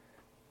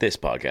This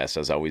podcast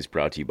is always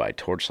brought to you by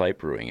Torchlight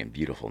Brewing in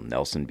beautiful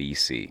Nelson,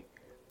 BC.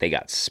 They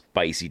got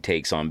spicy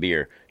takes on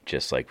beer,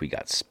 just like we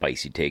got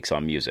spicy takes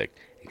on music,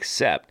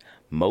 except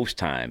most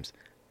times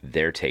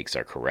their takes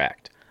are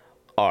correct.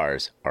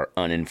 Ours are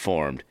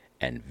uninformed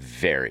and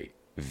very,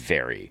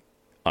 very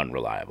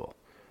unreliable.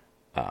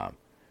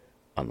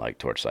 Unlike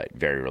Torchlight,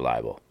 very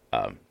reliable.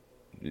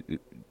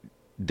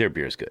 Their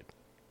beer is good.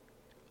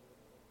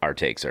 Our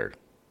takes are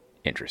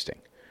interesting.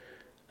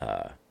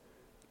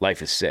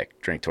 Life is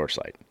sick. Drink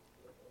Torchlight.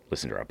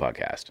 Listen to our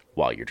podcast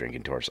while you're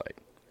drinking Torchlight.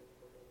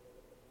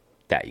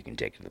 That you can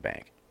take to the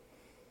bank.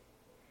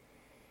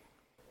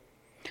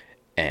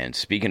 And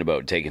speaking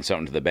about taking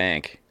something to the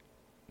bank,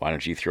 why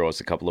don't you throw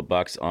us a couple of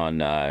bucks on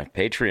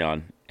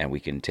Patreon, and we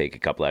can take a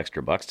couple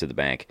extra bucks to the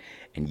bank,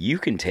 and you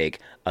can take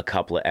a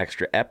couple of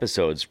extra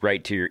episodes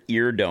right to your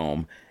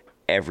eardome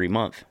every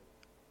month.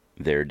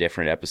 They're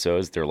different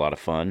episodes. They're a lot of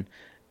fun,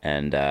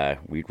 and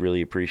we'd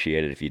really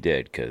appreciate it if you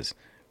did, because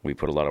we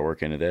put a lot of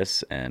work into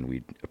this, and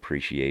we'd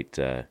appreciate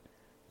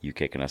you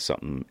kicking us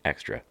something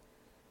extra.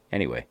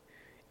 Anyway,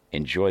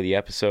 enjoy the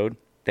episode.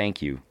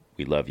 Thank you.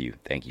 We love you.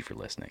 Thank you for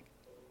listening.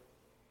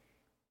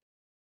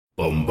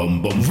 Boom,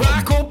 boom, boom.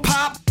 Rock or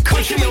pop,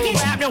 country or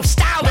rap, no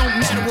style don't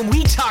matter when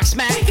we talk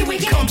smack.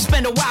 Come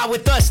spend a while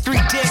with us, three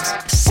dicks,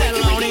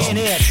 settle on in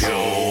it.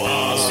 Show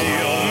us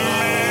your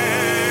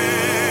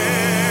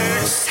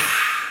mix.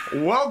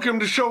 Welcome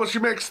to Show Us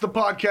Your Mix, the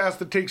podcast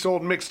that takes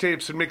old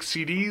mixtapes and mixed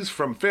CDs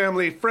from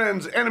family,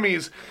 friends,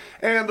 enemies,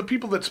 and the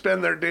people that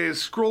spend their days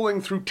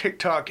scrolling through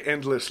TikTok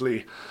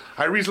endlessly.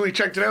 I recently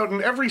checked it out,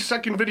 and every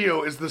second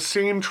video is the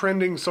same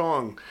trending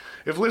song.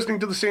 If listening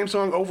to the same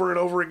song over and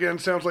over again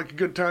sounds like a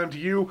good time to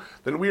you,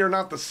 then we are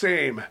not the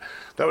same.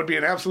 That would be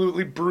an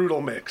absolutely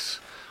brutal mix.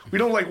 We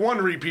don't like one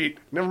repeat,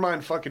 never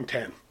mind fucking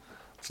 10.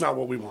 It's not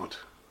what we want.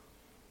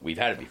 We've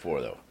had it before,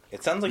 though.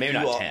 It sounds like Maybe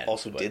you not 10,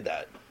 also but- did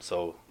that.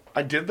 So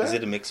I did that? is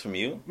it a mix from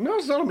you? No,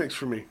 it's not a mix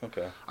for me.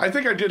 Okay. I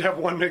think I did have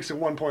one mix at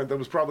one point that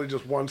was probably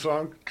just one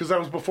song, because that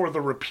was before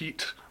the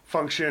repeat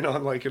function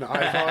on like an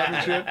iPhone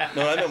and shit.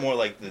 No, I meant more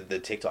like the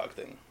TikTok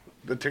thing.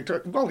 The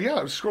TikTok. Well, yeah,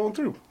 I was scrolling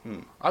through.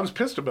 I was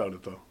pissed about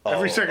it though. Oh,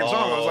 Every second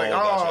song, I was like,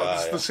 gotcha,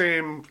 it's yeah. the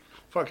same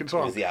fucking It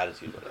song. was the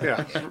attitude.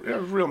 Yeah, I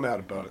was real mad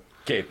about it.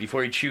 Okay,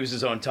 before he chews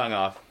his own tongue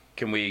off,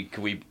 can we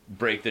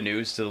break the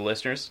news to the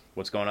listeners?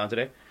 What's going on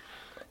today?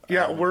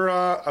 Yeah, we're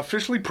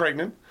officially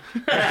pregnant.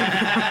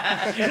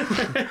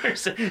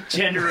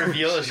 Gender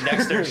reveal is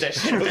next Thursday.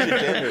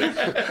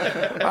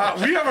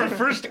 We have our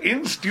first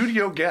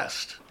in-studio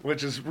guest,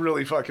 which is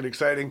really fucking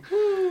exciting.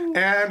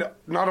 And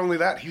not only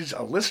that, he's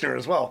a listener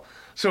as well.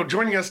 So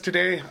joining us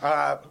today,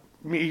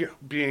 me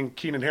being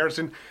Keenan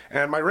Harrison,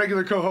 and my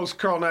regular co-hosts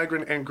Carl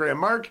Nygren and Graham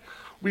Mark,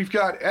 we've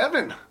got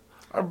Evan,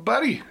 our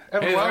buddy.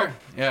 Evan Hey Lau. there.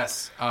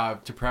 Yes.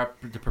 To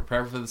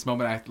prepare for this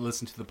moment, I have to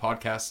listen to the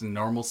podcast in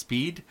normal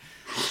speed,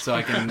 so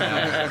I can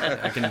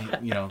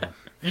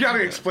You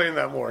gotta explain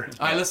that more.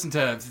 I listen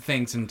to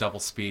things in double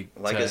speed.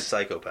 Like a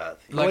psychopath.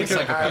 Like a an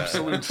psychopath.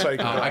 absolute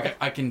psychopath.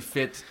 I can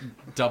fit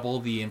double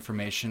the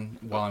information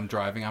while I'm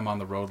driving. I'm on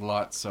the road a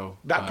lot, so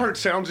That part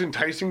sounds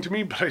enticing to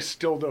me, but I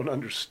still don't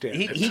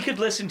understand it. He could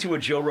listen to a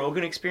Joe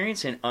Rogan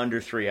experience in under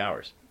 3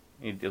 hours.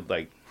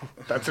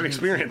 That's an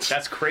experience.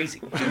 That's crazy.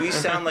 Do we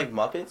sound like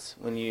Muppets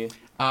when you...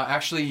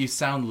 actually, you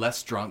sound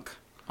less drunk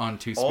on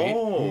 2-speed.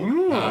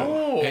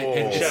 Oh. It-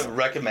 You should it's- have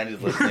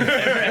recommended listening.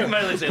 Recommend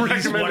at least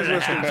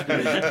Recommended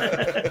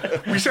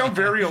 1.5. We sound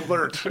very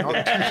alert on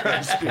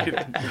 2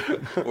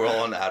 speed. We're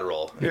all on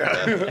Adderall.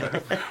 Yeah.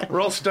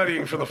 We're all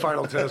studying for the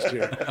final test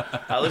here.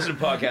 I listen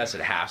to podcasts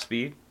at half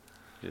speed.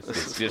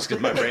 Just because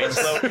my brain's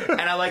slow.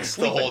 And I like It's a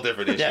sleeping. whole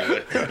different issue. Yeah.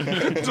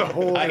 It's a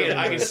whole I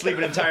can sleep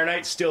an entire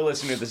night still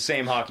listening to the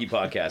same hockey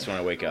podcast when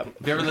I wake up.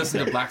 Have you ever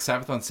listened to Black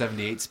Sabbath on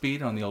 78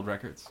 speed on the old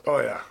records? Oh,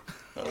 yeah.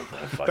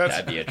 Fuck, That's,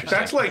 that'd be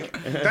interesting.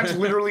 that's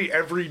literally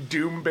every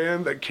Doom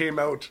band that came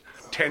out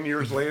 10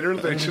 years later.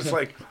 They're just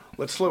like,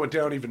 let's slow it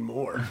down even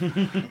more.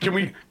 Can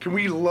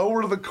we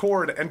lower the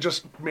chord and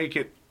just make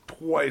it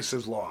twice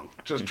as long?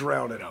 Just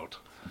drown it out.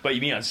 But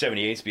you mean on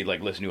 78 speed,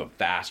 like listen to them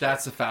fast?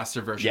 That's the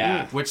faster version.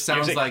 Yeah. Which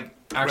sounds Music- like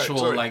actual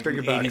sorry, like think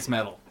about 80s it.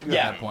 metal at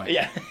Yeah, that point.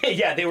 yeah,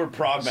 yeah. They were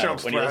prog metal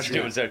Sounds when you listen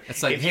to thrashy. it. So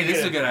It's like, if hey, you this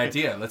is get a good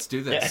idea. Let's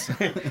do this.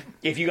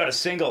 If you got a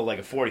single like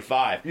a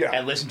 45 Yeah.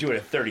 and listen to it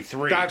at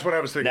 33, That's what I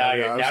was thinking. Now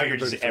Yeah, I you're, was now thinking you're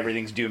just 33.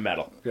 everything's doom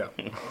metal. Yeah.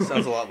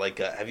 Sounds a lot like...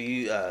 have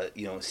you,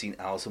 seen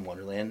Alice in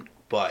Wonderland?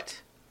 But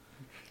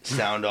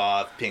Sound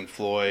Off, Pink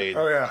Floyd...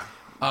 Oh, yeah.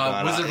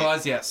 Wizard of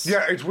Oz, yes.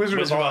 Yeah, it's Wizard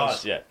Wizard of of Oz.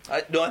 Oz, yeah.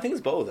 I think it's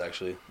both,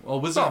 actually.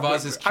 Well, Wizard of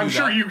Oz is I'm queued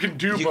sure up. you can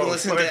do You can both,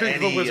 listen but I to think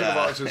any, the Wizard of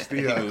Oz is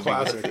any the movie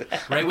classic.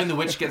 Right when the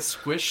witch gets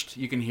squished,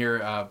 you can hear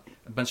a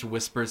bunch of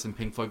whispers, and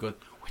Pink Floyd goes,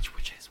 which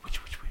witches, which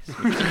witches.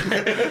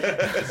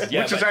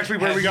 Yeah, Which is but actually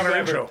where have we got you our ever-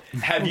 intro.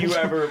 Have you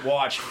ever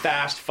watched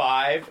Fast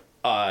Five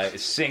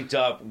synced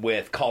up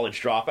with College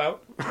Dropout?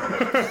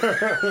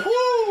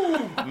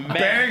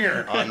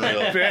 Banger.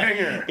 Unreal.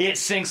 Banger. It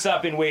syncs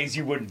up in ways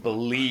you wouldn't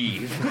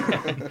believe.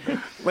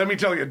 Let me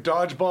tell you,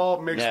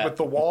 dodgeball mixed Yeah. with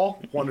the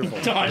wall, wonderful.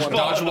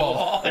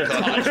 Dodgeball.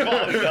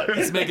 Dodgeball.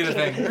 Let's make it a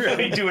thing.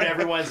 We do it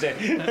every Wednesday.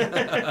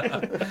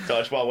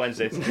 Dodgeball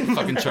Wednesdays.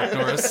 Fucking Chuck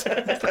Norris.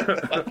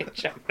 Fucking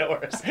Chuck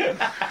Norris.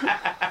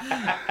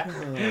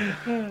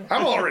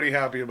 I'm already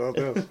happy about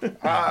this.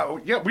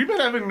 Yeah, we've been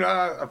having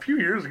a few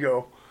years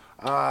ago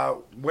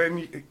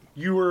when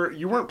you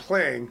weren't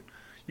playing,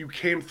 you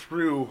came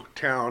through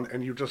town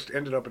and you just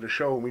ended up at a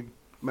show and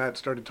Matt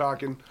started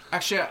talking.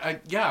 Actually,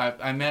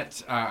 I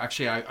met.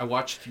 I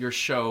watched your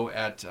show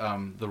at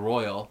the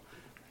Royal.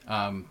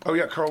 Oh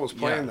yeah, Carl was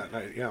playing Yeah. that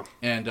night. Yeah,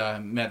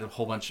 And met a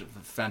whole bunch of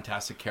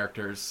fantastic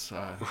characters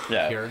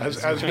Yeah. here.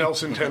 as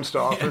Nelson tends to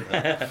offer.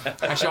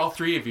 Actually, all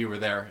three of you were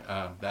there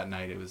that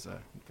night. It was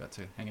got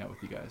to hang out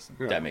with you guys.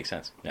 That makes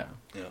sense. Yeah.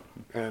 Yeah.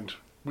 And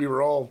we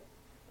were all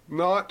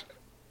not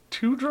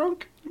too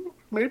drunk,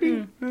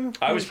 maybe. Yeah,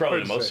 I was probably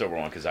hard the to most say. sober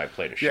one because I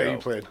played a show. Yeah, you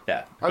played.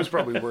 Yeah. I was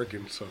probably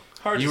working, so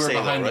Hard You to were say,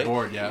 behind though, the right?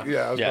 board, yeah.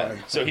 yeah, I was Yeah.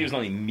 behind. So he was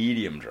only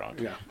medium drunk.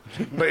 Yeah,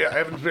 but yeah,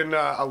 Evan's been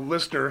a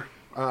listener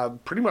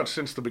pretty much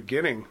since the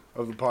beginning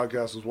of the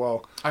podcast as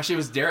well. Actually, it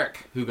was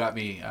Derek who got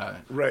me.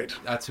 Right.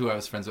 That's who I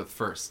was friends with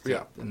first.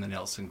 Yeah. In the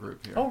Nelson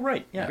group here. Oh,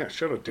 right. Yeah. Yeah,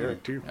 shout out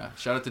Derek too. Yeah.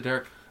 Shout out to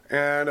Derek.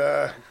 And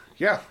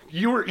yeah,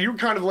 you were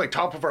kind of like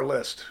top of our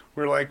list.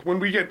 We're like when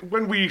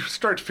we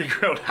start to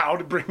figure out how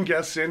to bring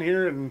guests in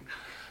here, and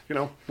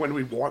when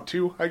we want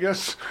to, I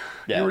guess.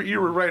 Yeah.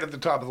 You were right at the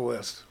top of the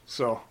list.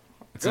 So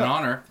It's an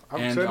honor. I'm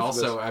and excited for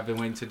also, this. I've been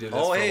waiting to do this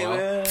Oh, for hey, a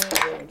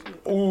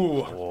while.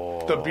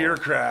 ooh, the beer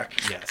crack.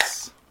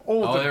 Yes.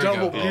 Oh, Oh, the there we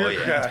double go. beer Oh,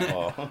 yeah. crack.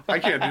 Oh. I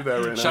can't do that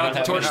right now. Shout out to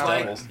Have Torchlight.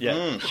 doubles.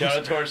 Yeah. Shout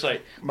out to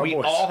Torchlight. My We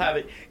boys. all have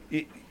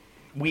it.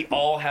 We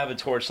all have a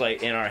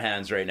torchlight in our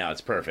hands right now.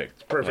 It's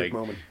perfect. Perfect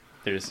moment.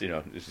 There's,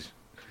 this is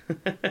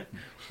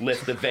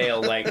lift the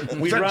veil. Like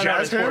we that run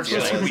out of jazz hands?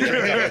 torchlight. We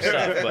drink other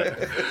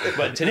stuff,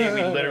 but today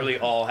we literally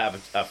all have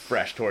a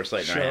fresh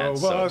torchlight in our Show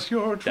hands. us So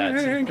your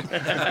that's drink.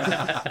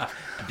 a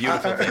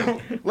beautiful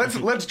thing.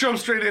 Let's jump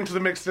straight into the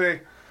mix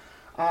today.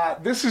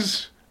 This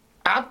is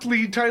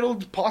aptly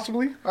titled,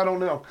 possibly. I don't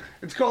know.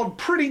 It's called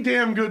Pretty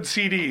Damn Good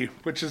CD,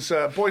 which is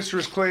a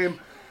boisterous claim,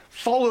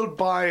 followed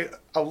by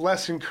a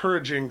less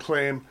encouraging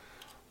claim,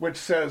 which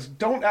says,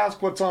 "Don't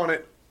ask what's on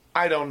it.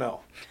 I don't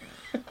know."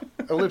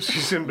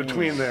 Ellipses in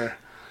between there.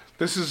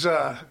 This is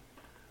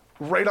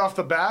right off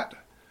the bat.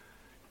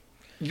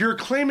 You're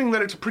claiming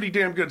that it's a pretty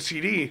damn good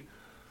CD,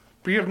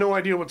 but you have no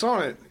idea what's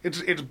on it.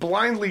 It's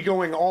blindly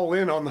going all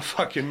in on the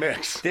fucking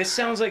mix. This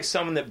sounds like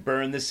someone that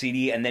burned the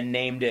CD and then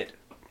named it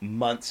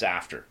months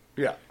after.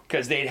 Yeah.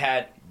 Because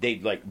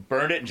they'd like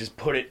burned it and just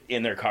put it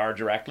in their car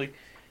directly,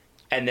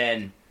 and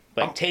then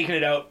taken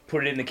it out,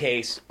 put it in the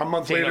case. A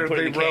month taken it out, later, put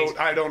it they in the case, wrote,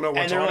 "I don't know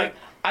what's and they're on like,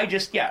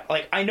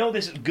 it." I know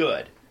this is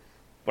good,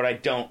 but I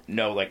don't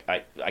know. Like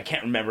I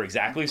can't remember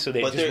exactly. So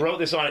they But just they're- wrote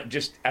this on it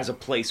just as a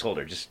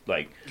placeholder, just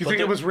like. Do you think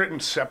it was written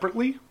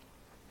separately?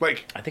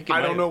 Like, I think it I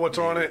might don't know have. what's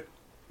on it.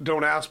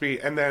 Don't ask me.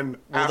 And then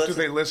Well, after that's-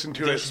 they listened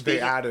to they're it, speaking-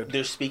 they added.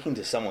 They're speaking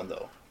to someone,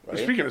 though. Right?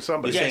 They're speaking to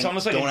somebody. Yeah, They're it's saying,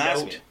 almost like a "Don't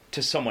ask note me."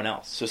 to someone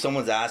else. So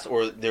someone's asked,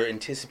 or they're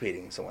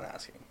anticipating someone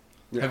asking.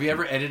 Have you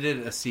ever edited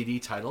a CD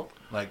title?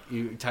 Like,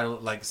 you title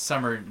it like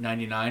Summer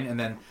 99 and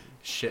then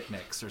Shit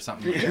Mix or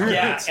something? Like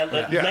that. Yeah,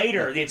 and Yeah.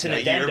 later it's an A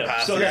year addendum.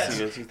 past So the that's,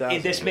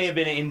 2000s. this may have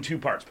been in two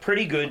parts.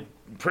 Pretty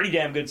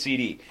damn good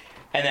CD.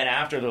 And then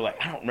after they're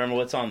like, I don't remember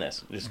what's on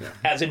this. Just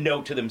as a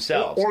note to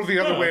themselves. Or the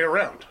other way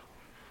around.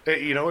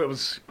 It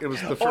was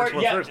the first Or,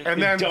 one yeah, first.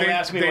 And then don't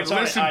ask me they what's on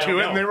it, listened I don't to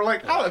it know. and they were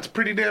like, "Oh, that's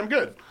pretty damn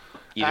good."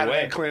 Either Added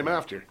way. a claim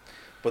after.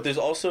 But there's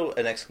also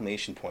an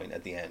exclamation point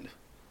at the end.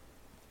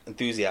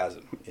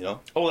 Enthusiasm, you know?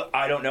 Oh,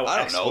 I don't know! I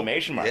don't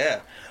exclamation know.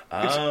 mark.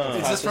 Yeah.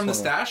 Is this from the one.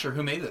 stash or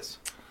who made this?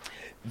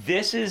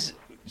 This is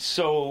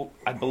so.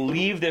 I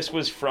believe this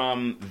was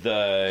from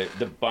the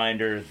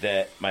binder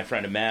that my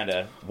friend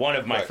Amanda, one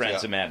of my Correct,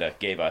 friends yeah. Amanda,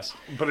 gave us.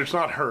 But it's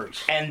not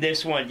hers. And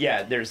this one,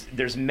 yeah,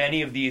 there's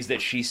many of these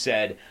that she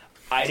said,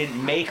 I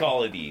didn't make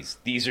all of these.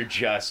 These are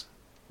just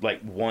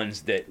like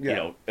ones that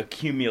Yeah.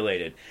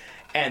 accumulated.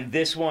 And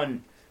this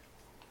one,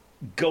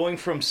 going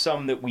from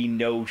some that we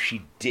know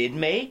she did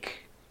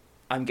make,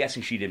 I'm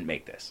guessing she didn't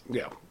make this.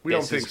 Yeah, we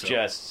don't This think is so.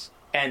 just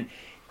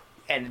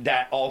and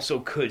that also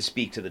could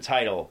speak to the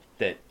title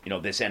that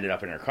this ended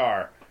up in her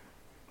car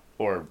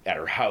or at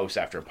her house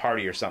after a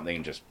party or something.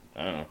 And just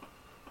I don't know,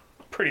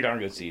 pretty darn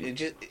good CD.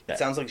 It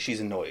sounds like she's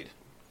annoyed.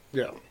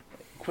 Yeah.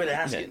 Quit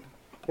asking.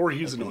 Or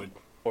he's annoyed.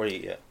 Or,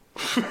 yeah.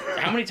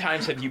 How many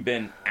times have you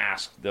been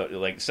asked,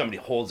 like somebody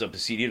holds up a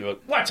CD and they're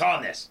like, "What's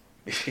on this?"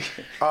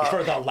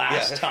 For the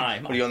last Yeah.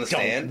 time. Are you on the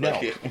I don't stand? know.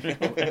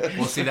 Like,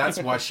 Well, see, that's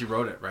why she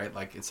wrote it, right?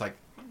 Like, it's like,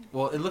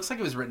 well, it looks like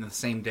it was written the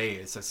same day.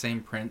 It's the same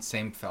print,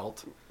 same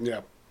felt.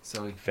 Yeah.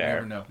 So you Fair.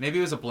 never know. Maybe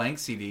it was a blank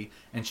CD,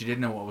 and she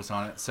didn't know what was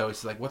on it. So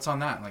she's like, "What's on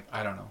that?" I'm like,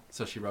 "I don't know."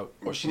 So she wrote,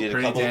 Or she did a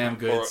pretty couple- damn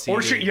good or-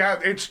 CD. Or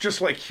it's just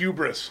like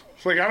hubris.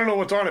 It's like, I don't know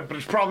what's on it, but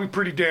it's probably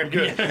pretty damn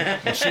good.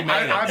 She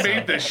made it. I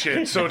made this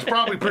shit, so it's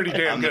probably pretty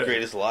damn I'm good. the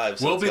greatest alive.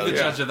 So We'll it's be gotta the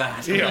judge of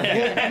that.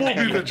 Yeah,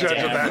 we'll be the judge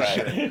of Damn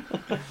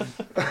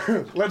that right.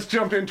 shit. Let's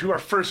jump into our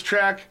first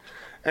track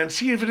and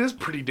see if it is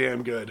pretty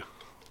damn good.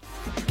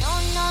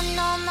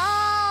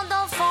 No,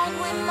 don't fuck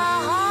with my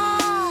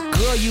heart.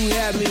 Girl, you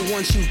had me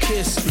once you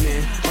kissed me.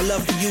 My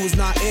love for you is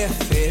not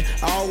airfare.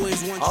 I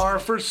always want you. Our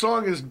first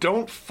song is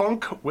Don't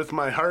Funk With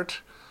My Heart.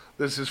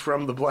 This is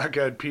from the Black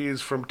Eyed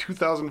Peas from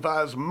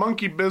 2005's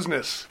Monkey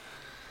Business.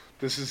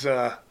 This is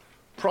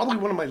probably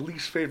one of my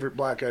least favorite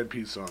Black Eyed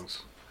Peas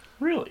songs.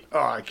 Really? Oh,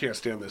 I can't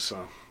stand this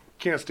song.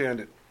 Can't stand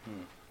it.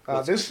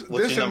 what's This your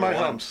and number My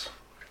one? Humps.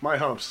 My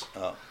Humps.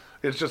 Oh.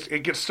 It's just, it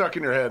gets stuck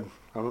in your head.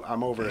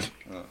 I'm over it.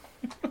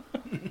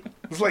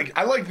 It's like,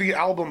 I like the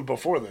album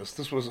before this.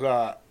 This was,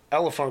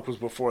 Elefunk was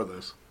before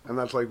this. And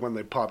that's like when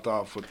they popped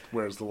off with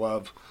Where's the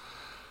Love.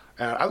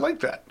 And I like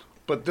that.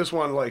 But this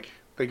one, like,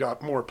 they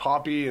got more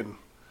poppy and,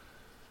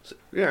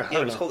 yeah. I Yeah,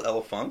 don't it was know. called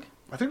Elefunk.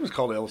 I think it was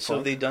called Elefunk.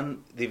 So they've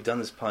done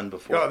this pun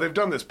before. Oh, they've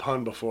done this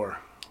pun before.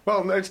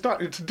 Well, no, it's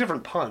not. It's a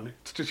different pun.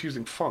 It's just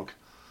using funk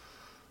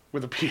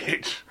with a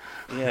PH.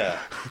 Yeah.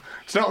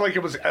 It's not like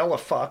it was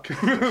Elefuck.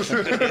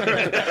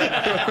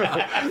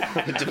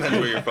 It depends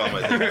where you're from,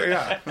 I think.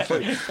 Yeah,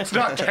 it's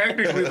not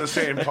technically the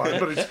same pun,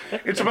 but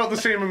it's about the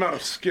same amount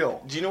of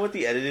skill. Do you know what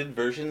the edited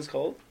version is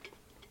called?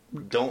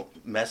 Don't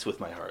mess with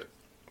my heart.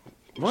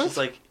 What? It's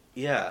like,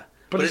 yeah.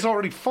 But it's it-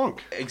 already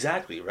funk.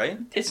 Exactly, right?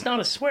 It's not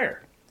a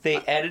swear. They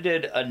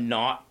edited a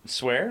not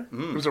swear.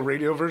 It was a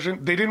radio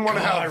version. They didn't want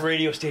to God, have.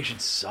 radio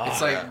stations suck.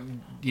 It's like,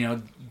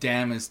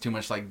 damn is too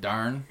much like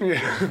darn.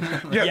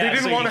 Yeah, they yeah,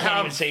 didn't so want you to can't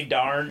have. even say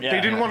darn. Yeah.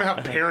 They didn't want to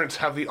have parents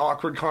have the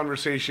awkward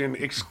conversation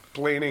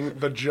explaining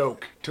the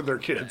joke to their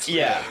kids.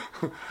 Yeah.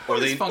 Or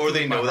does funk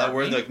they with my know that heart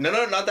word. mean? They're like,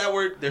 no, not that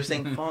word. They're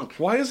saying funk.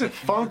 Why is it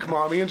funk,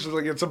 mommy? And she's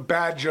like, it's a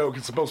bad joke.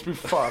 It's supposed to be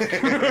fuck.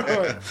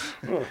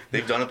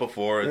 They've done it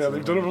before. Yeah,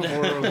 they've done it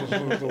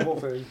before. The whole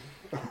thing.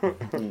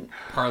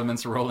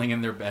 Parliament's rolling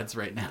in their beds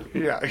right now.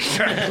 Yeah,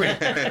 exactly.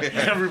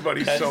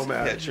 Everybody's so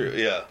mad. Yeah, true.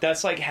 Yeah.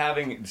 That's like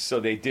having. So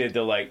they did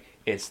the like.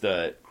 It's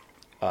the.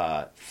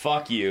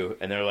 Fuck you,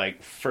 and they're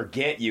like,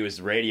 forget you is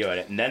the radio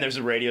edit, and then there's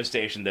a radio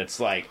station that's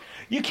like,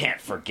 you can't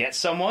forget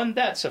someone,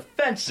 that's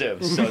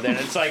offensive. So then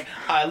it's like,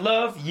 I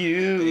love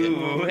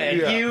you and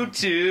Yeah. you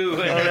too,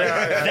 and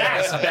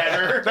that's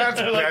better. That's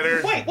They're like,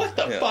 better. wait, what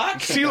the fuck?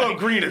 CeeLo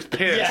Green is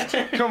pissed.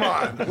 Yeah. Come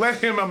on,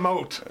 let him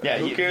emote. Yeah,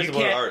 Who you, cares you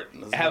about can't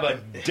art? have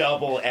a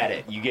double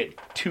edit. You get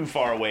too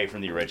far away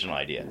from the original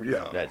idea.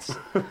 Yeah. That's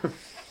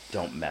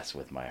don't mess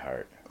with my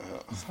heart.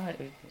 It's not.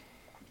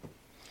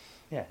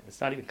 Yeah,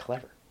 it's not even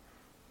clever.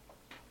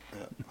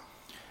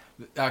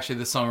 Actually,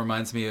 this song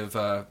reminds me of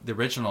the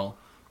original.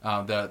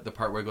 The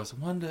part where it goes,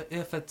 "Wonder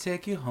if I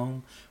take you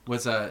home,"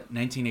 was a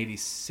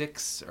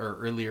 1986 or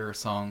earlier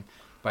song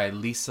by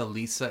Lisa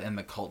and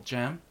the Cult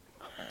Jam,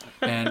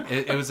 and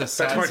it was a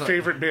sad That's my song.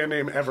 favorite band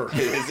name ever.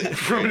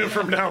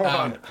 from now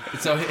on.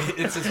 So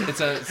it's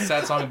a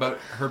sad song about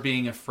her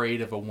being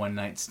afraid of a one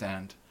night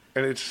stand.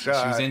 And it's She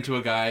was into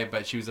a guy,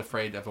 but she was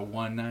afraid of a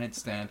one night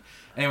stand.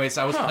 Anyways,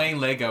 I was playing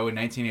Lego in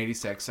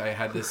 1986. I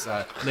had this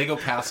Lego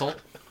castle.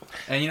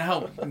 And you know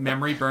how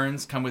memory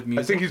burns come with I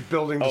music? think he's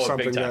building to Oh,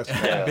 something. big time.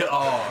 Yes.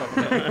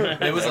 Oh,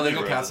 it was a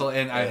Lego castle,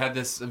 and I had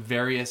this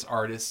various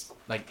artists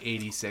like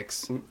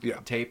 '86 Yeah.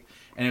 tape,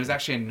 and it was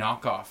actually a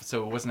knockoff,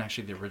 so it wasn't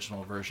actually the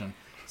original version.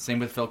 Same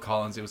with Phil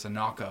Collins; it was a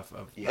knockoff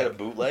of. You had a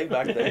bootleg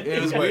back then?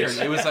 It was weird.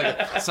 It was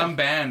like some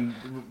band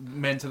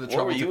meant to the What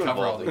trouble were you to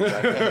cover all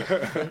involved in these.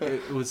 back then?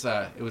 It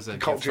was a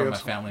Cult gift from a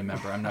jams. family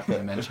member. I'm not going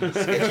to mention it.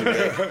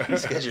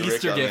 Get your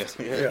Easter Rick on gift.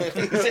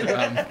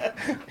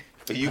 this.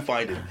 But you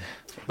find it.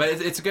 But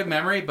it's a good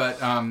memory. But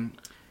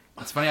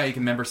it's funny how you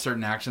can remember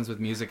certain actions with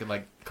music,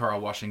 like Carl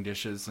washing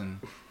dishes and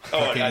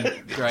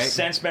right.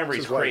 Sense memory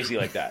is crazy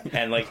like that,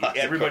 and like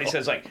everybody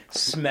says, like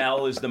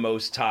smell is the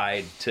most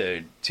tied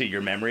to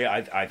your memory.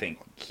 I think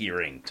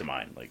hearing to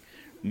mine, like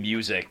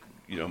music.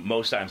 You know,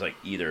 most times like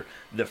either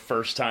the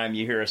first time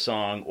you hear a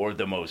song or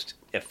the most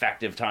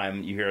effective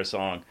time you hear a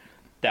song.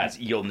 That's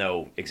you'll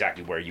know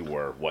exactly where you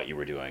were, what you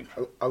were doing.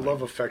 I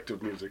love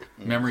effective music.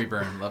 Memory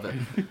burn, love it.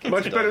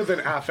 Much better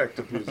than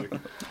affective music.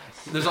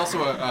 There's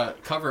also a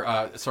cover,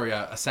 a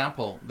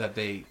sample that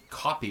they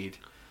copied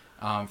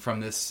from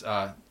this.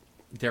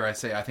 Dare I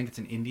say? I think it's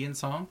an Indian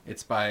song.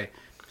 It's by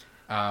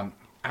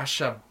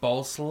Asha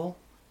Balsal,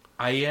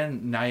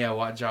 Ayan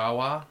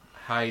Nayawajawa,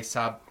 Hai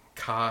Sab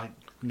Ka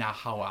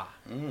Nahawa.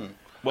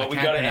 Well, I we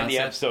can't got to end pronounce the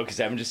it. episode because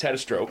Evan just had a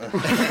stroke. We're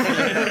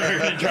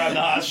gonna drive to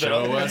the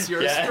hospital. Show us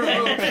your Yeah.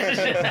 stroke.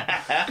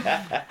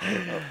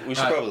 We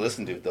should probably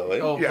listen to it, though, eh?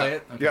 Oh, Yeah, play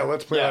it. Okay. yeah.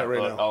 Let's play Yeah, that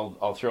right well, now.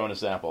 I'll throw in a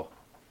sample.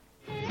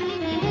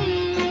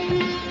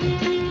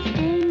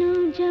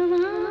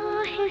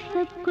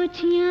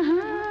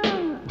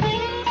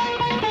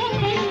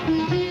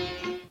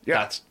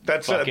 Yeah,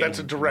 that's a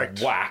fucking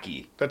direct.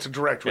 wacky. That's a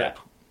direct rip.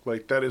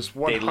 Like, that is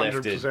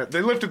 100%.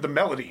 They lifted the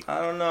melody. I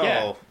don't know.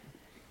 Yeah.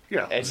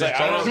 Yeah. It's like,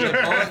 I don't know.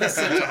 All of this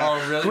is all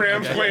really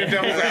Graham's playing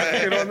devil's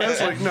advocate on this.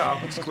 Like, no,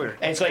 it's clear.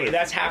 And it's like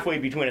that's halfway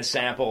between a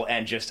sample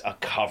and just a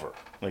cover.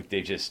 Like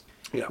they just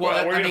Yeah.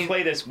 well, we're I gonna mean-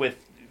 play this with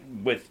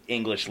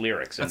English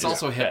lyrics. And It's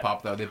just- also hip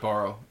hop though. They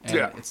borrow. And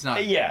Yeah. It's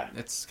not. Yeah.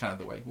 It's kind of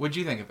the way. What'd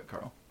you think of it,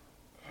 Carl?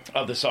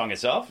 of the song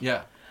itself.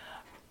 Yeah.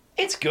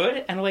 It's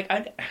good, and like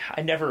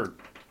I never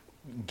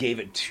gave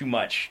it too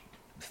much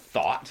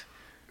thought.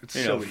 It's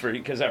You know, silly.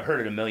 because I've heard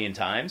it a million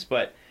times,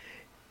 but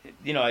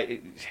you know,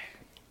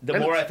 the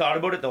And more I it's- thought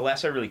about it, the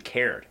less I really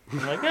cared.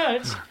 I'm like,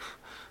 yeah,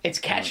 it's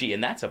catchy,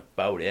 and that's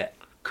about it.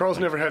 Carl's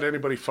never had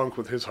anybody funk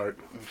with his heart.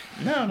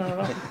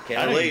 No.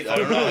 Can't relate. I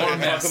don't know. I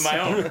fuck with my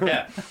own.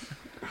 Yeah.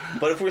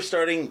 But if we're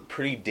starting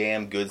pretty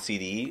damn good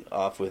CD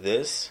off with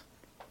this,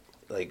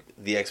 like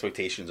the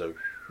expectations are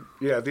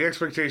Yeah, the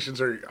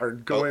expectations are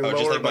going lower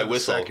just like by my the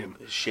whistle, second.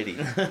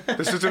 shitty.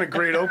 This isn't a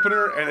great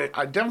opener, and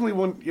I definitely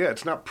wouldn't. Yeah,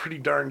 it's not pretty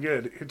darn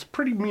good. It's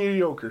pretty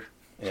mediocre.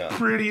 Yeah.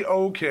 Pretty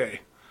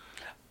okay.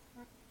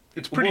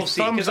 It's pretty We'll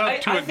see, thumbs 'cause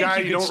up to I a guy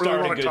think you you don't could really start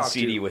want a to good talk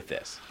CD to. with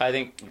this. I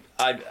think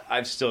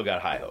I've still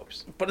got high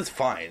hopes. But it's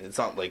fine. It's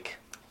not like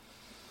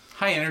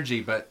High energy,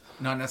 but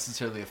not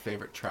necessarily a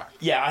favorite track.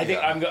 Yeah, I think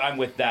Yeah. I'm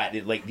with that.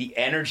 Like the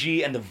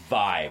energy and the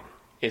vibe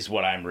is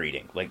what I'm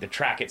reading. Like the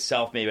track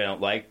itself, maybe I don't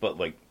like, but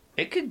like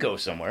it could go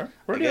somewhere.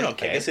 We're doing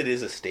okay. I guess it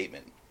is a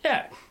statement.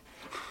 Yeah.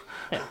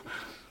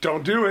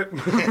 Don't do it.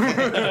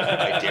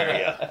 I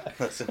dare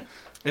ya.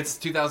 It's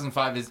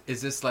 2005.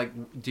 Is this like?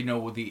 Do you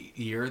know the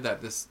year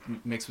that this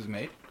mix was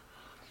made?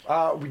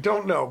 We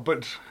don't know,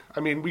 but I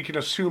mean, we can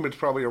assume it's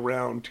probably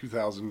around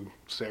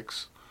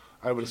 2006.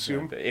 I would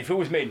assume. If it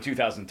was made in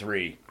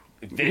 2003,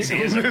 this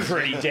is a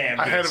pretty damn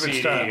good Ahead of its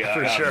CD. time,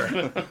 for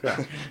sure.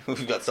 Yeah.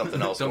 We've got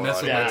something else Don't going mess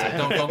on. with Yeah.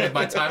 don't fuck with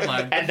my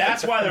timeline. And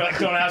that's why they're like,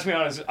 don't ask me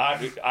on his.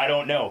 I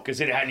don't know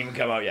because it hadn't even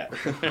come out yet.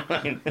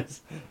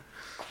 It's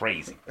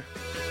crazy.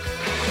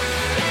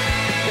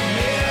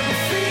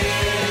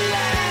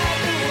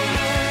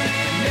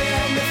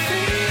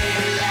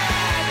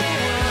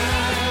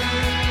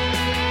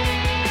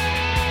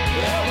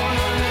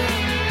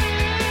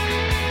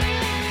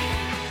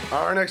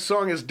 Our next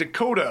song is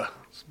Dakota.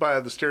 It's by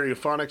the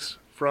Stereophonics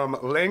from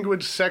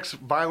Language, Sex,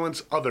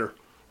 Violence, Other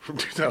from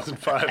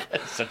 2005.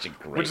 It's such a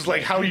great. Which is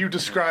like how you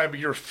describe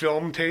your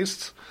film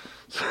tastes.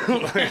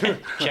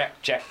 check.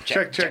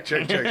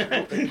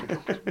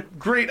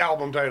 Great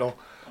album title.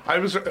 I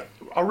was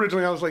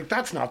like,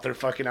 that's not their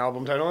fucking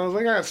album title. I was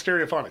like, it's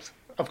Stereophonics.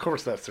 Of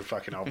course that's their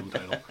fucking album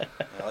title.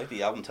 I like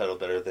the album title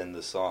better than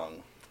the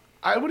song.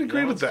 I would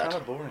agree with It's that.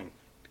 kind of boring.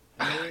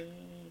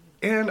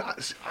 And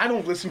I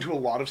don't listen to a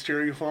lot of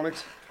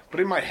Stereophonics, but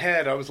in my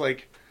head I was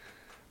like,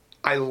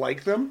 I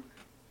like them.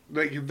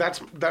 Like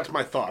that's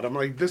my thought. I'm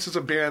like, this is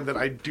a band that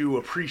I do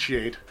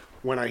appreciate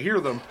when I hear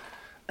them,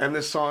 and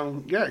this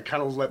song, yeah, it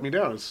kind of let me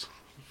down. It's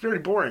very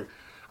boring.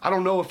 I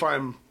don't know if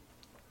I'm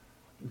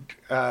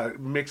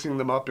mixing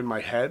them up in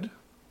my head,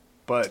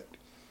 but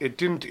it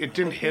didn't hit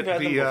We've had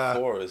them the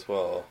before as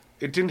well.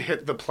 it didn't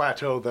hit the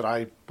plateau that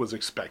I was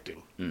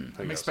expecting. I I'm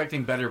guess.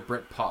 expecting better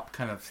Britpop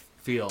kind of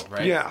feel,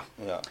 right? Yeah.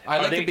 Yeah. I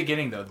like they- the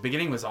beginning though. The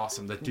beginning was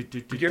awesome. The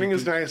Beginning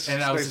is nice.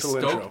 and I was Nice just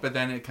little stoked, intro. but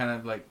then it kind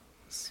of like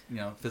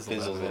fizzled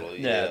Fizzles out a a little. bit.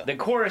 Yeah, the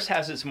chorus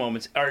has its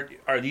moments.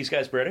 Are these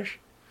guys British?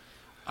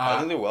 I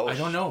think they're Welsh. I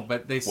don't know,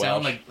 but they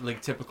sound Welsh.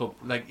 like typical.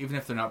 Like even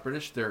if they're not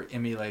British, they're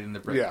emulating the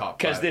Yeah. Britpop.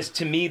 Because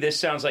vibe. this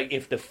sounds like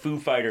if the Foo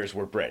Fighters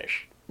were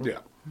British. Yeah.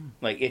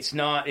 Like it's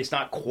not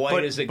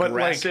quite as but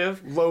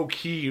aggressive. like low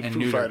key And Foo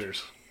neutered.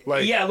 Fighters.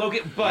 Like Yeah, look,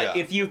 but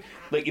Yeah. if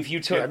you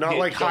took Yeah, not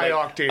like high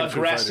octane Foo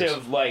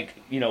aggressive,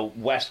 Fighters.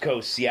 West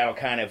Coast Seattle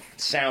kind of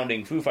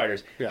sounding Foo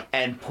Fighters, Yeah.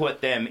 and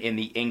put them in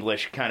the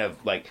English kind of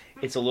like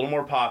it's a little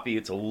more poppy,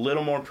 it's a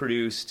little more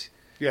produced.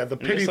 yeah, the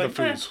pity just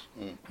the like, Foos.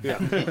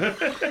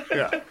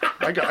 Yeah, yeah.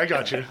 I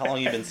got you. How long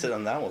you been sitting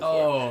on that one for?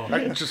 Oh,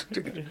 I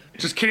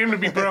just came to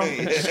me, bro.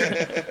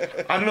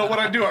 I don't know what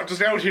I do. I'm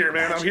just out here,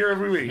 man. I'm here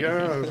every week.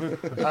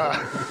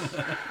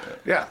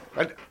 Yeah,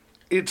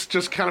 it's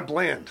just kind of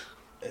bland.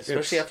 Especially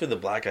It's- after the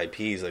Black Eyed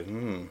Peas, like,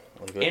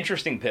 what a-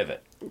 Interesting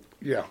pivot.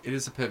 Yeah, it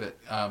is a pivot.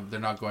 They're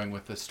not going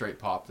with the straight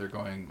pop. They're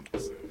going.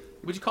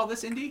 Would you call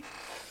this indie?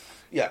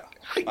 Yeah.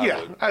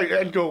 yeah.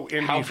 I'd go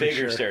indie How for big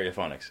sure. are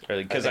Stereophonics?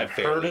 Because I I've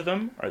think heard fairly. of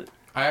them.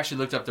 I actually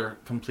looked up their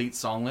complete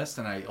song list,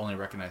 and I only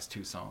recognized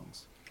 2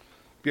 songs.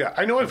 Yeah,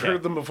 I know I've Okay.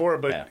 heard them before,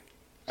 but Yeah.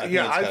 I think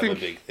yeah, it's I kind of think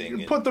a big thing.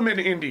 you put them in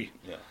indie.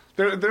 Yeah.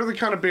 They're the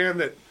kind of band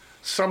that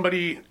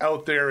somebody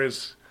out there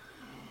is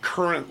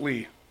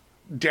currently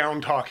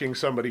down talking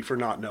somebody for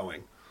not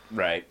knowing.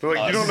 Right. They're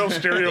like, you don't know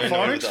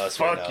Stereophonics? It's us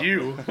right Fuck now.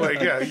 you. Like,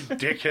 yeah, you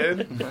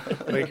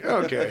dickhead. Like,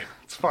 okay,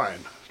 it's fine.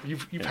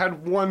 You've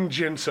had one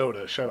gin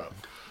soda. Shut up.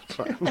 It's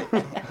fine.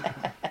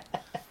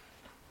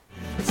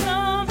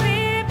 Some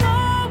people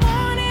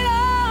want it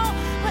all,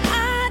 but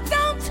I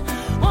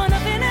don't want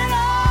nothing at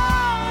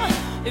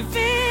all. If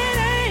it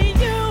ain't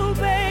you,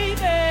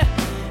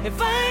 baby,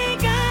 if I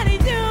ain't got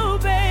it, you,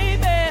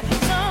 baby.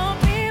 Some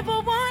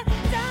people want.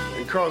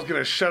 And Carl, Carl's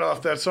gonna shut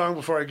off that song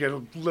before I get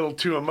a little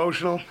too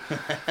emotional.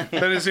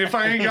 That is If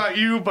I Ain't Got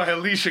You by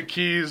Alicia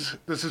Keys.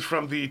 This is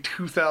from the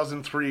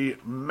 2003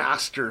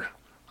 master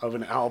of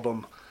an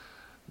album,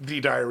 The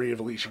Diary of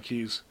Alicia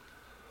Keys.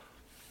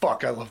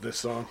 Fuck, I love this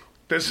song.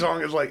 This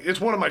song is like, it's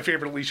one of my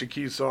favorite Alicia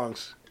Keys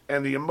songs,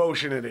 and the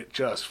emotion in it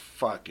just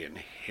fucking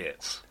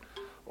hits.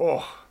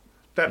 Oh,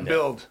 that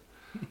build.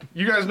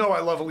 You guys know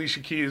I love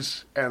Alicia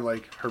Keys, and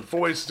like her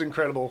voice is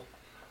incredible,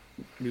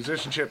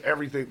 musicianship,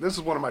 everything. This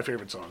is one of my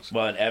favorite songs.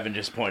 Well, and Evan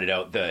just pointed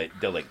out the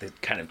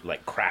kind of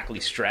like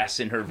crackly stress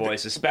in her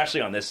voice,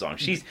 especially on this song.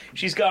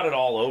 She's got it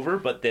all over,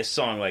 but this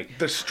song, like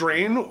The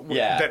strain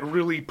that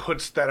really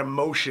puts that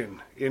emotion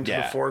into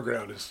the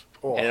foreground is.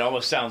 Oh. And it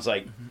almost sounds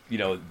like,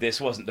 this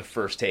wasn't the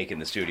first take in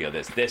the studio.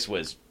 This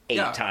was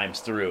 8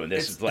 times through, and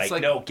this is like,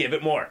 no, give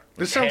it more.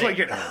 This sounds like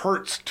it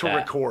hurts to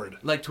record.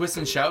 Like Twist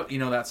and Shout,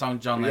 that song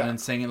John Lennon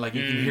singing, like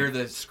you can hear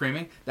the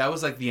screaming. That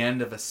was like the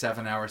end of a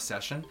 7-hour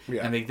session,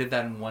 and they did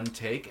that in one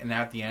take. And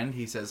at the end,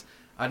 he says,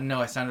 "I don't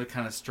know, I sounded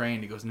kind of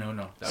strained." He goes, "No,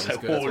 that was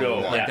good." Oh, no.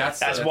 Like,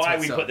 that's why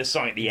we put this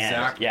song at the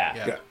exactly. end.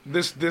 Yeah.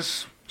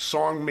 This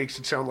song makes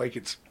it sound like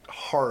it's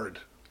hard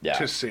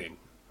to sing.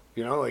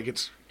 Like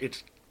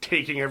it's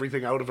taking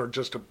everything out of her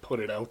just to put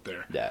it out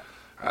there. Yeah.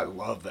 I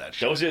love that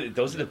shit.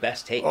 Those are the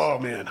best takes. Oh,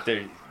 man.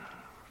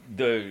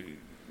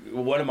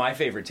 One of my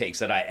favorite takes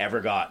that I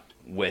ever got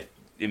with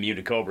Immune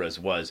to Cobras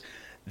was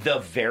the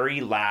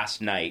very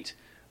last night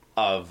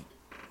of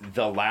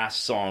the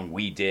last song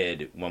we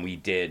did when we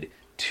did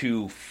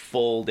 2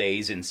 full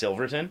days in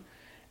Silverton.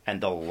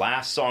 And the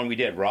last song we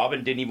did,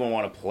 Robin didn't even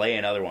want to play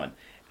another one.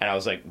 And I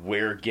was like,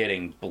 we're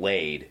getting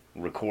Blade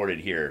recorded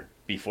here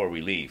before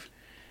we leave.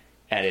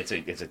 And it's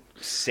a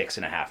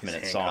 6.5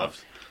 minute song.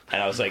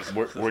 And I was like,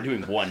 we're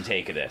doing one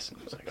take of this. And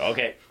I was like,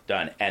 okay,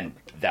 done. And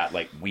that,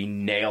 like, we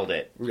nailed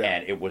it.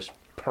 And it was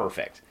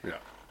perfect. Yeah.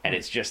 And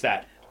it's just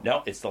that,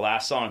 no, it's the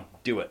last song.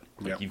 Do it.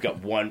 Like, you've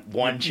got one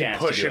chance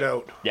push to do it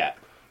out. Yeah.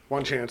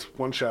 One chance,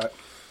 one shot. Have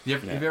you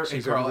ever,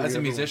 hey, Carl, as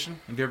a musician,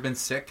 have you ever been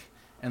sick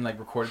and like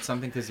recorded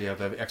something because you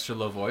have an extra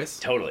low voice?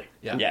 Totally.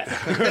 Yeah.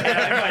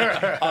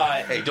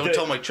 Hey, don't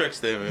tell my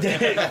tricks there, man.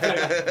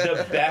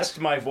 The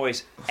best my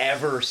voice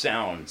ever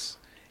sounds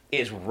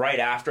is right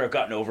after I've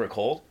gotten over a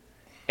cold.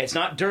 It's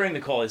not during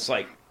the cold, it's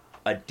like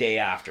a day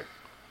after.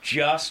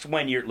 Just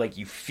when you're like,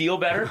 you feel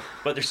better,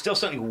 but there's still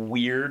something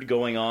weird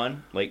going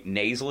on, like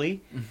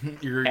nasally.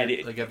 You're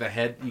like at the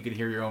head, you can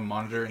hear your own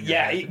monitor. In your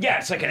head.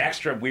 It's like an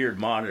extra weird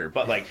monitor,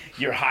 but like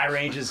your high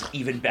range is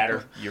even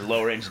better. Your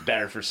low range is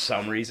better for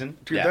some reason.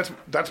 Dude,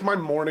 that's my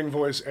morning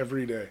voice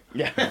every day.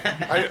 Yeah.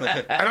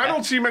 I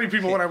don't see many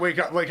people when I wake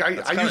up. Like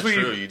I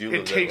usually,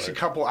 it takes a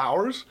couple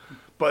hours,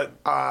 but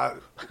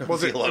it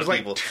was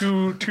like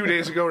two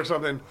days ago or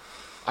something.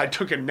 I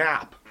took a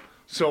nap,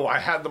 so I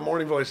had the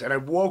morning voice, and I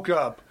woke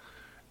up.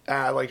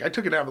 I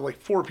took a nap at like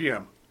 4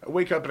 p.m. I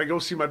wake up and I go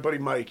see my buddy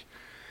Mike,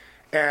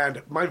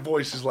 and my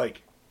voice is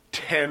like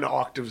 10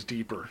 octaves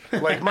deeper.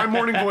 Like my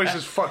morning voice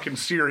is fucking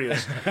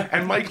serious.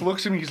 And Mike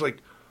looks at me, he's like,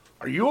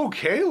 "Are you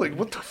okay? Like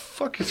what the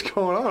fuck is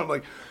going on?" I'm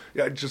like,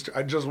 "Yeah, I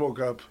just woke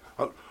up."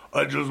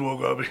 I just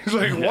woke up. He's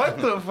like,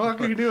 "What the fuck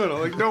are you doing?" I'm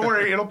like, "Don't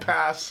worry, it'll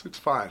pass. It's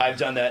fine." I've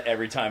done that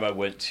every time I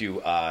went to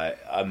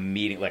a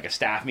meeting, like a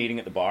staff meeting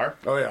at the bar.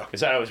 Oh, yeah.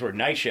 Because I always worked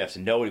night shifts,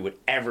 and nobody would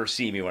ever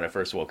see me when I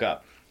first woke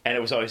up. And it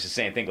was always the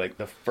same thing. Like,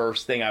 the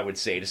first thing I would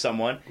say to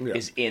someone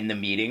is in the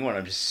meeting when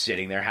I'm just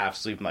sitting there half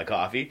asleep in my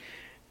coffee.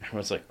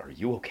 Everyone's like, "Are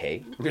you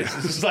okay?" This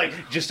is like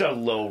just a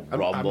low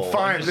rumble. I'm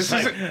fine. This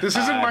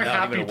isn't my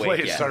happy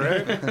place, yet. all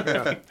right?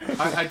 Yeah.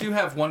 I do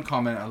have one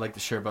comment I'd like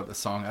to share about the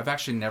song. I've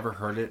actually never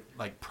heard it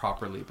like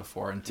properly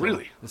before until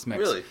this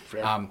mix. Really?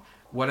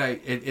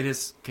 It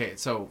is okay.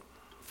 So,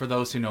 for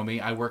those who know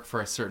me, I work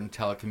for a certain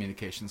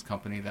telecommunications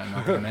company that I'm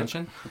not going to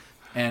mention.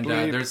 And we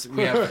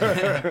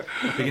have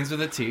begins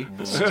with a T.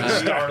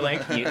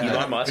 Starlink,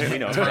 Elon Musk, we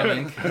know.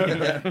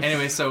 Starlink.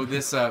 Anyway, so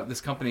this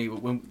company,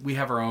 when we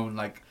have our own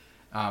like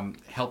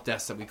help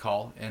desk that we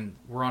call, and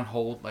we're on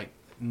hold like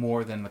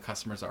more than the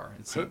customers are,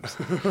 it seems.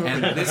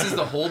 And this is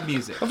the hold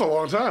music. That's a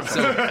long time.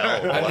 So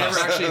I've never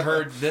actually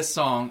heard this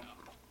song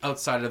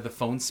outside of the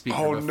phone speaker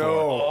before.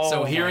 No.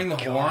 So hearing the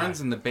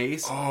horns and the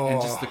bass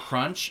and just the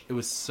crunch, it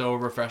was so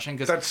refreshing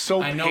because that's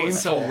so I know it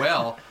so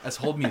well as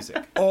hold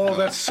music. Oh,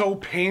 that's so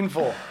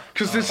painful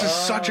because this is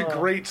such a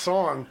great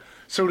song.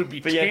 So to be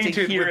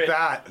tainted with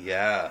that,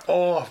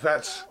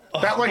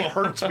 that like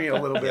hurts me a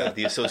little bit. Yeah,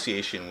 the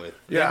association with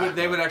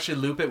they would actually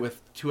loop it with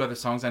 2 other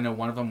songs. I know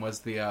one of them was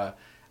the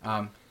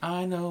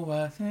I know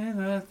what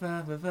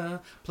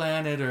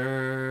planet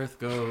Earth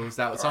goes.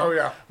 That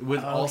song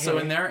was also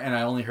in there, and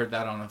I only heard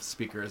that on a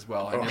speaker as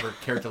well. I never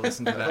cared to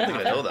listen to that. I don't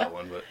think I know that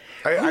one, but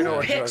I know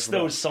who picks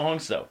those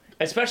songs though?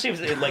 Especially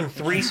if it's like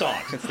 3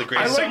 songs. It's the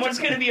greatest. Someone's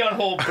going to be on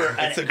hold for an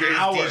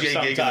hour DJ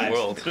sometimes. gig in the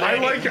world.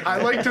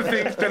 I like to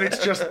think that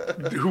it's just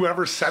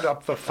whoever set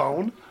up the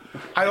phone.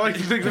 I like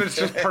to think that it's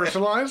just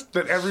personalized.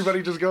 That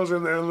everybody just goes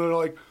in there and they're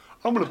like,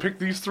 "I'm going to pick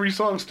these 3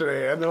 songs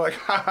today," and they're like,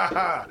 "Ha ha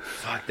ha!"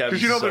 Fuck,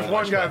 because there's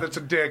one guy that's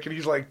a dick, and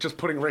he's like just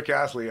putting Rick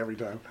Astley every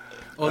time.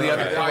 Oh, the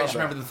other. I I love just that.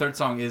 remember the third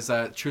song is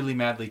 "Truly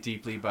Madly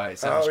Deeply" by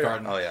Savage yeah.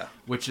 Garden. Oh, yeah.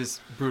 Which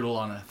is brutal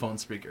on a phone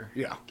speaker.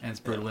 Yeah. and it's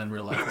brutal in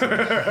real life.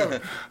 I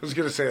was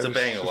gonna say It's a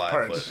there's banger live,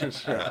 parts.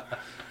 but-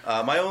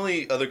 Yeah. My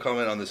only other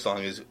comment on this song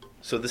is,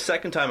 so the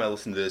second time I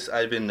listened to this,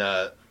 I'd been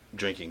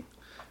drinking,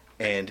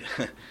 and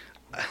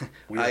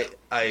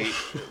I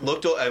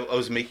looked. I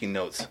was making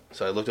notes,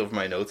 so I looked over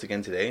my notes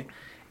again today,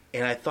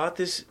 and I thought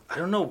this. I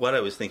don't know what I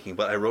was thinking,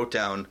 but I wrote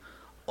down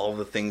all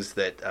the things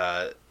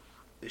that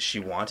she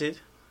wanted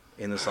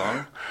in the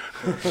song.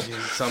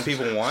 Some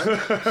people want,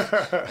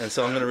 and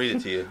so I'm going to read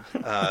it to you.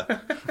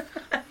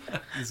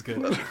 It's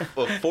good.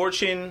 Well,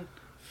 fortune,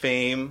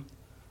 fame,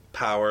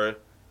 power,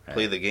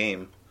 play the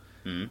game,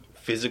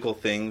 physical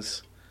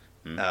things,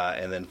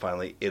 and then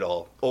finally it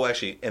all. Oh,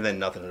 actually, and then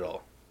nothing at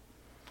all.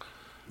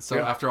 So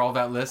Yeah. after all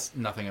that list,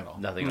 nothing at all.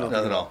 Nothing else.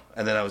 Nothing at all.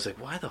 And then I was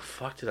like, why the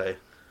fuck did I?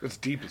 It's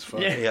deep as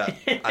fuck. Yeah,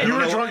 I You don't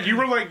were know.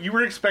 drunk. You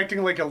were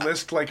expecting like a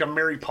list, like a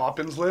Mary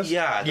Poppins list.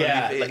 Yeah,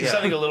 Yeah, yeah, like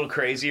something a little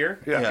crazier.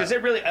 Yeah. Because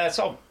it really, that's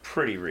all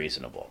pretty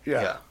reasonable.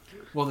 Yeah. yeah.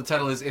 Well, the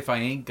title is "If I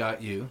Ain't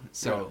Got You,"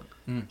 so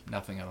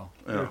nothing at all.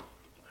 Oh,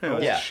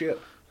 Yeah. shit.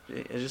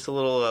 It's just a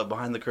little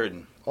behind the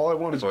curtain. All I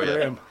want is Oh, yeah.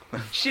 Graham.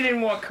 She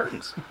didn't want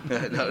curtains.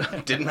 No,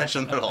 didn't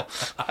mention them at all.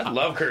 I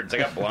love curtains. I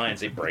got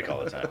blinds. They break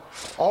all the time.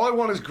 All I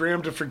want is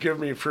Graham to forgive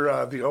me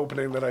for the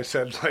opening that I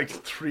said like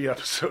 3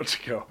 episodes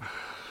ago.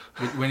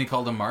 When he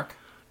called him Mark.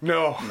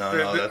 No,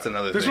 No, that's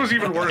another This thing. was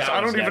even worse. That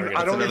I was don't never even. gonna-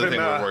 I That's don't another even.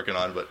 thing we're working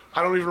on, but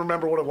I don't even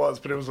remember what it was,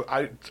 but it was.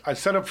 I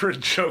set up for a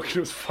joke. And it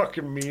was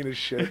fucking mean as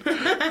shit.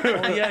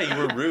 yeah, you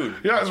were rude.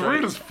 Yeah, it That's was rude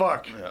right. as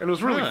fuck. And it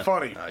was really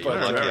funny. You're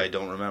but, lucky I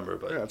don't remember,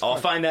 but yeah, it's I'll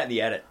fine. find that in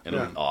the edit. It'll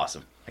Yeah. be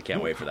awesome. I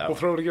can't wait for that We'll one.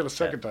 throw it again a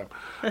second time.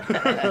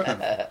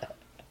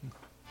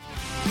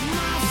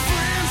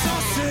 Friends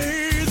all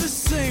say the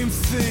same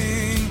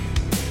thing.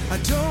 I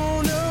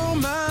don't know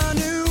my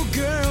new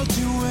girl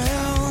too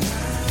well.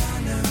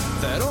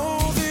 That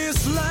all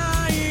this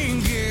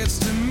lying gets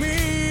to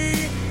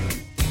me.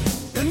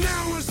 And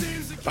now it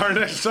seems Our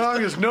next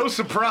song is No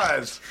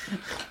Surprise.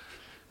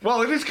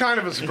 Well, it is kind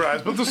of a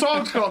surprise, but the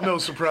song's called No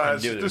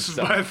Surprise. knew there This was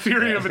is by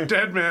Theory of a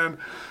Dead Man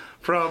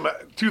from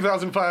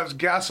 2005's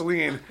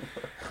Gasoline.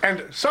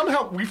 And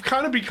somehow we've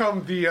kind of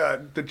become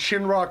the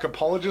Chin Rock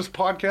Apologist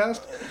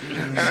podcast.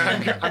 And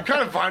I'm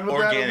kind of fine with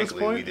that at this Organically,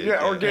 point. we did,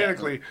 Yeah, yeah.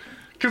 organically.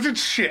 Because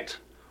it's shit.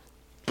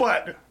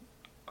 But,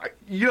 I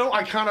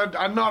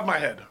nod my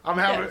head. I'm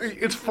having,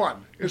 it's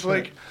fun. It's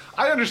like,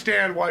 I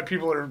understand why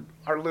people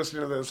are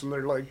listening to this and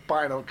they're like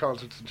buying out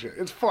concerts and shit.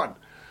 It's fun.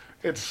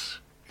 It's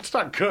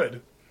not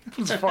good.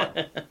 It's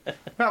fun.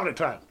 Having a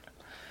time.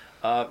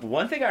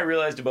 One thing I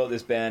realized about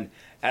this band,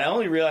 and I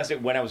only realized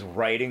it when I was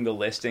writing the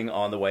listing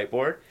on the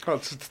whiteboard. Oh,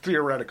 it's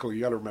theoretical.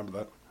 You got to remember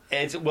that.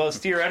 It's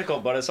theoretical,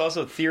 but it's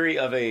also theory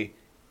of a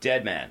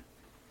dead man.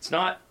 It's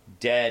not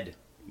dead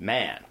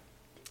man.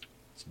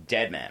 It's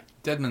dead man.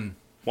 Deadman.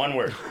 One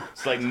word.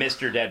 It's like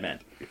Mr. Deadman.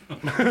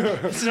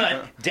 It's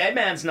not. Dead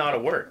man's not a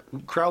word.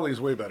 Crowley's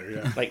way better.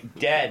 Yeah. Like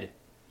dead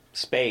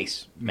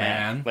space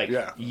man. Man. Like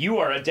Yeah. you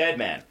are a dead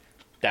man.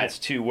 That's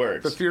 2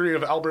 words. The theory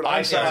of Albert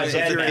I saw Einstein a is the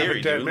dead theory man. of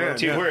a dead Dude. man.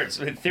 2 yeah. words.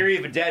 The theory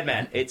of a dead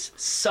man. It's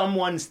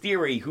someone's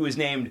theory who is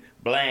named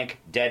blank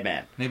dead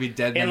man. Maybe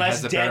Deadman Unless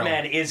has a dead barrel.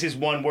 man is his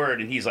one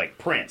word and he's like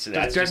Prince. Does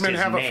That's dead just man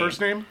his have name. a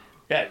first name?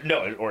 Yeah,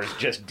 no, or it's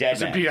just dead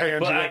Is it man. B-I-N-G?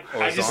 But I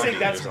Or just zombie think or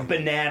that's something.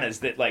 bananas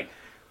that like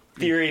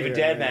theory of a Yeah,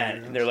 dead yeah, man.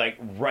 yeah. And they're like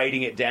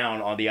writing it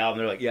down on the album.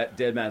 They're like, yeah,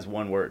 dead man's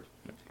one word.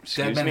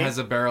 Excuse Deadman me? has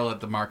a barrel at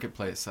the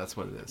marketplace. That's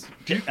what it is.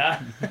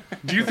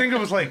 Do you think it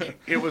was like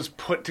it was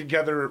put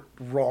together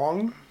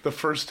wrong the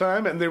first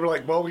time, and they were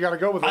like, "Well, we got to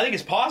go with it." I think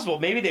it's possible.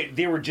 Maybe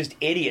they were just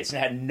idiots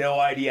and had no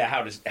idea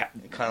how to.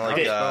 kind of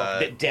like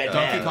that dead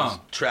Donkey man.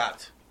 Kong.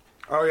 Trapped.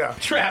 Oh yeah.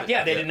 Trapped.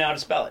 Yeah, they didn't know how to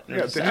spell it. Yeah,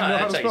 they didn't know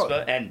how to that's you spell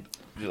it. And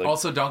you're like,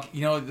 Also, Donkey.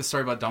 You know the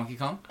story about Donkey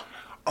Kong?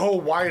 Oh,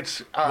 why it's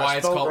Why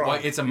it's spelled called? wrong. Why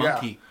it's a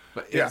monkey,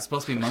 but it's Yeah.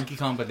 supposed to be Monkey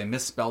Kong, but they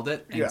misspelled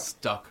it and Yeah.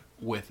 stuck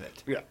with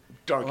it. Yeah,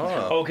 Donkey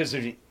Kong. oh, because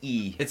there's an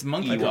E. It's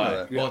Monkey EY.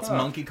 Kong. Well, it's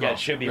Monkey Kong. Yeah, it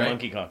should be right?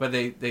 Monkey Kong. But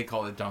they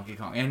call it Donkey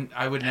Kong, and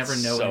I would never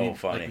know. so any,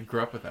 funny. Like, you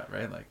grew up with that,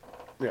 right? Like,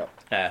 Yeah,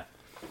 Yeah.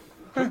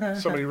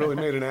 somebody really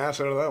made an ass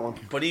out of that one.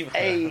 But even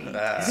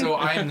so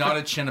I am not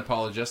a chin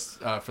apologist,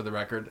 for the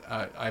record.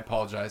 I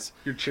apologize.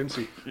 You're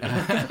chintzy.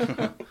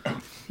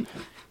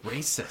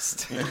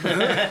 Racist.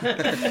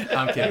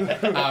 I'm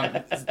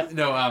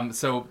kidding.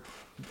 So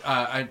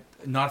I'm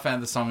not a fan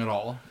of the song at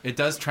all. It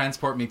does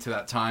transport me to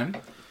that time,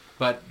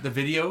 but the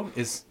video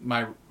is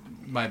my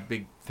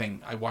big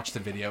thing. I watched the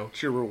video.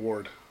 It's your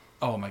reward.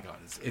 Oh my god,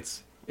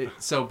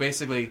 so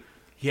basically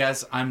he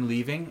has "I'm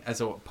leaving"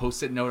 as a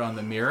post-it note on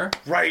the mirror,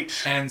 Right.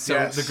 and so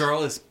Yes. the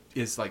girl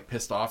is like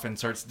pissed off and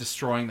starts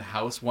destroying the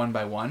house one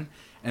by one,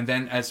 And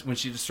then when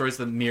she destroys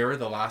the mirror,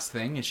 the last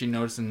thing, and she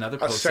noticed another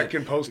post-it,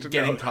 second post-it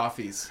getting note.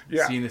 coffees.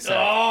 Yeah. Seeing the set.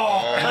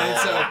 And then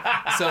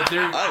so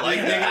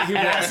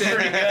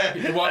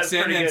he walks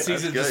in and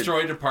sees a good.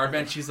 destroyed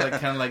apartment. She's like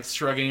kind of like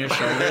shrugging her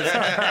shoulders.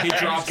 He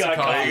drops the got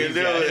coffee. coffees,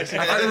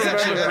 yeah. I thought it was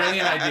actually a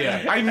brilliant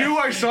idea. I knew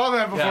I saw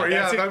that before. Yeah,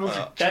 Yeah, that's a- that was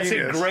That's a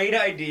genius. great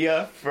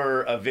idea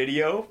for a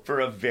video for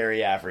a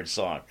very average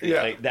song.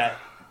 Yeah. Like that.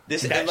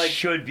 This That and like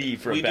should be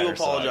for a we better do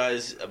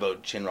apologize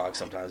about Chin Rock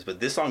sometimes, but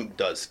this song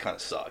does kind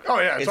of suck. Oh,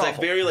 yeah, it's like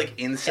awful. very like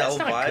incel Song. It's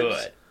not vibes.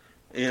 good.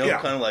 You know, Yeah,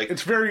 kind of like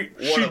it's very.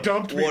 what She a-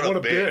 dumped me. What a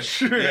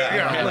bitch.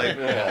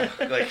 Yeah,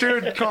 like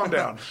Dude, calm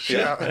down.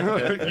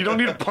 Yeah. You don't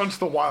need to punch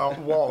the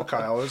wall,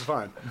 Kyle. It's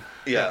fine.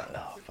 yeah,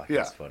 Oh, fuck, Yeah.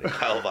 that's funny.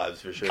 Kyle vibes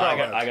for sure.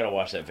 I gotta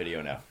watch that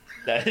video now.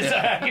 That is,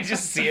 I can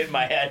just see it in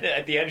my head.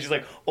 At the end, she's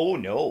like, "Oh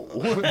no!"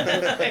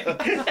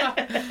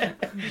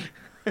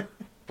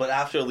 But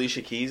after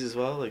Alicia Keys as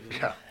well, like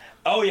Yeah.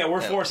 Oh yeah, we're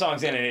 4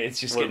 songs in, and it's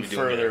just What are getting we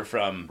doing further here?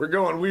 from. We're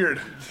going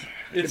weird.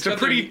 It's a got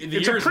pretty, the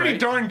it's a years, pretty right?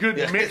 darn good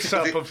Yeah.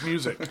 mix-up of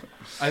music.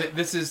 I think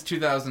this is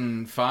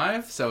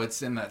 2005, so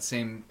it's in that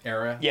same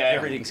era. Yeah,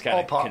 everything's kind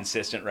All of pop.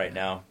 consistent right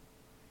now.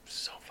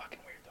 So fucking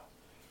weird though.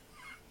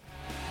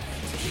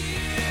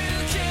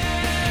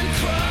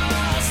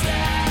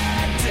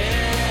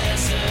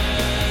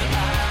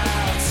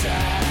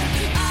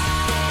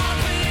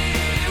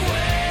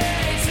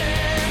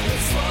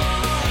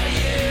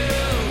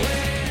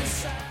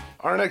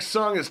 Our next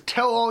song is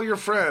Tell All Your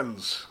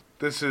Friends.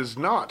 This is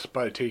not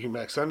by Taking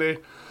Back Sunday.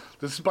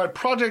 This is by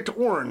Project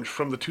Orange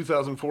from the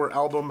 2004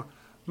 album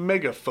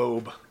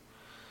Megaphobe.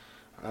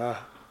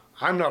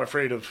 I'm not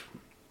afraid of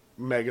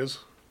megas,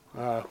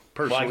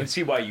 personally. Well, I can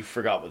see why you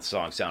forgot what the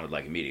song sounded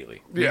like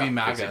immediately. Maybe Yeah.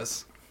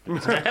 MAGAs.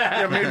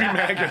 Yeah, maybe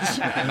megas.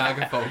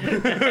 MAGAphobe.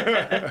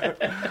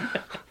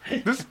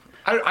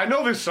 I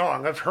know this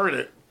song. I've heard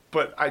it,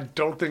 but I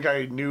don't think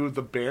I knew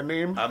the band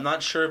name. I'm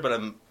not sure, but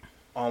I'm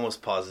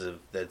almost positive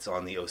that it's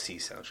on the OC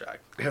soundtrack.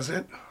 Is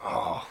it?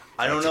 Oh,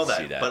 I don't know can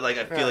see that, that. but like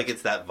I feel like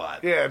it's that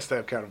vibe. yeah, it's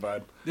that kind of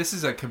vibe. This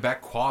is a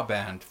Quebecois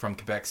band from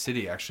Quebec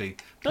City, actually,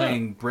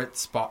 playing Brit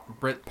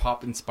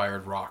pop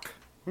inspired rock.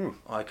 Oh,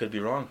 I could be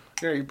wrong.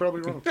 Yeah, you're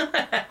probably wrong.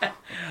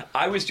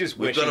 I was just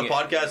We've wishing done a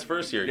podcast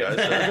first here, guys.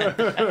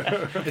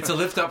 So. It's a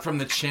lift up from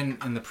the chin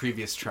in the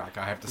previous track,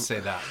 I have to say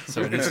that.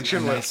 So it is a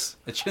chin nice,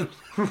 a chin.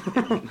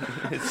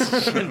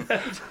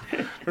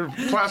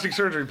 Plastic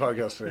surgery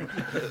podcast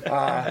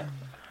today.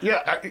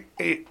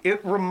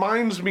 It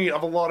reminds me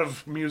of a lot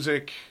of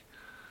music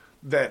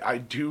that I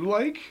do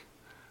like,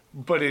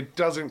 but it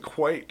doesn't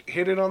quite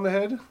hit it on the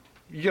head.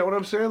 You get what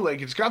I'm saying?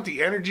 Like, it's got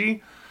the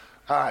energy.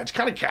 It's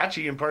kind of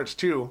catchy in parts,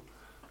 too.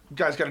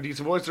 Guy's got a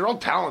decent voice. They're all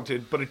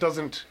talented, but it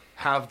doesn't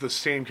have the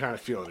same kind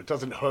of feeling. It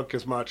doesn't hook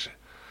as much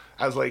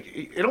as, like,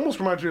 it almost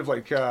reminds me of,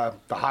 like, the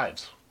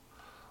Hives.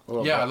 A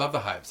little Yeah, bit. I love the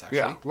Hives, actually.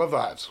 Yeah, love the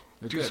Hives.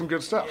 They do good. some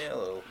good stuff. Yeah, a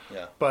little,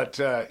 yeah. But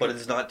But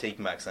it's not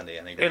Taking Back Sunday.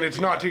 I think. and it's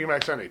not Taking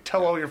Back Sunday.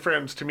 Tell All Your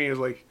Friends to me is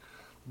like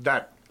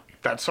that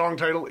song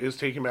title is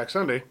Taking Back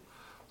Sunday.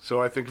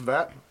 So I think of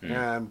that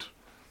and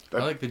I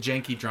like the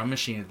janky drum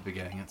machine at the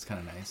beginning. It's kind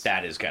of nice.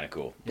 that is kind of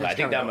cool. Yeah, I it's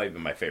think kinda that cool. might be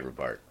my favorite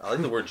part. I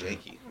like the word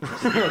janky.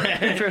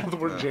 the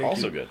word janky.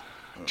 Also good.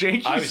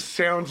 Janky I was-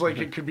 sounds like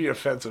it could be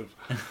offensive.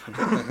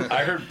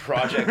 I heard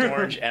Project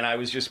Orange, and I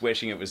was just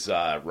wishing it was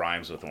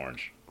rhymes with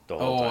orange the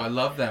whole Oh, time. I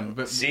love them.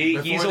 But See,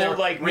 before he's they old were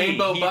like me.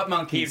 Rainbow He- Butt he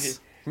Monkeys.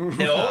 just-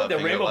 no, the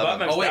Finger Rainbow 11. Butt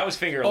Monkeys. Oh wait, That was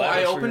Finger oh, 11. I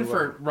Finger opened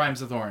for 11.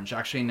 Rhymes with Orange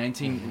actually in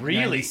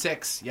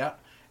 1996. Yeah,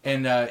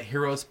 and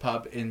Heroes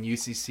Pub in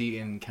UCC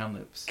in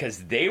Kamloops.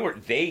 Because they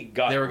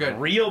got They were good.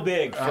 real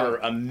big for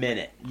a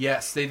minute.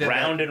 Yes, they did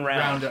Round that, and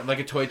round. like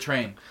a toy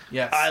train.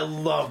 Yes, I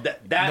love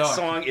that. That No,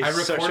 song is I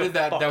such a recorded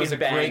that. That was a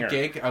fucking banger.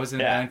 great gig. I was in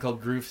a Yeah. band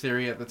called Groove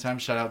Theory at the time.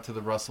 Shout out to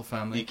the Russell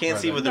family. You can't Or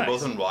see, the- but they're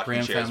Nice. both in rocking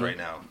Graham chairs family. right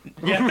now.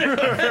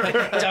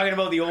 Yeah. Talking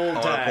about the old On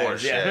a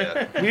times.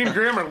 Porsche. Yeah. Me and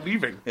Graham are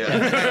leaving.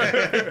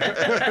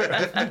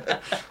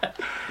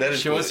 That is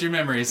Show us your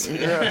memories. When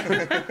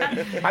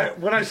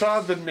I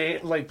saw the name,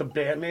 like the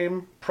band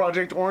name,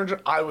 Project Orange,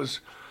 I was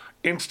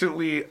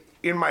instantly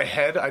in my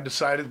head. I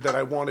decided that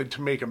I wanted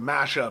to make a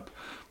mashup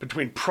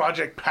between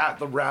Project Pat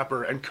the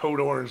rapper and Code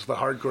Orange the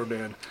hardcore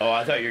band. Oh,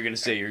 I thought you were going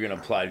to say you were going to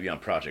apply to be on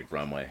Project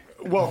Runway.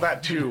 Well,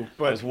 that too, I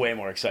but was way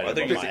more excited I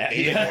think about it's my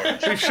Agent idea.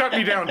 Orange. they've shut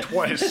me down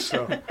twice.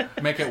 So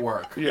Make it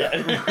work. yeah.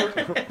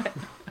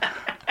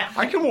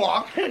 I can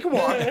walk.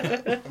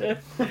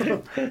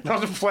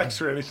 Not to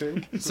flex or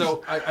anything.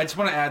 So I just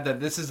want to add that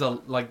this is a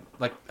like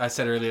I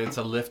said earlier, it's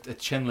a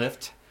chin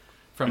lift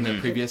from the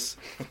previous.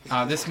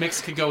 This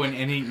mix could go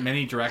in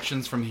many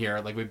directions from here.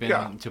 Like we've been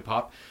Yeah. into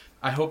pop.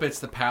 I hope it's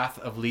the path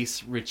of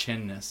least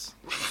richinness.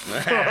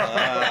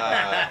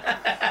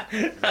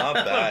 Not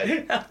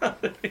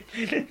bad.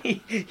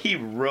 he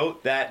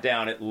wrote that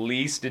down at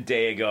least a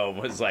day ago and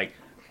was like,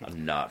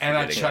 I'm not And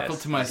I forgetting chuckled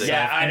this. to myself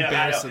Yeah, I know.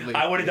 embarrassedly.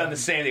 I would have done the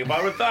same thing. If I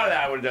would have thought of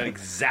that, I would have done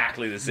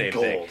exactly the same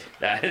thing. Gold.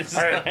 That is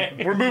All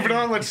right, we're moving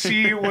on. Let's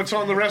see what's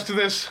on the rest of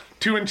this.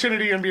 To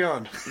Infinity and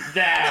Beyond.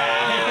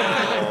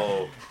 that.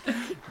 Oh,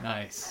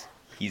 Nice.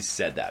 He's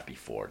said that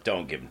before.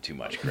 Don't give him too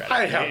much credit.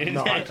 I have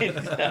not.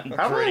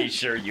 I'm pretty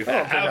sure you I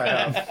don't think I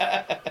have.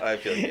 have. I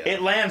feel yeah.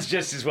 It lands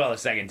just as well a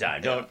second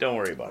time. Don't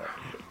worry about it.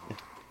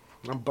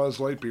 I'm Buzz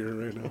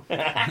Lightyear right now.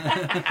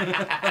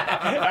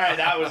 All right,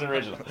 that was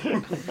original.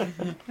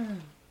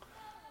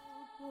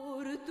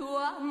 Por tu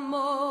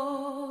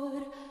amor,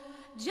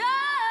 llorando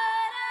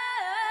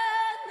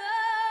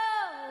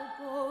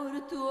por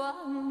tu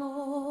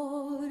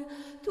amor,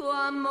 tu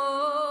amor.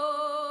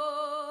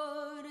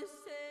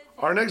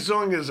 Our next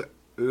song is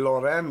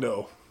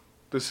Lorando.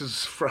 This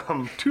is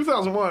from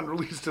 2001,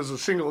 released as a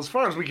single, as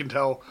far as we can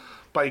tell,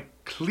 by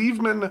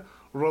Cleveman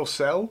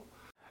Rossell.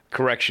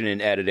 Correction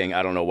in editing.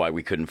 I don't know why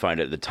we couldn't find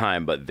it at the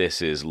time, but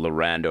this is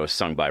Lorando,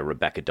 sung by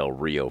Rebecca Del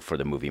Rio for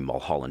the movie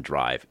Mulholland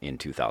Drive in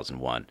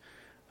 2001.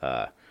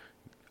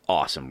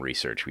 Awesome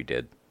research we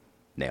did.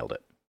 Nailed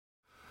it.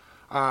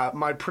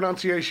 My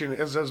pronunciation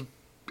is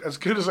as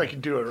good as I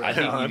can do it right I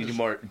think now. you need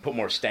to put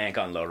more stank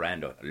on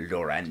Lorando.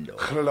 Lorando.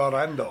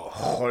 Lorando.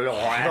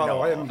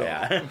 Lorando.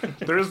 Yeah.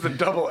 There is the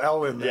double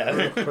L in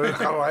there.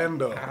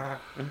 Lorando.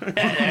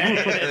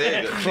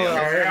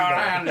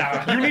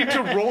 You need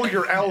to roll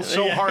your L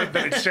so hard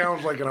that it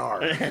sounds like an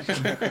R.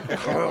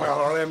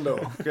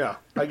 Lorando. Yeah,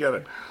 I get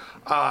it.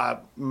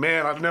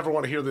 Man, I'd never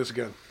want to hear this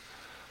again.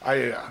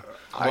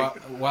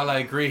 While I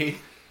agree,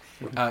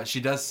 she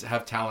does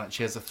have talent.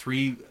 She has a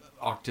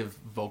 3-octave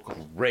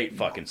vocal. Great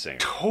fucking singer.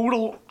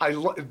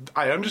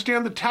 I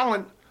understand the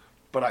talent,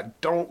 but I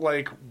don't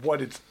like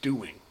what it's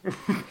doing.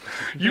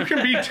 You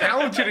can be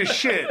talented as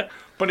shit,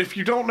 but if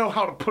you don't know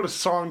how to put a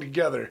song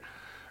together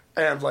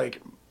and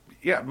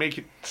make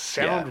it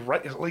sound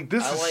right, like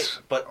this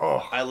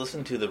I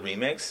listened to the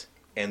remix,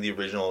 and the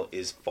original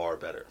is far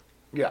better.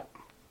 Yeah.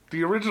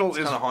 The original It's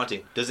is kind of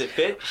haunting. Does it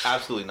fit?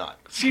 Absolutely not.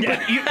 See,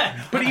 but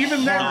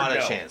even then, Not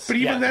a chance. But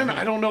even then,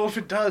 I don't know if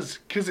it does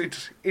because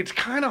it's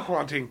kind of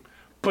haunting,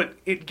 but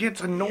it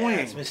gets annoying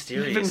it's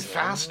mysterious. even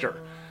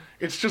faster.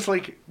 It's just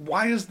like,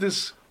 why is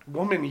this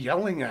woman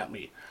yelling at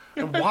me,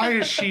 and why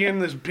is she in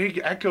this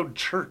big echoed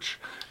church?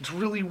 It's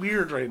really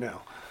weird right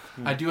now.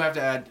 I do have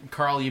to add,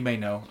 Carl, you may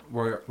know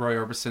Roy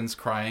Orbison's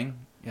crying.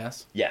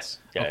 Yes. Yes.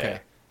 Yeah, Okay. yeah.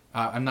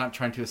 I'm not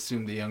trying to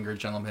assume the younger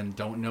gentlemen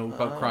don't know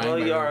about crying. Well,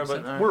 by you Roy are,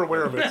 Orbison. but We're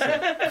aware of it.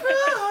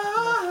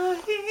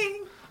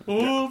 Crying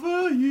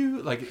over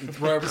you. Like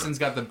Roy Orbison's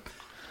got the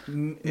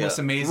most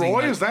amazing.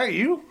 Roy, is that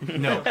you?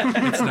 No,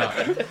 it's not.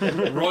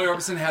 Roy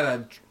Orbison had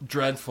a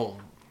dreadful,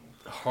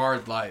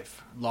 hard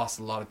life. Lost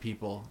a lot of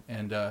people,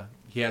 and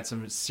he had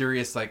some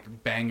serious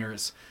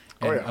bangers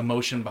and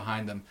emotion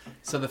behind them.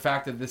 So the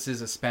fact that this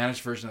is a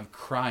Spanish version of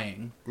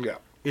 "Crying," Yeah.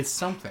 it's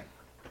something.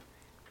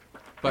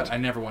 But I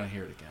never want to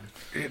hear it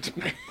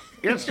again.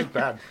 It's just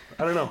bad.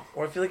 I don't know.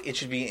 Or I feel like it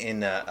should be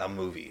in a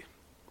movie.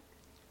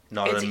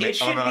 Not on It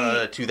should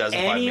a be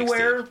 2005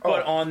 anywhere mixtape.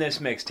 but on this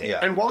mixtape. Yeah.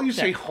 And while you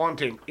say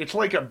haunting, it's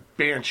like a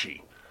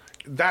banshee.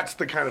 That's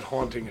the kind of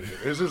haunting it is.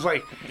 This is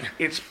like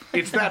it's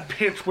that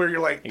pitch where you're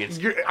like, It's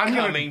I'm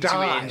gonna coming to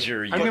die.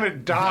 injure you. I'm gonna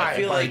die. I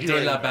feel by like De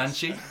hearing La this.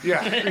 Banshee.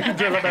 Yeah,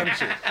 De La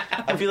Banshee.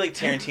 I feel like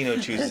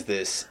Tarantino chooses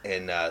this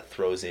and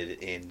throws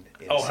it in.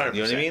 Oh, you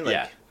know what I mean? 100%,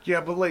 yeah.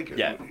 Yeah, but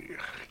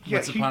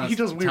Once upon he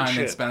does a weird time in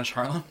shit. Spanish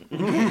Harlem.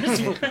 It's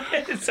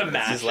a It's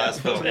match. his last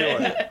film.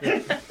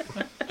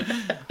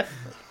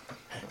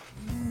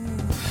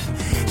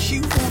 She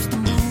wants to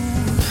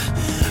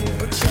move,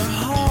 but you're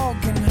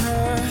hogging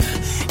her.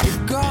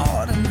 You're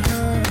guarding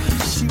her.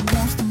 She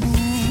wants to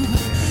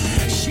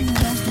move. She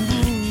wants to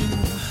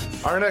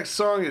move. Our next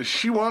song is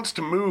 "She Wants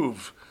to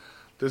Move."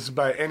 This is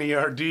by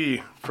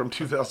NERD from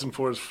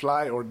 2004's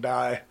 "Fly or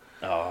Die."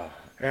 Oh.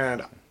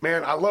 And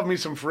man, I love me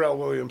some Pharrell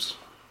Williams,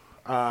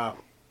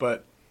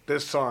 but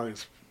this song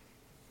is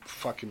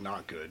fucking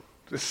not good.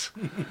 It's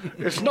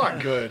not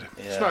good.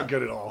 It's not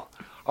good at all.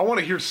 I want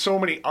to hear so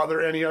many other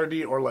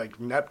NERD or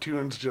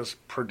Neptunes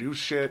just produce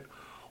shit,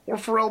 or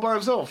Pharrell by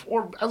himself,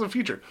 or as a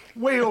feature.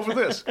 Way over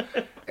this.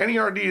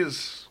 NERD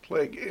is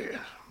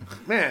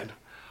man,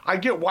 I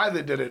get why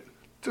they did it.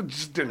 They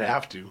just didn't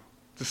have to.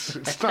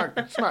 It's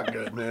not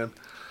good, man.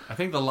 I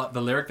think the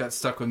lyric that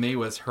stuck with me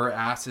was "Her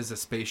ass is a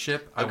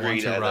spaceship. I Agreed.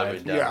 want to I love ride."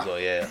 it down as well,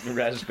 yeah.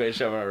 Red Space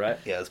Show, right?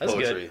 Yeah, it's That's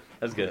poetry.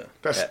 Good. That's good.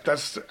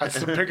 That's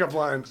the pickup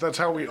lines. That's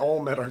how we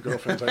all met our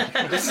girlfriends.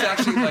 This is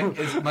actually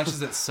as much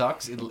as it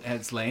sucks,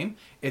 it's lame.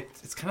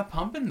 It's kind of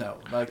pumping though.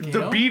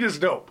 The beat is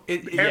dope.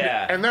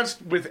 Yeah. And that's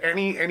with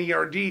any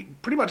NERD,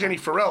 pretty much any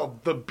Pharrell,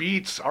 the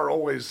beats are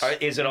always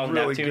Is it on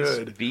really Neptune's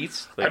good.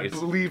 beats? I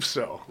believe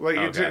so.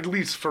 It's Okay. at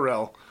least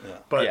Pharrell.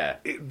 But Yeah.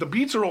 the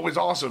beats are always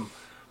awesome.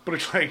 But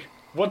it's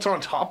what's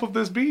on top of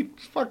this beat?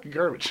 It's fucking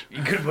garbage.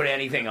 You could have put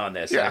anything on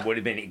this, Yeah. and it would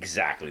have been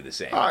exactly the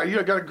same.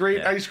 You got a great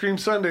Yeah. ice cream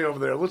sundae over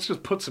there. Let's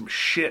just put some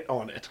shit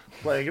on it.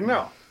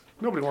 No.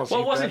 Nobody wants to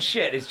Well, eat it wasn't that.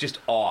 shit. It's just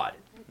odd.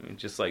 I mean,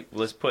 just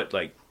let's put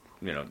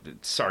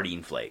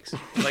sardine flakes.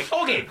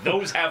 Okay,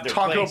 those have their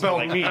Taco place. Bell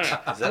but, meat.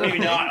 Maybe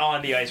not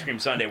on the ice cream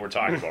sundae we're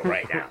talking about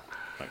right now.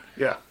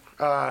 Yeah.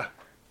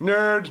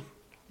 Nerd.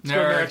 Let's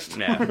go next.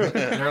 Nah,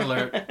 Nerd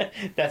alert.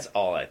 that's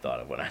all I thought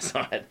of when I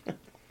saw it.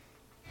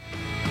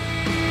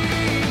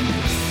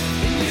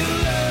 You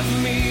love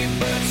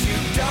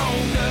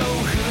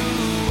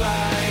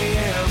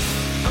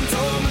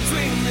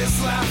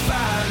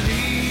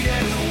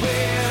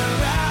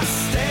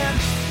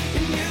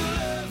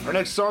Our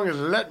next song is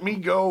Let Me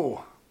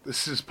Go.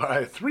 This is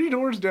by Three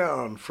Doors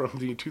Down from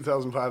the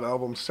 2005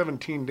 album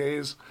 17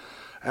 Days.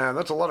 And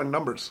that's a lot of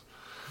numbers.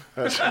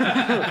 I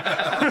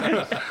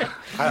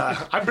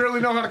barely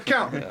know how to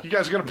count. You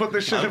guys are going to put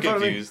this shit I'm in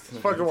front confused. of me?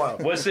 It's fucking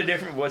wild. What's the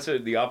difference? What's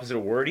the opposite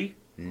of wordy?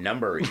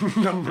 Numbery.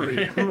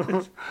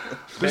 Numbery.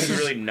 This is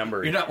really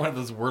numbery. You're not one of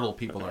those Wordle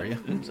people, are you?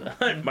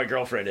 My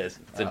girlfriend is.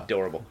 It's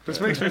adorable. This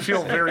makes me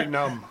feel very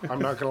numb. I'm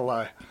not going to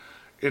lie.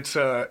 It's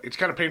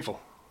kind of painful.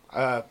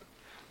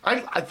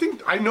 I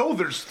think I know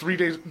there's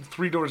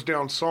Three Doors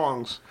Down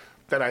songs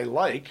that I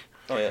like,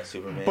 Oh yeah,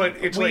 Superman. but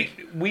it's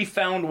We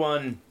found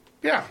one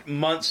yeah.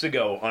 months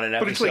ago on an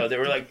But it's episode like- that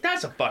were like,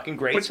 that's a fucking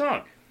great but-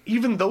 song.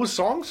 Even those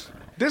songs,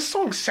 this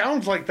song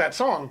sounds like that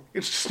song.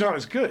 It's just not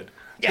as good.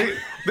 Yeah.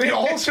 They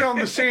all sound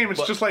the same.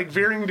 It's just like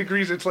varying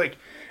degrees. It's like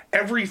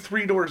every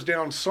Three Doors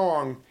Down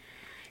song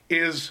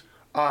is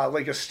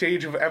like a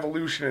stage of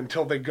evolution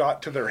until they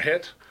got to their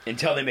hit.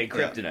 Until they made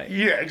Kryptonite.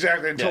 Yeah,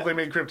 exactly. Until Yeah. they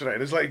made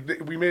Kryptonite. It's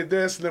like we made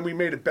this, and then we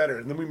made it better,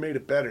 and then we made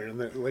it better, and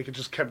then like it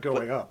just kept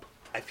going up.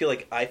 I feel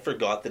like I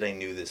forgot that I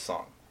knew this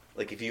song.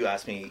 Like if you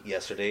asked me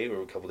yesterday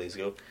or a couple days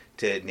ago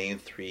to name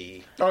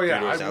three. Oh, yeah,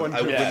 Three Doors I Down, wouldn't-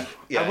 I wouldn't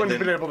have then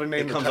been able to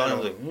name it the comes on.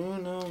 title. I'm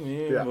like, oh, no,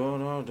 me, Yeah. oh,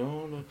 no,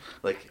 don't, no.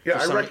 Like Yeah, for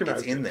I some- recognize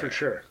it's in it there for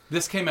sure.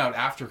 This came out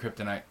after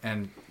Kryptonite,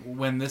 and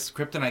when this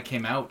Kryptonite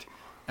came out,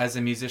 as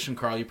a musician,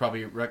 Carl, you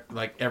probably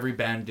like every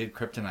band did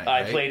Kryptonite.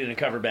 I right? played in a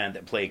cover band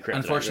that played Kryptonite.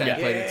 Unfortunately, I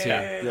played it too.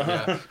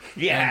 Yeah.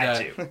 Yeah,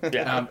 And, had to.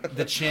 Yeah.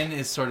 The chin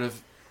is sort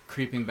of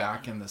creeping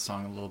back in the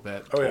song a little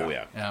bit. Oh yeah. Oh,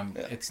 yeah.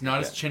 It's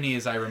not as chinny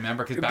as I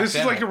remember because back This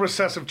then is like a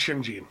recessive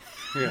chin gene.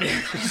 Yeah.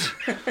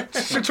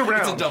 It's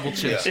around. it's a double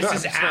chin. This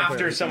is it's not after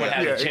there. someone Yeah.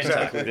 had Yeah, a chin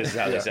exactly. tuck. This is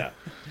how they sound.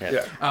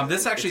 Yeah.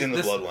 This actually, It's in the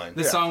this, bloodline.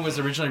 this Yeah. song was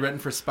originally written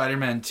for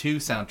Spider-Man 2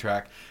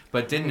 soundtrack,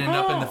 but didn't end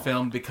up in the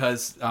film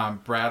because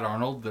Brad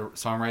Arnold, the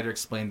songwriter,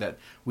 explained that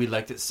we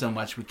liked it so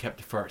much we kept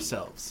it for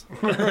ourselves.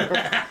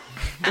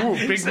 Ooh,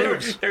 big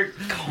moves. They're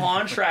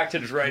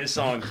contracted to write a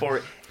song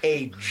for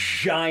a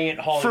giant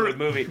Hollywood For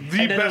movie. the And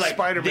then they're best like,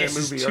 Spider-Man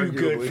this movie, is too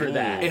good arguably. for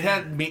that. It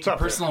had up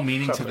personal there.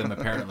 meaning It's to up them, there.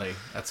 apparently.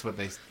 That's what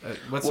they.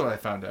 That's what I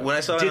found out. When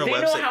I saw it Did on a they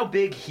website, know how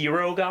big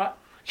Hero got?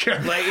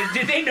 Yeah. Like,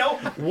 did they know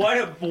what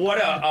a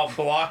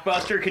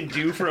blockbuster can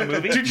do for a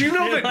movie? Did you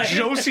know that Like-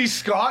 Josie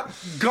Scott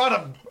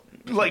got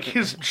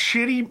his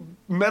shitty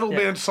metal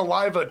band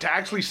Saliva to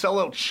actually sell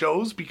out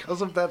shows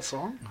because of that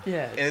song?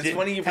 Yeah. and it's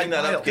funny you bring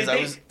that up Did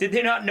because Did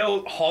they not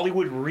know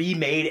Hollywood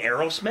remade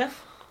Aerosmith?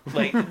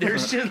 Like,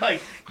 there's just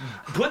like,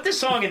 put the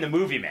song in the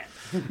movie, man.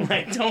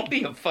 Like, don't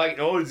be a fight.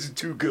 Oh, this is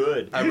too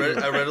good. I read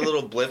a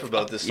little blip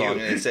about this song,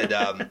 and it said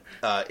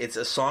it's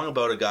a song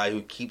about a guy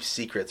who keeps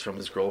secrets from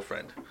his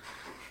girlfriend.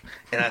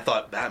 And I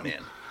thought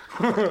Batman,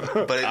 but so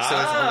it's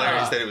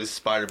hilarious that it was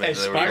Spider-Man. It's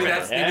that they were maybe Spider-Man.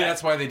 doing. maybe Yeah.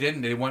 that's why they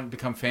didn't. They wanted to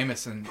become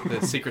famous, and the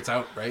secret's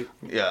out, right?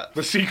 Yeah,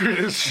 The secret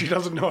is she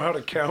doesn't know how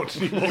to count.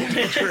 He won't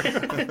teach her.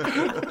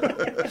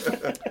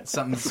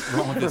 Something's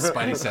wrong with his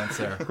spidey sense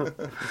there.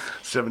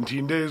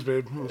 17 days,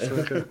 babe. It's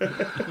okay.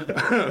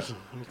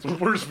 It's the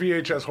worst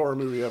VHS horror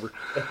movie ever.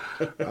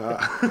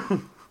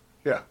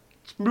 Yeah.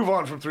 Let's move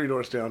on from Three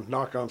Doors Down.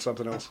 Knock on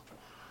something else.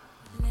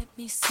 Let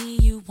me see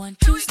you 1,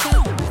 2, step.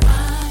 Rock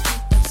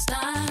it, don't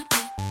stop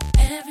it.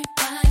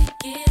 Everybody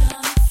get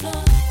on the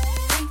floor.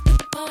 Bring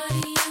the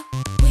party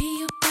up.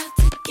 We about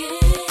to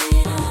get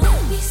it on.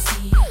 Let me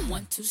see you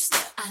 1, 2,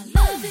 step. I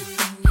love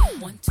it when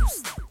you 1, 2,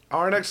 step.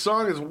 Our next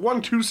song is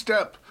 1-2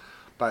 Step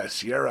by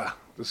Sierra.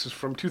 This is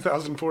from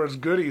 2004's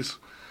Goodies.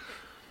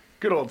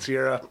 Good old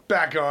Sierra.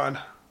 Back on.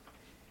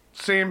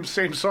 Same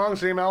song,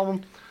 same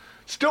album.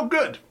 Still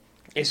good.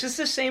 Is this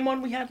the same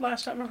one we had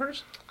last time of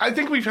hers? I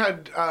think we've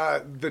had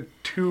the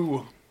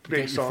two big Get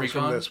Your songs Freak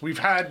from On? this. We've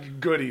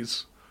had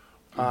Goodies.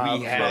 We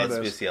well, had that's this.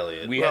 Missy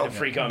Elliott. we had a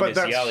Freak on but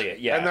Missy that's- Elliott.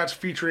 Yeah. And that's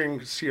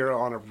featuring Sierra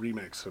on a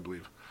remix, I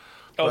believe.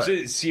 oh, but- so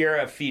it's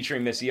Sierra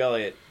featuring Missy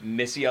Elliott.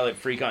 Missy Elliott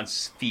Freak on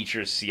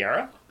features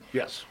Sierra?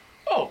 Yes.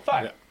 Oh,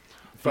 fuck. Yeah.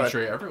 But-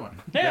 Feature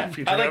everyone. Yeah,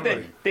 featuring I like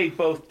everybody. that they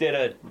both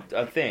did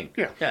a thing.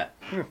 Yeah. Yeah.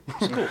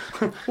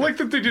 I like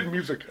that they did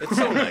music. It's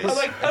so nice. I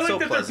like It's so that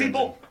they're pleasant.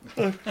 people.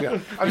 Yeah.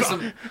 There's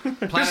some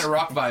Planet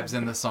Rock vibes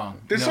in the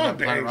song. This You know song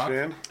about Planet bangs, Rock?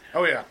 man.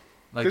 Oh, yeah.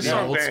 Like This the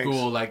song old bangs.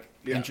 school, like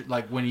Yeah.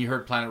 like when you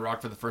heard Planet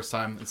Rock for the first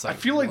time, it's like I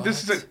feel like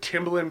this is a what?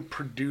 Timbaland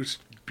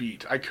produced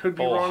beat. I could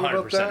be Oh, wrong 100%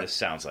 about that, it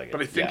sounds like it.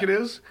 but I think Yeah. it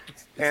is.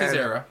 It's his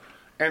era.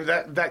 And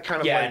that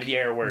kind of Yeah, like the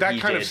era where that he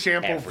kind of did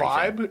sample everything.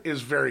 vibe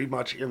is very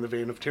much in the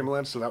vein of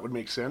Timbaland, so that would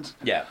make sense.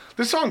 Yeah.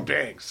 This song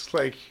bangs.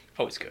 Like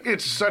Oh, it's good.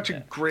 it's such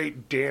a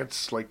great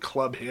dance like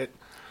club hit.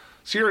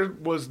 Sierra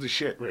was the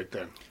shit right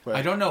then. Like,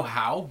 I don't know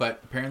how,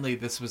 but apparently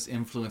this was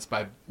influenced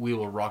by "We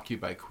Will Rock You"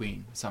 by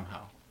Queen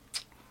somehow.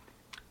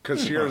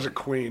 because Sierra's a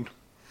queen.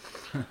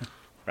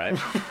 Right?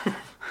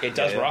 It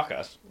does Yeah. rock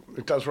us.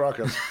 It does rock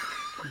us.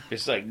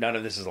 It's like none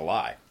of this is a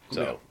lie.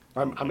 So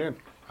I'm in.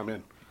 I'm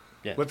in.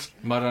 Yeah. Let's.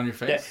 Mud on your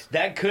face.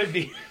 That could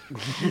be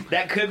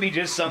that could be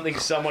just something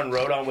someone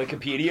wrote on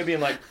Wikipedia,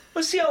 being like,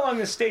 "Let's see how long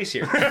this stays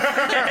here."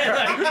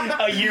 And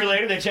like, a year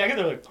later, they check it.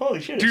 They're like,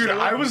 "Holy shit!" it's Dude, still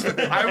I up." was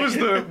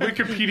the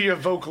Wikipedia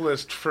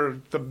vocalist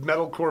for the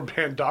metalcore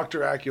band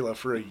Dr. Acula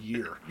for a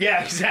year.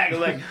 Yeah, exactly.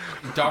 Like,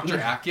 Dr.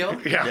 Akil?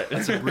 Yeah,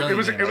 That's a brilliant it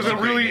was name. it was That's a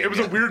great really name, it was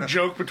a yeah. weird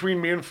joke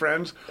between me and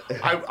friends.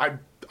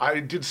 I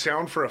did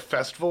sound for a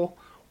festival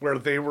where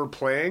they were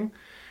playing,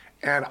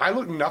 and I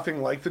looked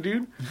nothing like the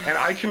dude, and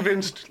I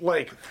convinced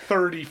like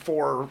 30,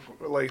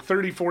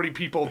 40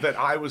 people that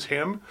I was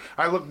him.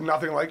 I looked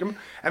nothing like him,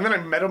 and then I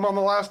met him on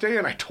the last day,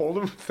 and I told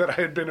him that I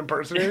had been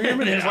impersonating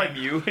him, and he's like,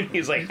 you. And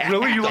he's like,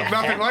 really, you look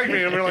nothing like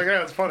me. And we're like,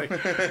 yeah, it's funny.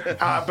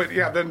 But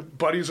yeah, then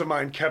buddies of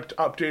mine kept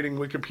updating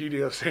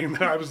Wikipedia saying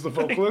that I was the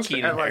vocalist,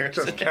 Keenan and like Harris.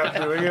 just kept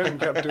doing it and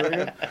kept doing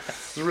it.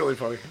 It's really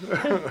funny.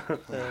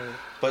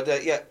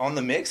 But yeah, on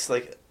the mix,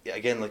 like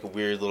again, like a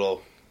weird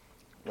little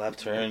left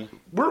turn.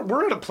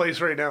 We're at a place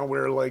right now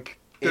where like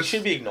It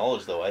should be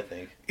acknowledged, though. I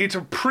think. it's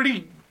a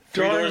pretty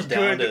Three darn doors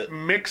down good to-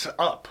 mix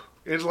up.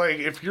 It's like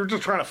if you're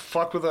just trying to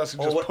fuck with us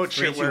and just what, put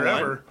 3, shit 2, 1?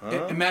 wherever.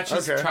 It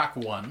matches Okay. track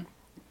 1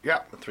 Yeah,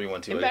 3,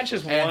 1, 2. it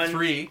matches and one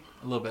 3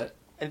 a little bit.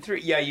 and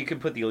 3. Yeah, you could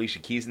put the Alicia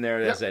Keys in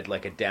there as a,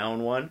 like a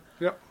down one.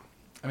 yep.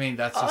 I mean,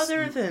 that's just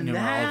Other than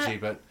numerology,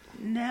 that- but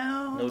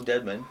No. No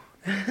Deadman.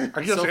 I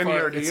guess so far,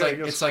 NERD. it's I like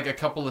guess. it's like a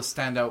couple of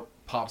standout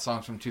pop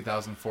songs from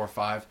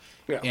 2004-5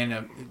 Yeah. in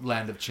a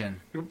land of chin.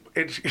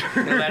 It's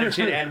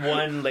And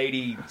one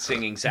lady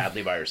singing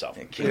sadly by herself.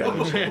 In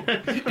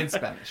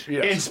Spanish.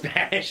 yeah. In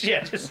Spanish,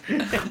 yeah. Just,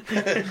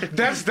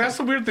 That's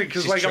the weird thing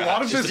because like a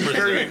lot of trapped. this She's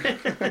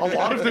is a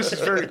lot of this is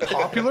very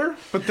popular,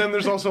 but then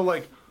there's also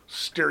like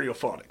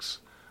stereophonics,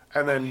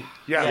 and then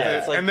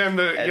it's like- and then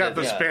the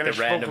the Spanish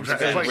random vocal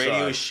track. It's Spanish like,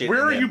 radio song. shit. where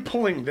in are there. you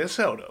pulling this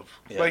out of?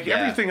 Like Yeah.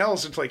 everything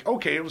else, it's like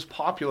okay, it was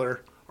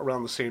popular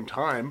around the same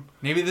time.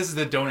 Maybe this is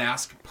the don't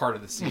ask part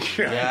of the scene.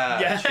 Yeah,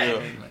 Yeah.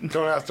 true.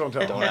 Don't ask, don't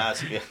tell. Don't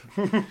ask me.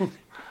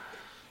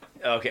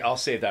 okay, I'll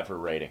save that for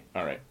rating.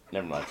 All right,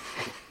 never mind.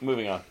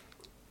 Moving on.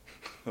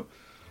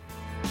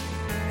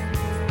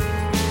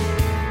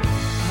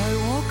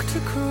 I walked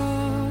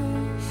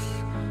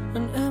across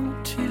an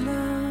empty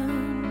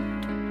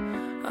land.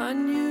 I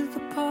knew the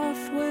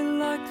pathway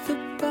like the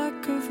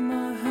back of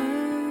my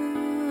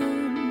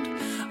hand.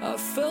 I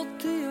felt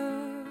the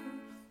earth.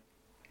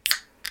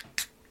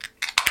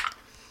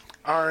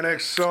 Our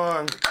next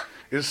song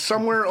is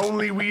Somewhere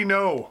Only We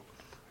Know.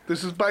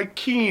 This is by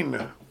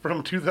Keen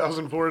from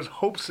 2004's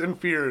Hopes and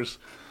Fears.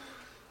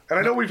 And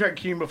I know we've had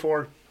Keen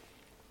before,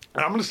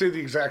 and I'm going to say the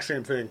exact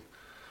same thing.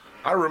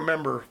 I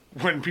remember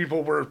when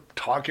people were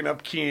talking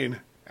up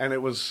Keen, and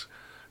it was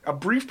a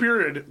brief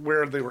period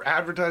where they were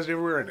advertised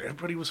everywhere, and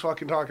everybody was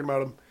fucking talking about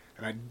them,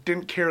 and I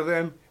didn't care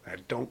then, and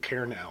I don't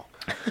care now.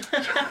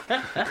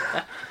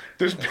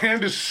 This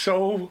band is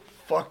so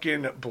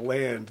fucking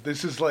bland.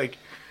 This is like,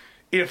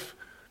 if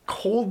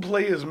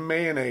Coldplay is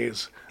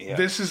mayonnaise, Yeah.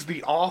 this is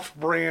the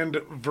off-brand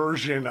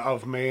version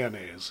of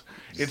mayonnaise.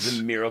 It's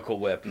the Miracle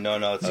Whip. No,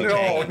 it's too No,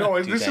 tangy. no,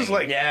 Too this is tangy.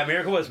 like Yeah,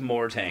 Miracle was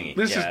more tangy.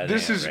 this Yeah,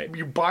 is yeah, right.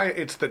 you buy it,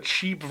 it's the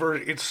cheap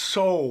version. It's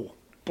so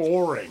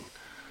boring.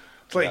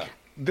 It's like Yeah.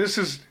 this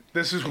is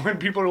when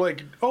people are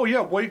like, oh yeah,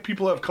 white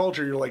people have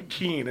culture. You're like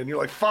Keen, and you're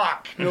like,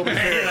 fuck, nobody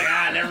You're cares.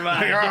 like, never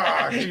mind.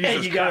 Ah,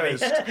 Jesus You got me.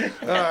 Christ.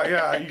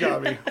 Yeah, you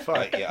got me.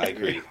 Fuck. Yeah, I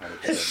agree.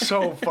 100%.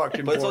 So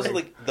fucking But it's boring. also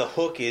like the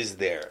hook is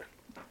there.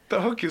 the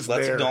hook is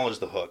Let's there. acknowledge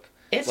the hook.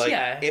 It's- like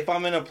yeah. if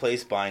I'm in a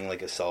place buying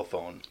like a cell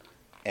phone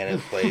and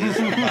it plays,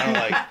 I'm kind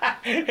of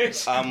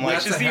like I'm like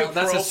That's is a, the hell, that's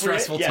a appropriate-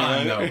 stressful yeah.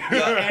 time, though.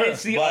 And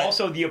it's But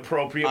also the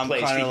appropriate I'm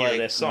place to kind of hear like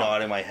this song.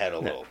 nodding my head a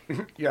little.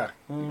 Yeah.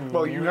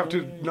 Well, you have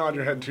to nod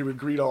your head to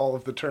agree to all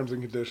of the terms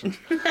and conditions.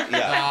 Yeah,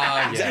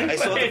 Ah, yeah. I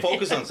still have to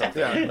focus on something,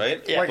 Yeah.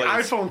 right? Like But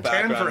it's iPhone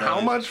 10 for background how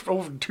noise. much? For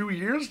over 2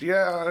 years?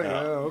 Yeah,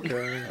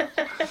 okay.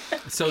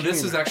 So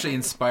this is actually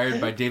inspired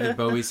by David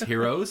Bowie's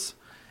Heroes.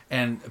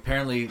 And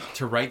apparently,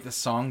 to write the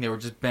song, they were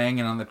just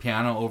banging on the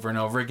piano over and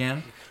over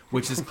again,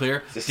 which is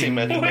clear. The same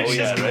method. Oh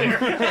yeah,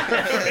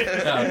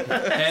 right.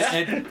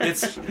 And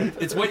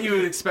it's what you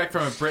would expect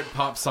from a Brit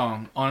pop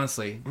song,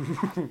 honestly.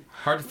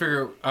 Hard to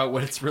figure out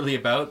what it's really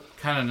about.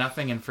 Kind of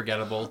nothing and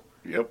forgettable,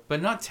 Yep.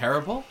 but not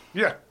terrible.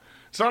 Yeah.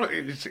 It's not.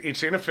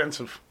 It's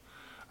inoffensive.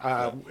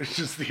 It's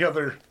just the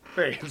other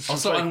thing. It's just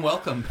Also like,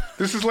 unwelcome.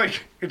 this is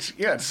like it's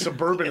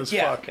suburban as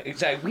Yeah, fuck.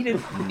 exactly. We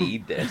didn't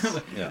need this.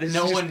 This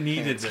No is one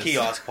needed this.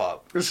 Kiosk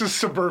pop. This is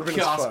suburban as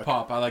Kiosk fuck.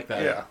 pop. I like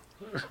that.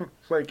 Yeah.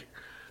 Like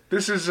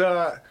this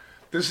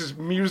is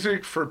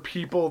music for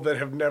people that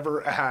have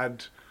never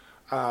had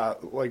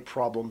like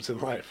problems in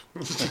life.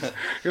 You know, it's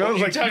You're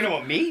like talking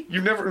about me?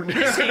 you've never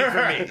This ain't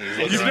for me. This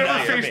you've is never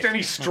not for faced me.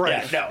 any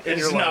strife. Yeah, no, in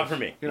it's your not life, for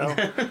me. You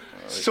know,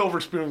 silver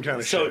spoon kind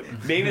of So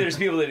shit. maybe there's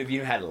people that have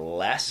even had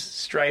less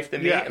strife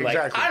than me. Yeah, Like,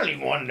 exactly. I don't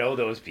even want to know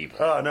those people.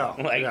 Oh no!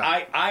 Like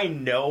yeah. I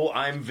know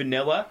I'm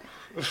vanilla,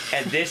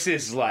 and this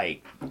is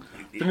like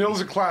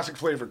Vanilla's a classic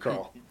flavor,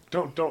 Carl.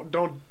 Don't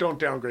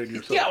downgrade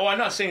yourself. Yeah, well, I'm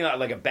not saying that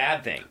like a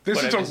bad thing. This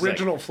but is I'm just like,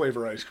 original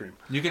flavor ice cream.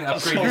 You can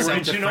upgrade yourself to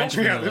original? French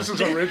Yeah, vanilla. this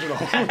is original.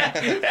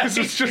 This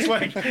is just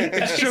like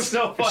it's just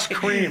so it's fucking-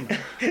 cream.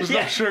 There's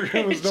no sugar.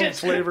 There's It's no just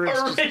flavor. It's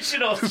just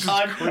original this is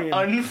cream.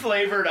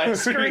 unflavored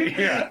ice cream.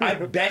 Yeah. I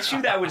bet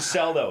you that would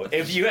sell though.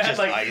 If you had Just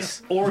like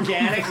ice.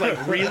 organic,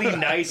 like really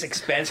nice,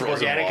 expensive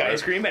Frozen organic water.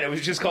 ice cream, and it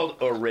was just called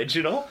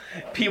original,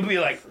 people would be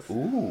like,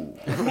 "Ooh,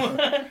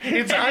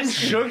 it's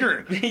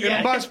unsugared. Yeah.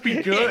 It must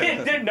be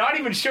good. They're not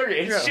even sugar.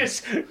 It's Yeah.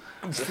 just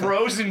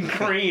frozen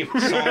cream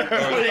with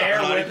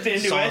air whipped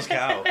into Sans it."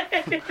 cow.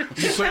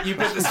 You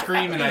put the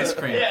scream in ice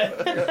cream.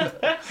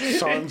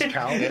 Sans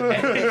cow.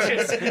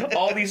 It's just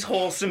all these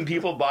wholesome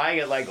people buying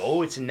it like,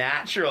 oh, it's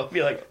natural.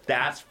 Be like,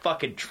 that's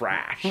fucking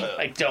trash.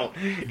 Like, don't.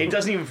 It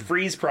doesn't even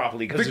freeze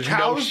properly because The there's no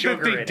cows that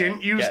sugar they in didn't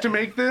it. use Yeah. to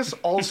make this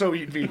also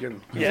eat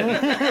vegan. Yeah.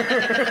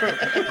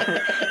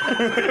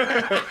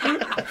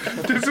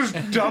 This is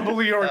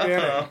doubly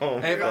organic.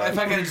 If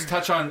I can just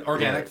touch on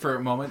organic for a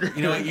moment,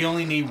 you know, you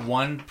only need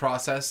one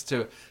process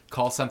to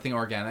call something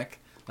organic.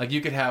 Like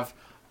you could have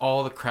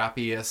all the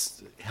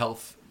crappiest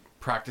health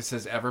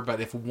practices ever, but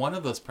if one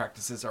of those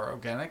practices are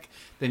organic,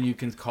 then you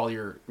can call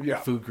your Yeah.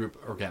 food group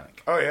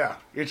organic. Oh yeah,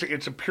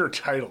 it's a pure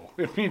title.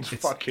 It means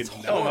fucking. it's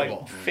Oh, my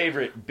horrible.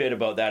 favorite bit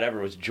about that ever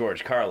was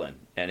George Carlin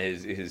and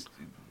his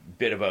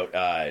bit about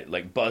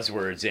like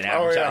buzzwords in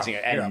advertising,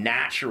 and yeah.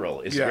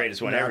 natural is Yeah, the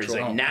greatest one ever. It's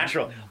natural. like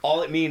natural.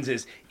 All it means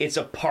is it's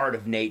a part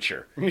of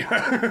nature.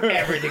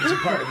 Everything's a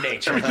part of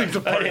nature. Everything's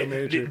a part of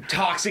nature. The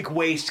toxic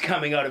waste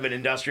coming out of an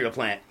industrial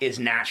plant is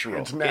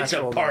natural. It's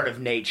natural, a part though. of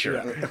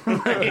nature.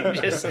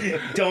 Just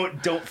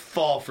don't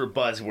fall for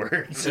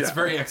buzzwords. It's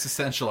very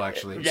existential,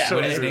 actually. Yeah.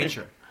 What is So-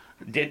 nature?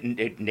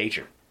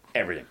 Nature,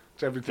 everything.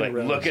 It's everything. Like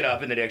around look us. it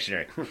up in the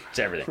dictionary. It's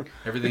everything.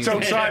 Everything's It's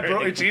outside,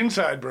 bro. It's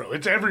inside, bro.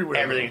 It's everywhere.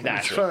 bro. Everything's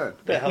natural. It's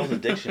fun. The hell's a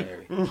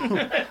dictionary?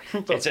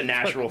 It's a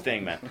natural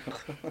thing, man. Baby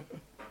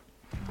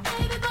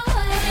boy,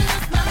 let me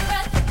lose my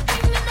breath.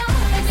 Bring me down,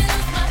 let me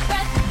lose my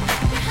breath.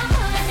 Get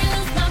high, let me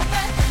lose my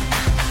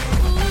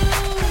breath.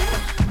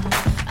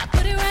 Ooh, I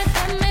put it right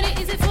there, made it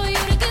easy for you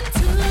to get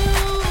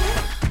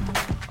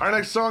to. Our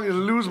next song is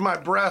 "Lose My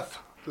Breath."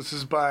 This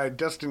is by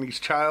Destiny's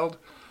Child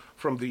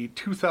from the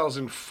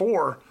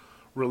 2004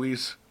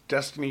 release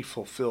 "Destiny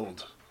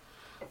Fulfilled,"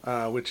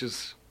 which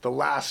is the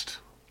last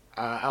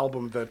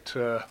album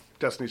that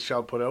Destiny's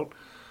Child put out.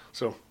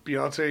 So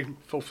Beyonce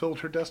fulfilled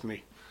her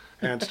destiny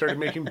and started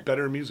making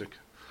better music.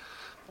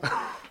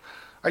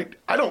 I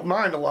don't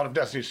mind a lot of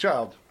Destiny's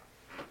Child,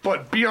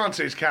 but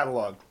Beyonce's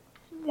catalog,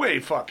 way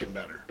fucking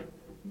better.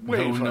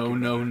 Way no,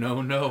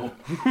 fucking no.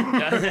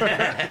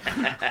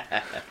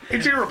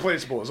 It's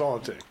irreplaceable is all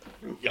I'm saying.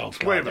 Oh, way God,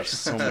 better. there's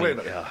so It's many. way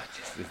better.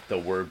 The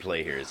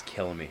wordplay here is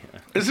killing me.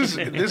 This is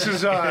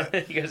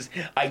Because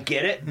I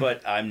get it,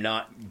 but I'm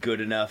not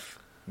good enough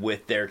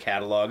with their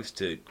catalogs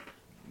to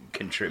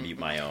contribute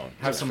my own.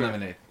 Have some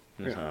lemonade.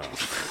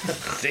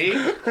 See?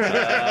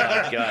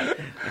 God.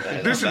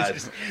 this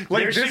is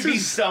like There this should be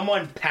is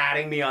someone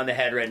patting me on the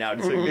head right now.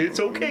 It's like, it's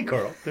okay,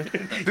 Carl.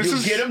 this You'll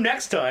is get him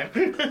next time.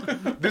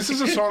 this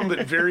is a song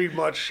that very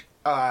much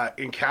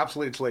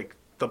encapsulates like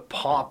the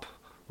pop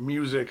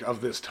music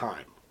of this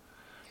time,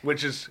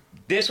 which is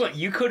This one,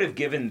 you could have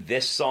given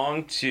this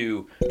song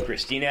to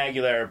Christina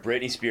Aguilera,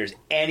 Britney Spears,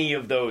 any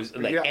of those,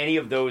 Yeah. any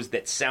of those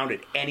that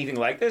sounded anything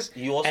like this,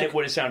 You also- and it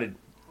would have sounded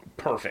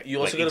perfect. You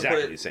also like, gotta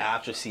exactly put the it same.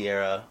 after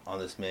Sierra on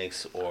this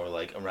mix, or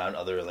like around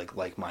other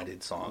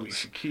like-minded songs.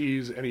 Alicia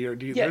Keys,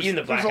 NERD. Yeah, there's, even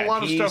the there's Black a lot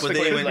Eyed of Peas, stuff but that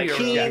they could were be like, over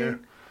Keen. there.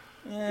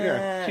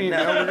 Yeah, Keen,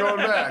 now we're going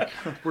back.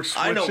 We're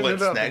switching I know it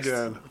what's up next.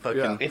 again.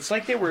 Fucking- Yeah, It's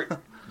like they were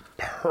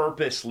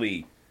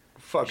purposely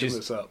fucking just-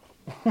 this up.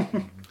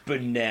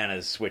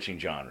 bananas switching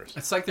genres.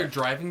 It's like they're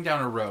driving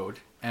down a road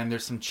and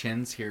there's some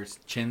chins here,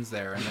 chins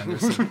there, and then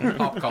there's some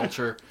pop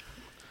culture.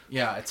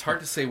 Yeah, it's hard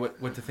to say what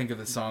to think of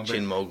the song, but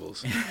Chin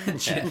moguls.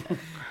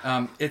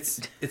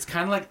 it's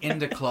kind of like In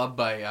the Club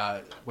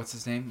by what's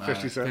his name?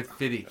 50 Cent.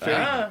 50.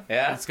 Yeah.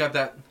 It's got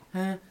that,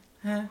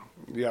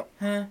 Yep.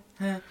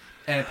 and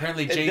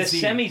apparently The Jay-Z.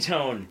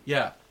 semitone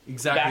Yeah,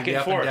 exactly. back the and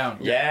up forth. and down.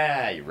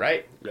 Yeah, you're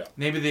right.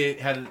 Maybe they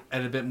had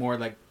a bit more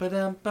like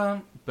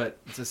ba-dum-bum, but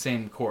it's the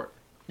same chord.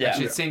 Yeah.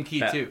 Actually, it's same key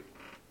Yeah. too.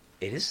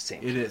 It is the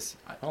same. It is.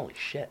 Holy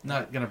shit. I'm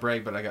not gonna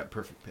brag, but I got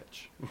perfect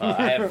pitch.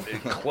 I have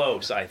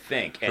close, I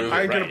think. And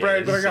I ain't you're gonna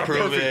right, brag, but I it got a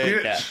Prove perfect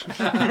it. pitch.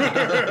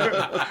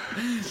 Yeah.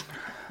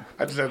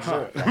 I just had to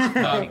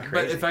say it.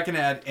 But if I can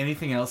add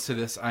anything else to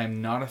this,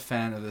 I'm not a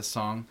fan of this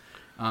song.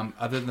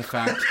 Other than the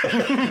fact,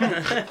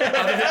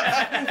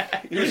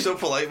 You were so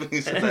polite when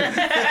you said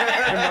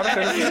that. I'm not a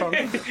fan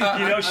of the song.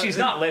 You know, she's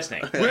not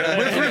listening.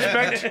 With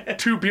respect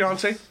to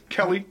Beyonce,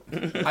 Kelly,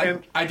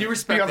 and I do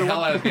respect the the, other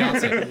hell one. out of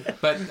Beyonce.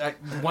 But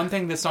one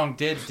thing this song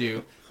did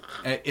do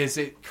is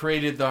it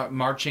created the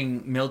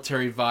marching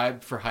military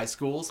vibe for high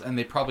schools, and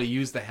they probably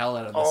used the hell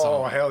out of the oh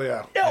song. hell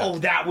yeah. No,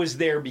 that was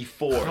there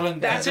before. Well,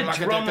 That's a that's-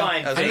 drum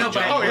line That's thing. I know,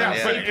 but- Oh yeah,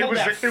 Yeah. but They it pulled was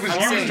that it was I'm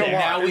from saying used a that lot.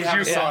 now It we was have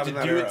used a lot to in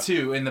that do era. it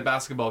too in the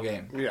basketball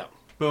game. Yeah.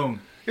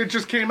 Boom. It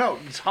just came out.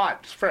 It's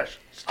hot. It's fresh.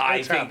 It's I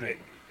it's think happening.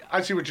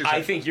 I see what you're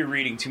saying. I think you're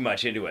reading too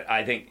much into it.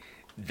 I think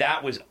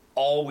that was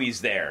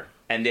always there,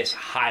 and this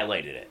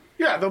highlighted it.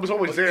 Yeah, that was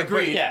always there.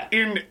 Agreed. But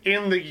Yeah.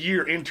 in the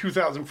year, in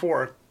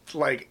 2004,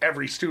 like,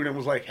 every student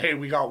was like, hey,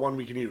 we got one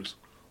we can use.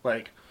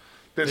 Like,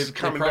 this They is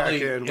coming back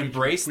probably in.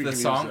 embraced we the can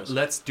use song. this.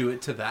 Let's do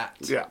it to that.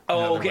 Yeah. Oh,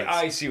 In other okay. words.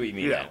 I see what you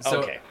mean. Yeah. Then.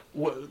 So Okay.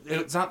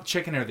 it's not the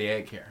chicken or the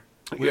egg here.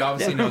 We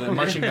obviously know that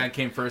marching band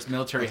came first.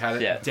 Military had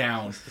it Yeah.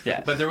 down.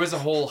 Yeah. But there was a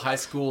whole high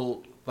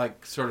school,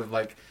 like, sort of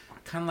like,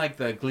 kind of like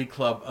the Glee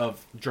Club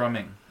of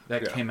drumming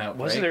that Yeah. came out.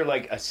 Wasn't right? there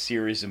like a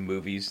series of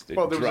movies? The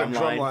Well, there was a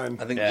Drumline?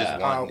 Drumline. I think Yeah. just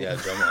one. Yeah,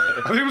 Drumline.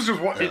 I think it was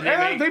just one. Did they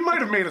make- They might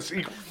have made a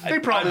sequel. They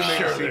probably I'm made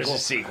sure a there's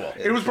sequel. a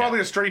sequel. It was probably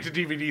a straight to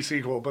DVD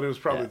sequel, but it was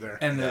probably there.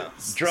 And the Yeah.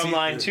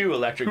 Drumline 2,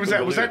 Electric Who was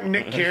that? Was that Boogaloo.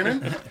 Nick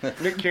Cannon?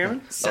 Nick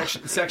Cannon?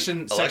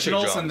 sectionals,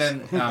 drums. and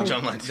then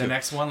Drumline the too.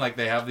 next one, like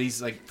they have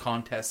these like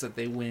contests that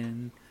they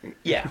win,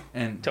 Yeah.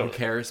 and Totally. who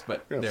cares?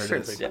 But Yeah, there same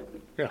it is. thing.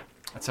 Yeah. Yeah.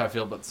 That's how I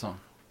feel about the song.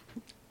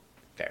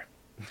 Fair.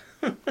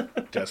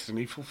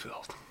 Destiny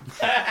fulfilled.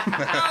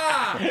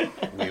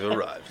 We've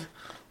arrived.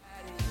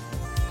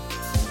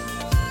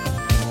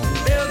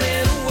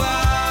 Building a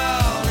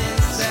wall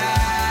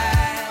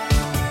inside,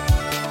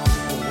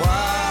 a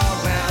wall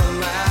around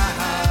my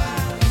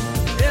heart.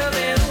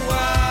 Building a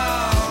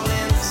wall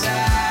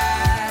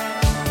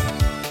inside.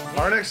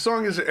 Our next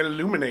song is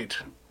Illuminate.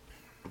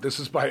 This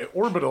is by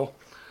Orbital.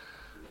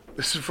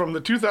 This is from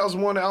the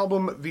 2001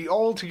 album The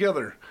All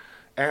Together.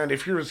 And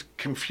if you're as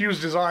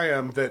confused as I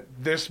am that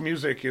this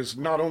music is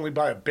not only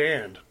by a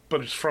band,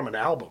 but it's from an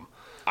album.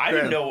 I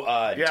didn't Yeah.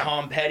 know Yeah.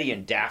 Tom Petty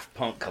and Daft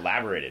Punk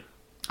collaborated.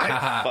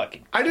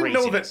 Fucking I didn't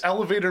know that craziness.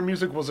 elevator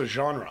music was a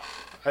genre.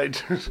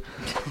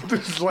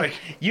 This is like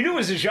You knew it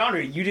was a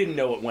genre. You didn't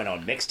know it went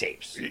on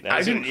mixtapes.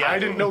 I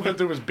didn't know that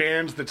there was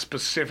bands that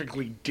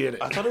specifically did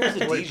it. I thought it was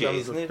a Like, DJ. that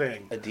was Isn't a it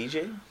thing. a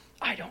DJ?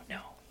 I don't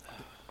know.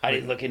 I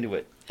didn't look into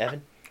it.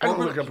 Evan? I didn't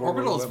look up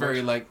Orbital is that very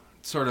much. like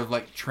sort of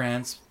like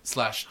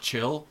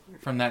trance/chill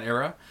from that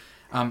era.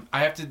 I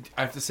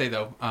have to say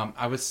though,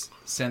 I was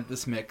sent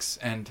this mix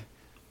and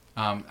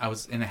I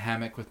was in a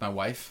hammock with my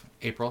wife,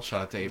 April. Shout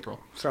out to April.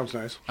 Sounds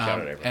nice. Shout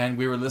out, April. And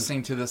we were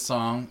listening to this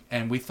song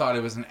and we thought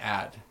it was an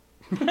ad.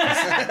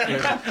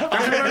 That's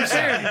what I'm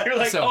saying. You're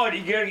like, So- oh,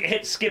 you gotta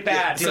hit skip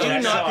ad. Did for you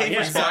that not song. pay for Yeah.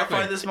 Exactly.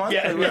 Spotify this month?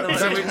 Yeah. So we were what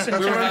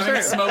I'm having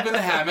a saying. smoke in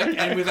the hammock,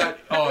 and we thought,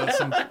 oh, it's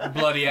some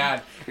bloody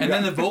ad. And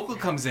then the vocal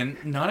comes in,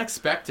 not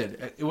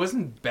expected. It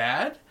wasn't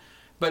bad,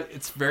 but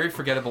it's very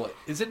forgettable.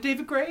 Is it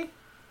David Gray?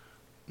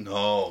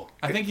 No.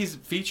 I think he's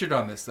featured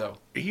on this though.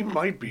 He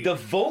might be. The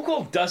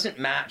vocal doesn't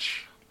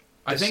match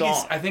the I think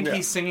song. Yeah.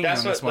 he's singing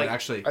That's on this what, one like,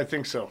 actually. I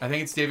think so. I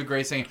think it's David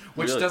Gray singing,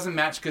 which Really? doesn't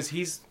match because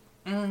he's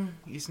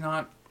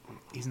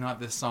not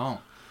this song.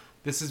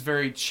 This is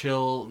very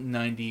chill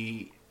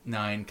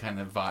 99 kind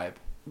of vibe.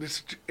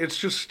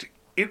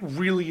 It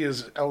really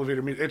is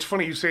elevator music. It's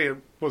funny you say it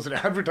was an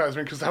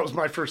advertisement because that was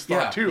my first thought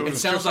Yeah, too. it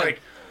was sounds just like-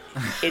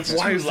 It's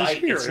Why too is this light.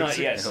 here? It's not.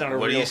 Yeah, it's not a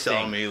What real are you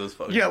selling thing. me? This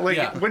fucking yeah, like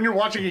Yeah. when you're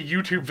watching a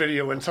YouTube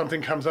video and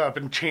something comes up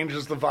and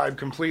changes the vibe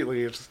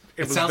completely. It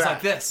was sounds that.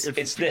 like this.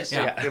 It's this.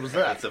 Yeah. Yeah. It was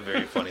that. That's a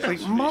very funny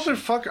Like observation.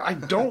 motherfucker, I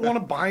don't want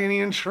to buy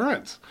any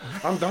insurance.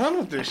 I'm done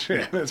with this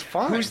shit. It's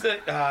fine. Who's the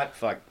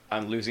fuck?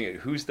 I'm losing it.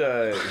 Who's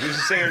the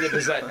singer that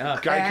does that?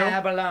 Geico?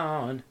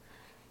 Babylon.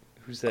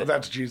 Who's that? Oh,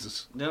 that's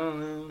Jesus.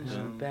 No.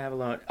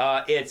 Babylon.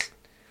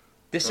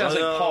 This sounds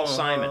like Paul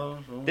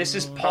Simon. This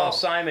is Paul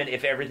Simon.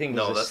 If everything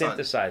No, was a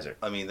that's not- synthesizer,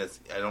 I mean,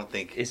 I don't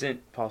think.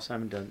 isn't Paul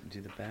Simon doesn't do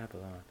the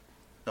Babylon?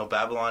 No,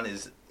 Babylon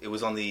is. It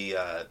was on the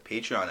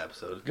Patreon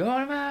episode. Go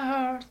to my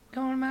heart,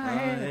 go to my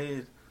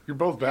head. You're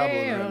both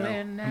babbling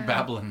right now.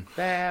 Babbling.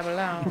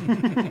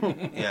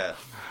 Babylon. Yeah,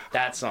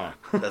 That song.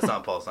 that's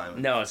not Paul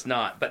Simon. No, it's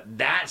not. But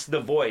that's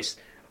the voice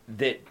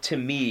that, to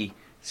me,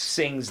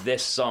 sings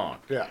this song.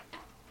 Yeah.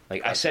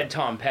 Like, I said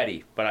Tom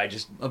Petty, but I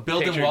just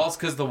Building pictured- Walls,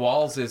 because The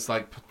Walls is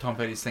like Tom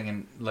Petty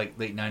singing like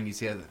late 90s.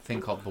 He had a thing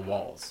called The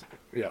Walls.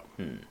 Yeah.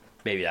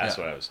 Maybe that's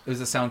Yeah. what I was. It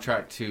was a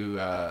soundtrack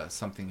to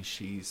something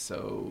She's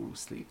So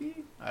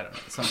Sleepy? I don't know.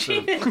 Some sort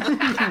of,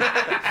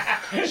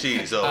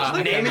 Jeez,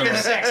 Name of your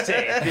sex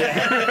tape.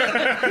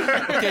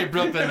 okay,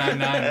 Brooklyn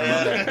Nine-Nine. I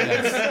love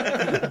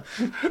it.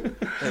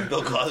 Yes.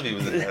 Bill Cosby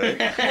was in there.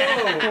 Right?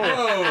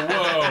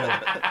 Whoa.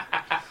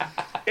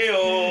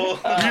 Ew.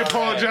 We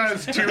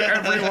apologize to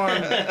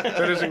everyone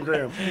that isn't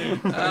Graham.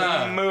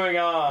 Moving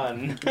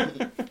on. The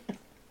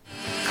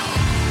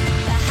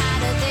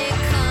harder they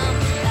come,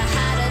 the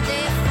harder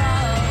they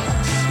fall.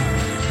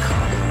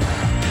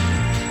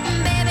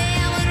 Baby,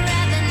 I would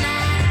rather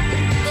not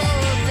go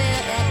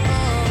there at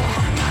all.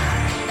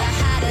 The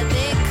harder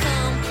they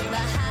come, the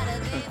harder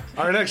they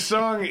fall. Our next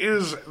song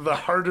is The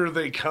Harder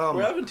They Come.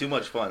 We're having too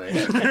much fun.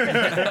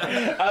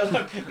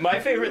 Eh? My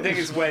favorite thing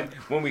is when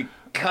we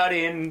cut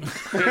in.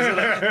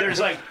 There's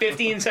like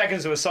 15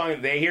 seconds of a song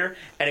that they hear,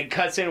 and it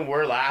cuts in and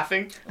we're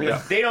laughing.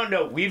 Yeah. They don't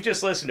know. We've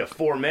just listened to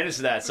 4 minutes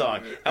of that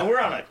song, and we're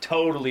on a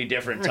totally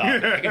different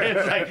topic.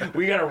 It's like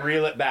we got to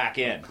reel it back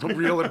in.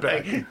 Reel it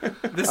back.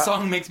 This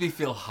song makes me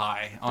feel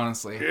high,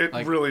 honestly. It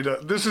Like, really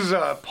does. This is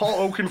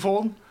Paul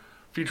Oakenfold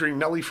featuring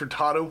Nelly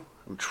Furtado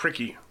and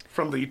Tricky.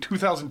 from the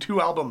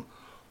 2002 album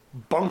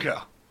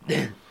Bunka.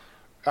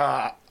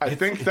 I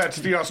think that's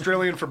the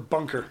Australian for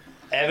bunker.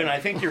 Evan, I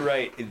think you're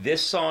right.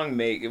 This song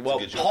good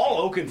joke.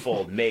 Paul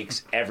Oakenfold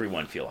makes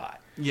everyone feel hot.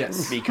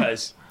 Yes.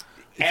 Because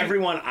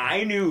everyone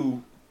I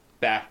knew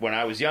back when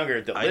I was younger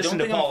that I listened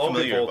don't to think Paul I'm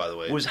familiar, by the Oakenfold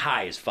way. was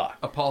high as fuck.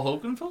 A Paul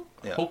Oakenfold?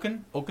 Yeah.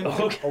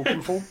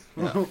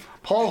 Oakenfold?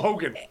 Paul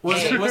Hogan.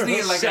 Wasn't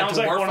he like Sounds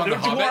a like dwarf one of on the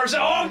the Hobbit? dwarves.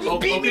 Oh, you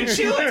beat me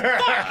to it.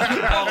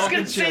 Fuck. I was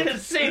going to say the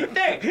same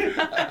thing.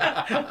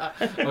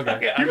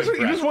 Okay. He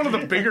was one of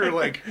the bigger,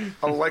 like,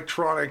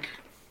 electronic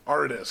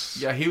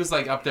artists. Yeah, he was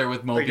like up there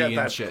with Moby Like, and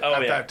at shit.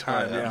 at yeah. that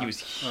time. Yeah. He was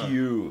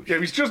huge. Yeah,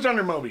 he was just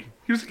under Moby.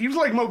 He was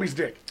like Moby's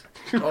dick.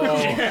 If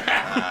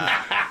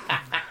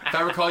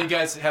I recall, you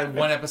guys had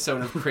one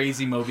episode of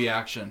crazy Moby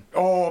action.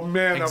 Oh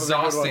man, that was a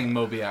good Exhausting one.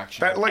 Moby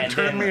action. That like And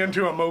turned then- me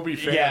into a Moby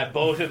fan. Yeah,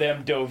 both of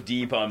them dove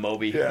deep on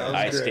Moby. Yeah, that was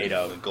I great. stayed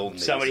out. The golden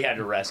days. Somebody had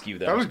to rescue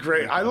them. That was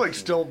great. I like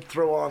still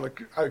throw on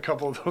a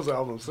couple of those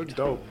albums. They're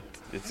dope.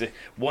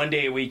 One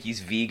day a week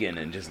he's vegan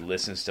and just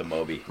listens to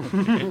Moby.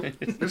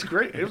 It's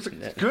great. It was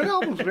good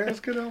albums, man.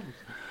 It's good albums.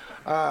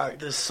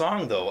 This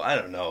song, though, I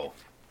don't know.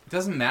 It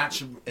doesn't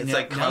match. It's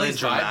like kind of Nelly's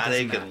vibe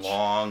doesn't dramatic and match.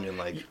 long and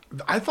like.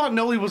 I thought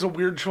Nelly was a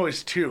weird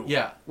choice too.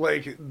 Yeah.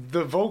 Like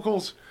the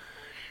vocals.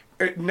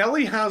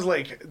 Nelly has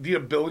like the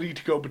ability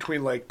to go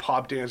between like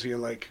pop dancing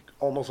and like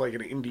almost like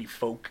an indie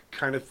folk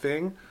kind of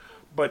thing,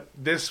 but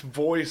this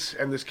voice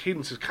and this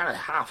cadence is kind of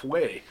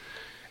halfway,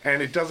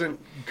 and it doesn't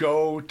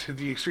go to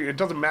the extreme. It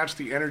doesn't match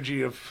the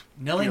energy of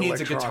Nelly the needs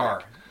a electronic.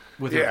 guitar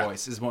with Yeah. her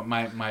voice, is what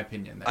my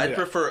opinion. There. I'd Yeah.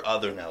 prefer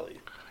other Nelly.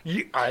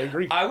 Yeah, I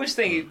agree. I was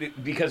thinking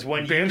because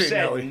when you Band-Aid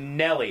said Nelly.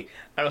 Nelly,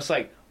 I was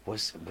like,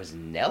 was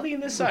Nelly in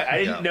this song? I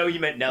didn't Yeah. know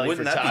you meant Nelly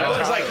Wouldn't for that time. be I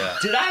was like, awesome?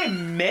 did I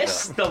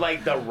miss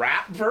the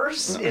rap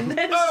verse in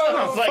this? Oh, I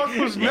no, was like, fuck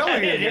was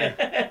Nelly in here?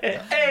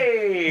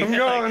 Hey, I'm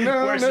going,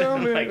 no, where's no,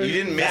 the- man. You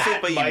didn't miss that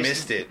it, but you might-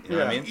 missed it. You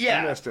know what I mean? I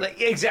Yeah, missed it.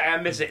 like, exactly.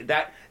 I missed it.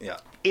 That Yeah.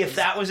 if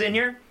that was in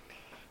here,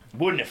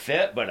 wouldn't have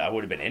fit, but I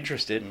would have been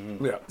interested.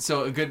 Yeah.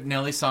 So a good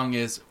Nelly song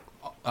is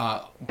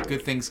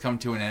 "Good Things Come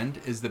to an End"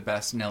 is the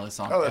best Nelly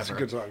song. Oh, that's a ever.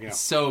 good song, yeah. It's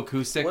so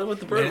acoustic. What about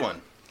the bird And-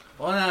 one?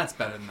 Well, no, it's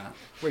better than that.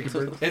 Wait,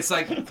 bird. It's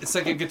like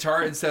a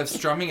guitar instead of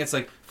strumming. It's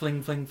like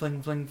fling, fling,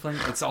 fling, fling, fling.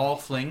 It's all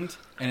flinged,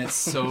 and it's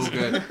so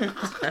good.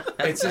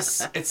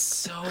 It's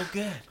so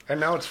good. And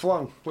now it's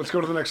flung. Let's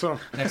go to the next song.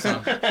 Next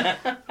song.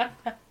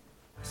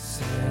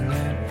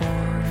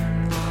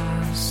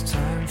 Last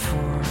time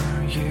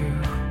for you.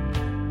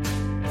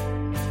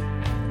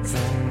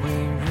 Then we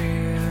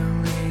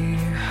really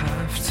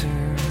have to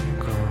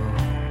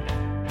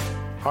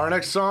go. Our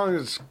next song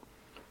is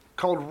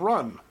called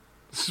Run.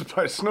 This is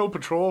by Snow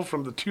Patrol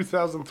from the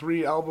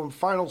 2003 album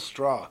Final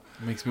Straw.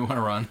 Makes me want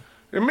to run.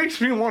 It makes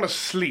me want to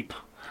sleep.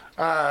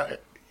 Yeah,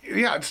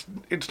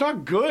 it's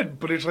not good,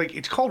 but it's like,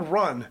 it's called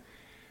Run.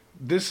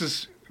 This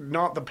is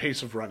not the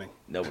pace of running.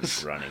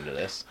 Nobody's running to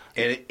this.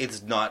 And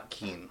it's not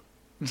Keen.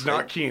 It's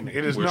not Keen.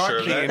 It is We're not sure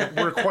of Keen. that?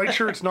 We're quite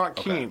sure it's not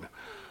Keen.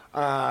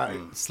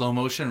 Slow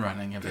motion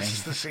running. This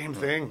is the same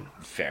thing.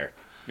 Fair.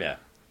 Yeah.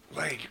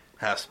 Like,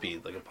 Half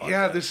speed, like a podcast.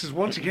 yeah, this is,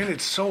 once again,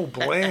 it's so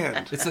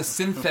bland. It's a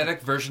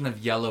synthetic version of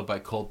Yellow by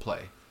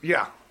Coldplay.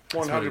 Yeah,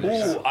 what it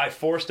 100%. is. Ooh, I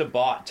forced a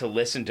bot to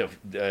listen to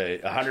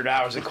 100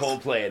 hours of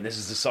Coldplay, and this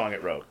is the song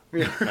it wrote.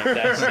 Like,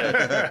 that's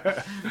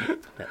it.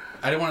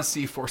 I didn't want to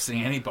see you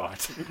forcing any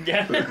bot.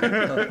 Yeah.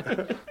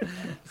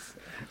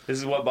 This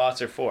is what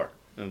bots are for.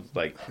 It's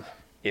like,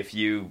 if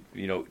you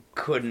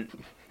couldn't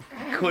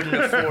afford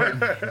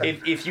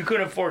if you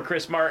couldn't afford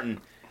Chris Martin,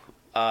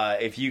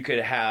 if you could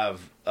have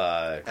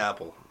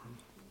Apple.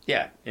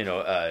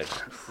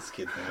 This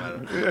kid thing. I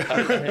don't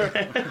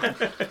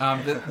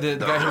know. The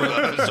guy who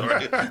wrote, I'm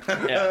sorry.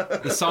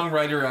 the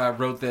songwriter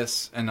wrote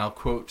this, and I'll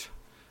quote: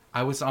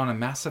 "I was on a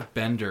massive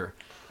bender,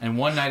 and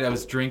one night I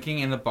was drinking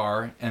in a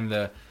bar in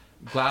the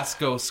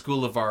Glasgow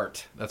School of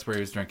Art. That's where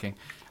he was drinking.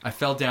 I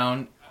fell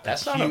down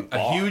That's not a a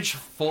bar. huge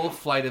full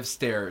flight of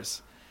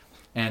stairs,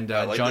 and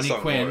I like Johnny this song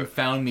Quinn more.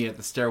 found me at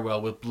the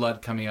stairwell with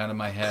blood coming out of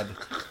my head.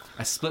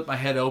 I split my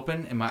head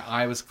open, and my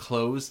eye was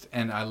closed,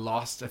 and I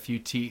lost a few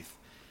teeth.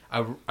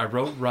 I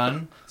wrote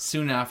Run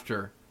soon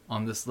after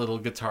on this little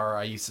guitar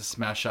I used to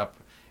smash up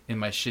in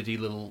my shitty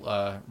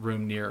little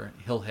room near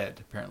Hillhead,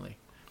 apparently.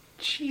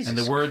 Jesus. And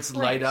the words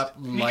light up,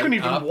 He light couldn't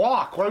even up.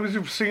 walk. Why was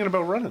he singing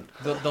about running?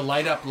 The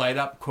light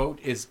up quote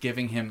is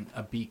giving him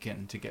a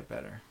beacon to get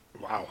better.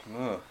 Wow.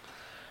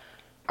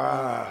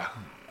 Oh.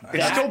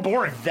 It's still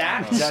boring.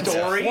 That That's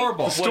story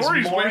horrible. was The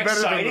story's more way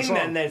better than the exciting song.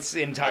 than this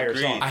entire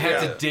Agreed. song. I had Yeah.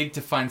 to dig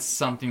to find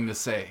something to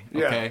say.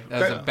 Yeah. Okay, that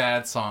was a That-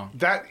 bad song.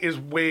 That is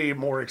way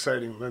more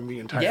exciting than the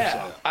entire Yeah,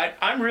 song.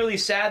 I'm really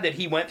sad that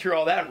he went through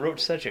all that and wrote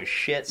such a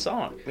shit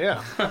song.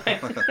 Yeah.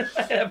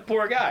 That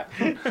poor guy.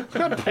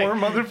 That poor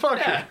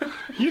motherfucker.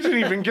 You didn't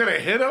even get a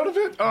hit out of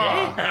it?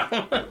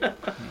 Oh.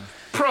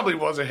 Probably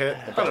was a hit.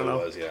 I don't It know.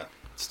 was, yeah.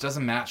 Just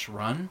doesn't match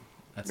Run.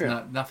 That's Yeah.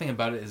 not nothing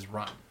about it is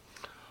Run.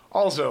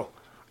 Also,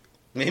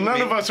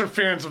 None of us are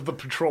fans of the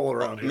Patrol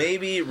around here.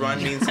 Maybe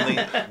run means something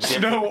different.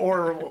 Snow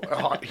or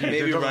hot heat. it Maybe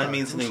doesn't run matter.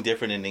 means something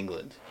different in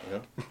England.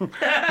 You know?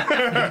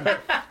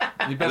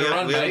 You better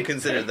run, we haven't mate.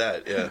 considered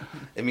that. Yeah,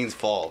 it means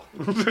fall.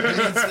 And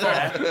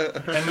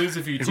lose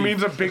a few It teeth.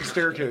 means a big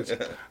staircase.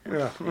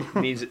 Yeah.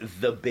 means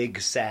the big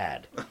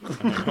sad.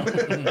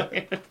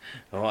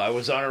 Oh, I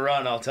was on a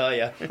run, I'll tell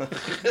you.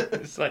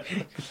 It's like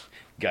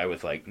guy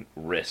with like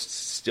wrists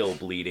still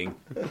bleeding.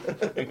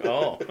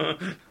 Oh,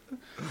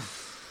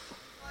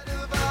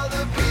 Of all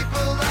the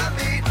people I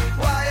meet,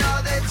 why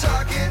are they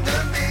talking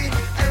to me?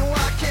 And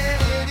why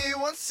can't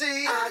anyone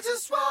see? I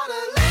just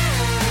wanna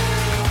live.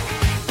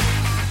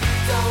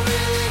 Don't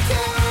really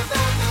care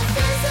about the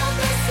things that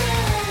they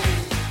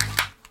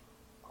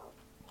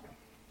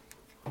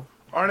say.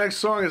 Our next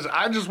song is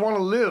I Just Want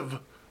to Live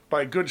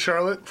by Good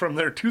Charlotte from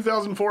their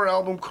 2004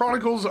 album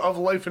Chronicles of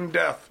Life and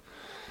Death.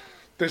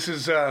 This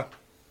is the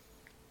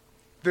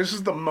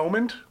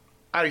moment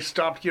I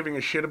stopped giving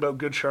a shit about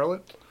Good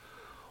Charlotte,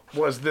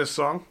 was this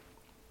song.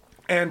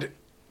 And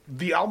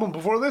the album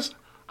before this,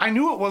 I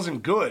knew it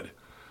wasn't good,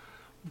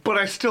 but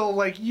I still,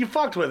 like, you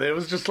fucked with it. It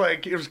was just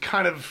like, it was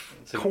kind of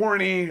like-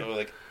 corny. Or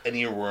like an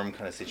earworm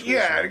kind of situation.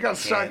 Yeah, it got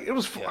stuck. Yeah. It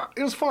was Yeah.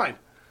 it was fine.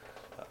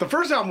 The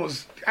first album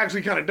was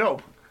actually kind of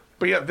dope,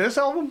 but yeah, this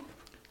album,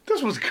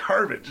 this was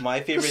garbage.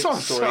 My favorite This song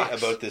story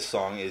sucks. about this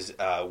song is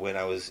when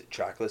I was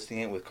track listing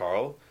it with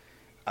Carl.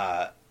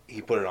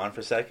 He put it on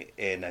for a sec,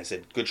 and I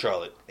said, "Good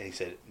Charlotte," and he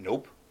said,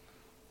 "Nope."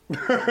 And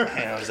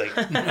I was like,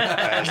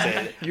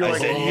 You're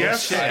like,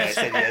 yes. I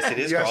said, yes, it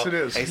is, Yes, Carl. it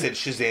is. And he said,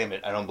 Shazam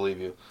it. I don't believe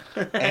you.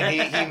 And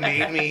he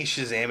made me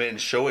Shazam it and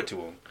show it to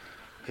him.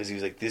 Because he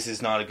was like, this is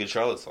not a Good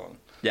Charlotte song.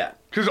 yeah,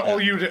 Because all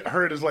you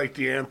heard is like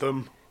the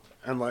anthem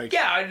and like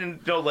yeah. I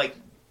didn't know like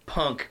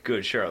punk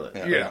Good Charlotte.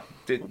 Yeah.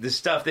 The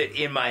stuff that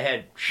in my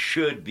head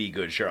should be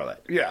Good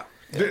Charlotte. yeah.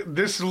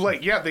 This is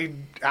like they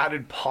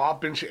added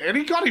pop and shit, and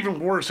it got even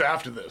worse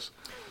after this.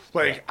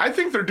 Like I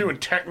think they're doing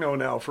techno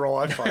now for all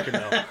I fucking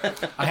know.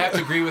 I have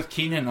to agree with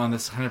Keenan on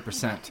this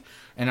 100%,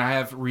 and I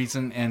have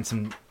reason and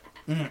some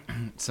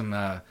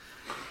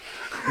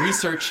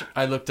research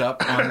I looked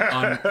up on.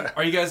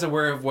 Are you guys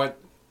aware of what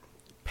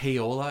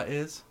payola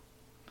is?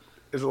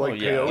 Is it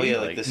like yeah. peyote? Oh, yeah,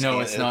 Like- like the No,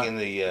 scene it's not. in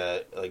the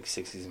like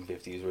 60s and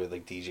 50s where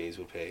like DJs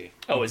would pay.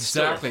 Oh, it's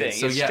Exactly. still a thing.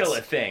 So it's yes. still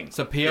a thing.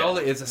 So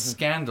payola is a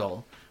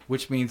scandal,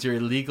 which means you're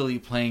illegally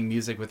playing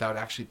music without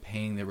actually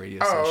paying the radio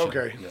station. Oh,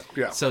 okay.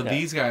 Yeah. So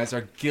these guys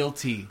are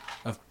guilty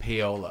of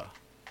payola.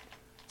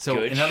 So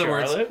Good in other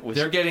Charlotte words, was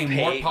they're getting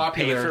more Pay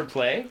popular. for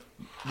play.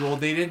 Well,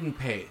 they didn't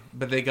pay,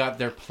 but they got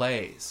their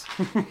plays.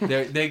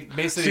 They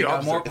basically the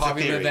got more opposite. It's a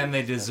popular theory. than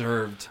they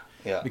deserved.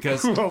 Yeah.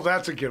 Because Well,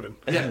 that's a given.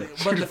 yeah,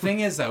 but the thing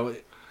is though,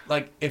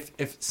 like if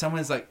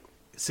someone's like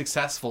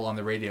successful on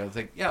the radio, it's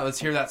like, yeah, let's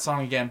hear that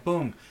song again.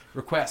 Boom,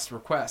 request,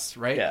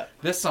 right? Yeah.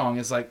 This song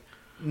is like,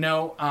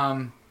 no,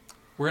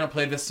 we're gonna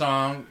play this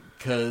song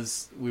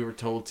because we were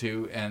told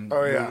to, and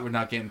Oh, yeah. we're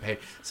not getting paid.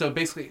 So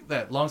basically,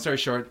 that long story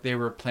short, they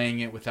were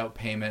playing it without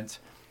payment,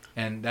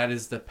 and that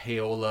is the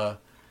payola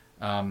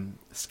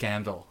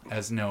scandal,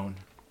 as known.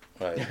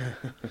 Right.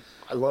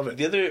 I love it.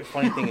 The other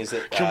funny thing is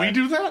that Can we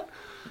do that?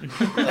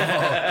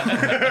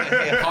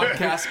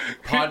 Podcast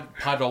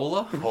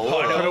Podola.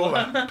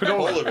 Padola.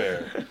 Polar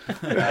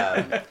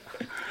bear.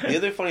 The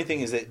other funny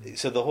thing is that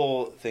so the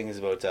whole thing is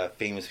about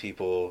famous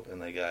people and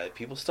like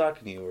people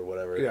stalking you or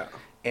whatever. Yeah.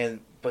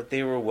 But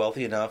they were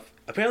wealthy enough.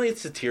 Apparently,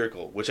 it's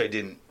satirical, which I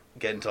didn't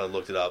get until I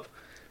looked it up.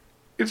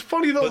 It's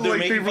funny though, But they're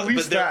like they making fun,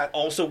 released but they that.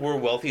 also were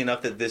wealthy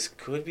enough that this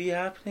could be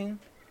happening.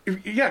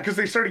 Yeah, because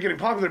they started getting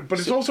popular. But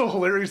it's also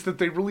hilarious that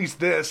they released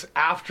this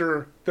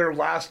after their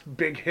last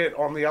big hit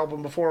on the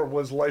album before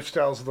was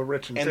 "Lifestyles of the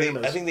Rich and And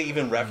Famous." I think they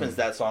even referenced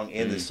that song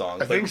in this song.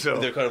 I think so.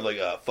 They're kind of like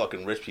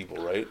fucking rich people,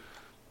 right?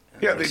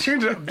 yeah, they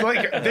changed it.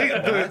 Like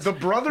the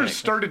brothers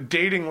started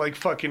dating like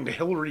fucking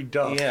Hillary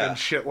Duff Yeah. and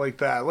shit like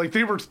that. Like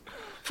they were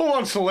full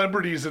on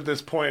celebrities at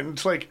this point.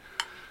 It's like,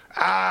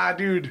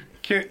 dude,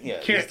 can't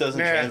this doesn't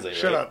translate,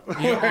 Shut right?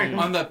 up. You know,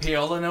 on the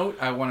payola note,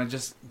 I want to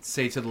just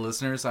say to the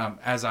listeners,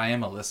 as I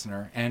am a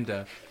listener and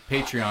a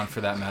Patreon for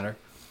that matter.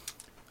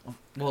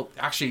 Well,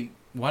 actually,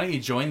 why don't you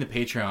join the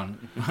Patreon?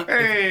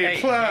 Hey,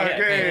 plug. yeah,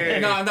 Hey,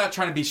 No, I'm not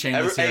trying to be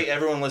shameless Hey, here,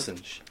 everyone, listen.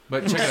 Shh.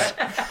 but check it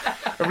out.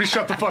 everybody,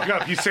 shut the fuck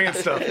up. He's saying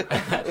stuff.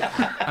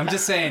 I'm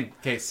just saying.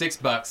 Okay,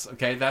 $6.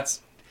 Okay,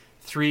 that's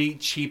 3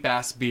 cheap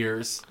ass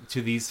beers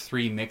to these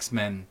 3 mixed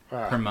men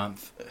per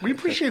month. We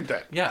appreciate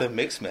that. Yeah. The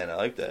mix man, I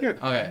like that. Yeah.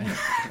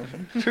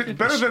 Okay.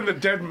 Better than the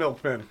dead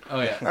milkman.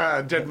 Oh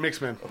yeah. Dead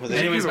mixman.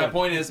 Anyways, my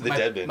point is, The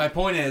dead bin. my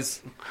point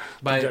is,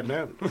 Dead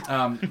man.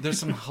 there's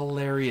some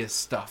hilarious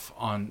stuff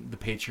on the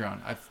Patreon.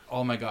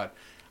 Oh my god,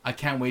 I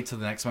can't wait till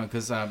the next one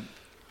because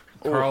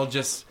Carl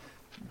just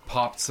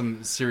popped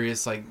some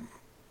serious like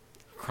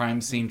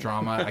crime scene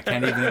drama. I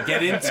can't even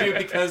get into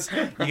because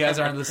you guys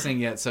aren't listening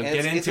yet. So And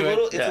get it's into a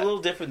little, it. It's a little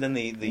different than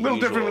the A little usual.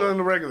 different than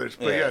the regulars,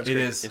 but yeah, it's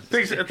It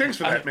great. is. Thanks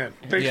for that, man.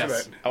 Thanks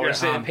Yes. for that. I want Yeah. to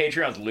say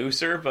the Patreon's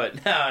looser, but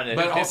no,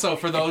 But also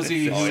for those of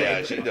you Oh who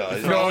yeah, she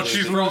does. No,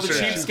 she's for all the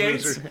loser.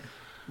 cheapskates,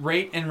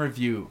 Rate and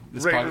review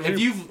this Rate and podcast.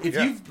 review. If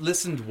Yeah. you've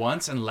listened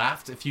once and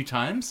laughed a few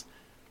times,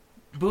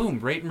 boom,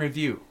 rate and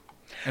review,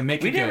 and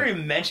make We it good. never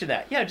even mentioned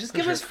that. Yeah, just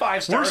give us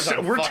 5 We're, stars.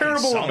 on we're fucking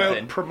terrible something.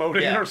 about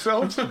promoting Yeah.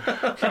 ourselves.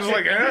 We're just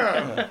like,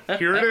 yeah,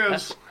 here it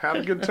is. Have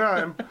a good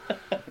time.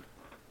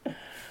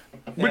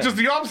 Which is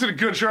the opposite of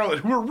Good Charlotte,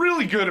 who are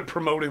really good at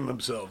promoting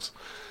themselves,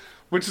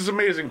 which is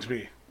amazing to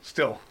me.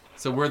 Still,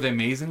 So we're the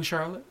amazing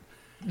Charlotte.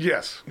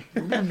 yes,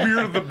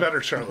 we're the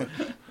better Charlotte.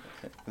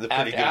 The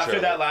pretty good After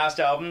Charlotte. that last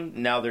album,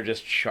 now they're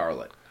just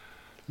Charlotte.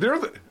 They're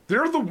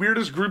the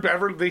weirdest group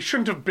ever. They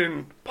shouldn't have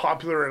been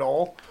popular at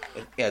all.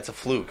 Yeah, it's a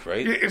fluke,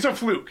 right? It's a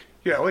fluke.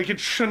 Yeah, like it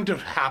shouldn't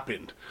have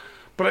happened.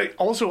 But I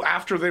also,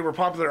 after they were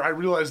popular, I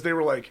realized they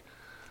were like,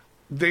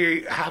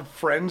 they have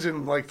friends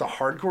in like the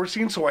hardcore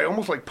scene. So I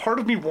almost like, part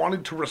of me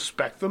wanted to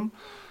respect them.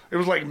 It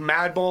was like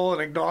Madball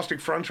and Agnostic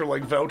Front are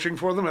like vouching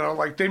for them, and I'm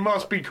like, they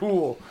must be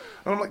cool.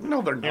 And I'm like,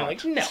 no, they're not.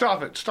 like, no.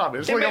 Stop it. It's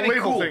They like may a be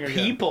label cool thing again.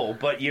 people,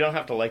 but you don't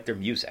have to like their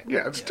music.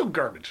 Yeah, it's still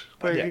garbage.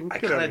 Like, Yeah, I get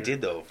kind out of of here.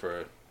 did though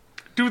for.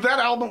 Dude, that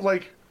album,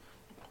 like,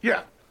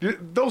 yeah,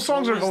 those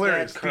songs are What was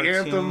hilarious. that The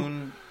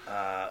anthem,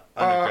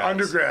 cartoon,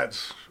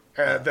 Undergrads,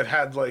 that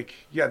had like,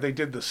 yeah, they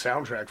did the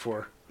soundtrack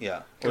for.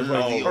 Yeah. Or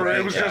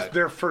it was yeah. just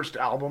their first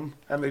album,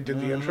 and they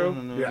did the intro.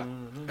 Yeah,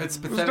 It's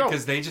dope. pathetic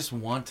because they just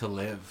want to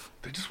live.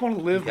 they just want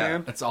to live, Yeah.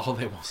 man. That's all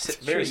they want.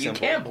 Very you simple.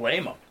 can't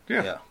blame them.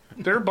 Yeah. Yeah.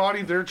 Their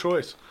body, their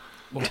choice.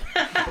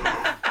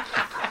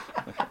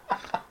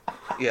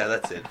 Yeah,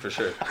 that's it for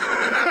sure.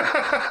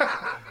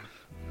 I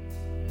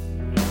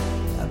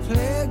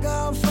play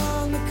golf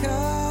on the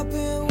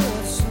carpet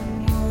with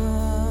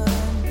someone.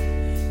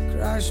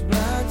 Crash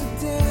back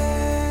to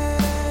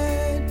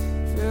dead.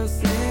 Feel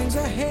things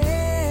I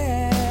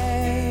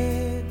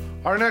hate.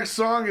 Our next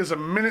song is a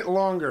minute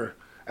longer.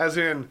 As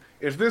in,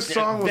 if this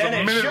song was Then a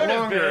it minute should have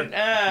longer, been.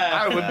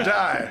 I would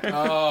die.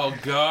 Oh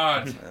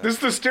God! This is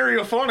the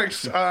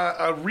Stereophonics,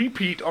 a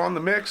repeat on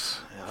the mix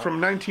from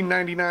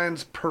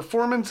 1999's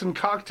Performance and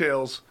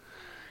Cocktails.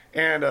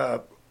 And,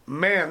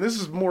 man, this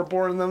is more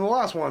boring than the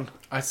last one.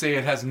 I say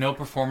it has no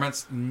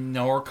performance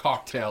nor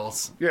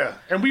cocktails. Yeah,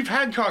 and we've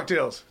had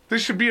cocktails.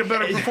 This should be a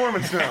better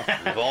performance now.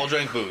 We've all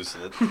drank booze.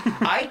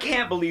 I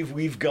can't believe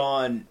we've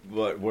gone,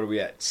 what are we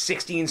at?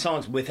 16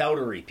 songs without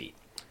a repeat.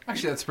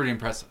 Actually, that's pretty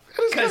impressive.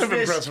 It's kind of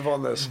this- impressive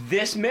on this.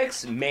 This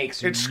mix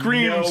makes It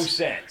screams. no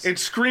sense. It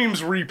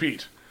screams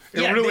repeat.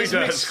 It yeah, really this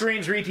mix does.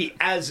 screams repeat.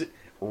 As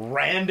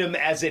random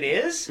as it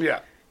is,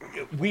 Yeah.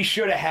 we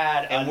should have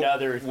had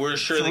another We're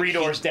sure Three that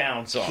Doors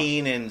Down song.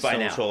 Keen and by Stone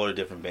now. Patrol are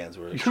different bands.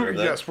 We're sure of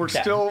that. Yes, we're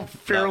Yeah. still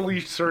fairly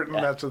certain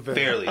that's a thing.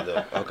 Fairly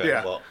though. Okay.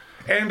 Yeah. Well,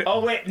 And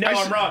Oh wait, no, I I'm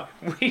s- wrong.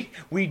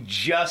 We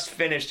just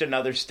finished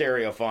another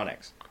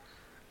Stereophonics.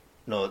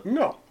 no,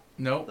 No.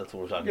 Nope, that's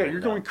what we're talking Yeah, about.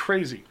 you're now. going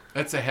crazy.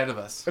 that's ahead of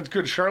us. That's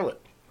good,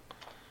 Charlotte.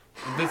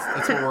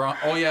 That's what we're on.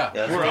 Oh yeah.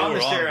 Yeah, that's We're what on the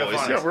boys.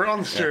 Stereophonics. Yeah, we're on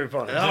the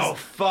Stereophonics. Oh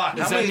fuck!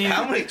 Does How that many, mean-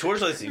 how many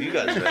torchlights have you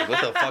guys drank? What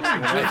the fuck's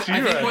going on? I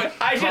think what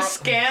I just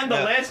scanned the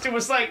Yeah. list and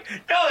was like,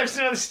 no, there's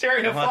another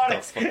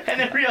Stereophonics. fuck? And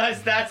then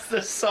realized that's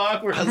the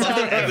song we're I love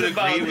talking that Evan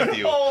about. agreed with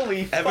you. Holy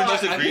Evan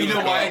fuck. just agreed you know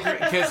with why? Carl.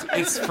 Because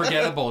it's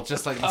forgettable,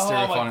 just like the Oh,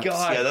 my Stereophonics.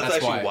 God. Yeah, that's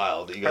actually why.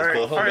 wild. that You All guys right,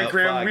 both all right, up,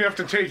 Graham, fuck. we have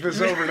to take this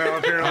over now,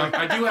 apparently.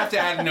 I do have to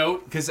add a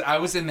note because I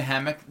was in the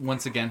hammock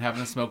once again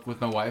having a smoke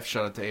with my wife.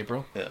 Shout out to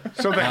April. Yeah.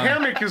 So the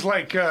hammock is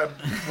like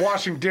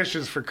washing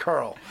dishes for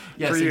Carl.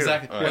 Yes, for you.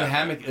 exactly. Oh, Well, yeah. the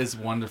hammock is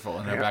wonderful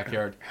in our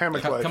backyard.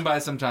 Hammock life. Come by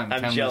sometime. I'm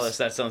Kamloops. jealous.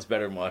 That sounds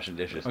better than washing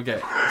dishes. Okay,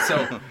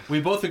 so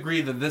we both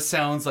agree that this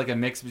sounds like a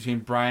mix between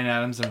Bryan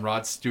Adams and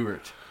Rod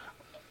Stewart.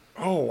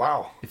 Oh,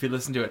 wow. If you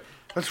listen to it,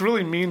 That's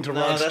really mean to No,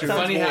 Rod that Stewart.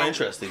 sounds Funny more how-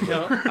 interesting.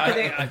 No, I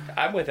think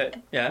I'm with it.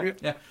 Yeah.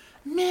 yeah.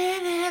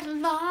 Minute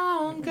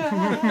longer.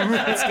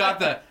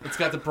 it's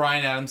got the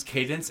Bryan Adams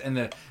cadence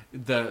and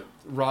the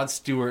Rod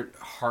Stewart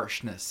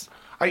harshness.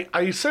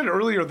 I said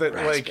earlier that,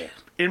 Brass like, band.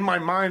 in my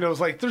mind, I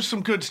was like, there's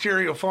some good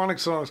Stereophonic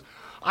songs.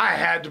 I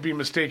had to be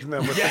mistaking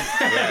them with,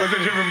 with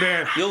a different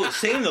band. Yo,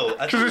 same though.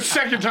 I Because the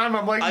second time,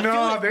 I'm like, I no,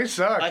 feel like- they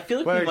suck. I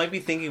feel like we might be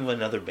thinking of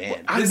another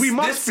band. we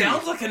must this be.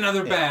 sounds like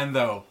another band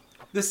though.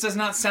 This does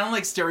not sound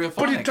like Stereophonics.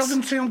 But it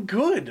doesn't sound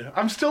good.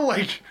 I'm still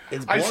like,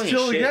 It's I boring as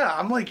still, shit. yeah,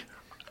 I'm like,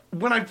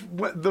 when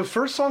the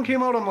first song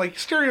came out, I'm like,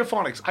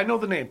 Stereophonics. I know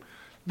the name.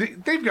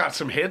 They've got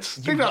some hits.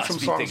 They've got some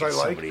songs I like.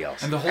 Somebody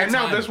else. And the whole And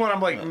time, now this one,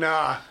 I'm like,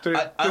 nah, I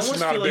this almost is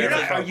not a feel like band. it's I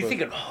like- Are fuck you with.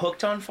 thinking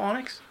hooked on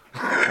phonics?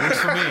 works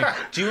for me.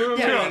 Do you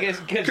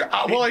remember?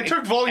 Well, I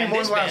took volume and one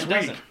this last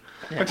band week.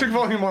 doesn't. I took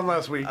volume one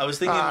last week. I was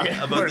thinking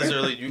about this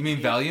earlier. You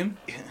mean Valium?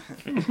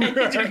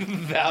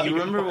 You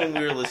remember when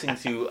we were listening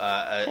to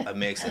a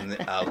mix and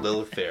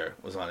Lilith Fair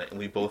was on it, and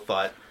we both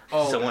thought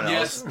someone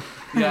yes. else.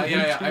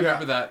 Yeah. I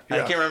remember that. I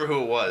can't remember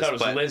who it was. That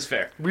was but Liz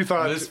Fair. We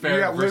thought Liz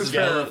Fair Liz versus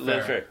Fair.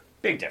 Liz Fair.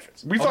 Big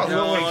difference. We thought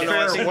no, Lilith no, I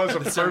Fair think was the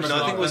the first Summer No, I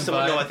think it was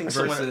someone. No, I think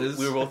someone. Versus-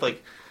 We were both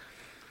like.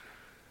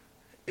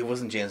 It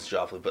wasn't Janis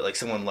Joplin, but like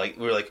someone like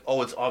we were like,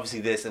 oh, it's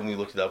obviously this, and we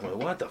looked it up and we're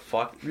like, what the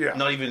fuck? Yeah.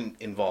 Not even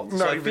involved. Not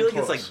So I even feel like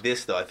close. it's like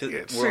this though. I feel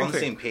Yeah, we're on the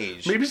thing. same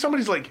page. Maybe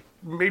somebody's like,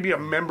 maybe a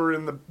member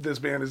in this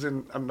band is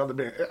in another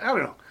band. I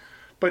don't know,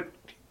 but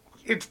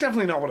it's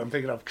definitely not what I'm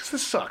thinking of because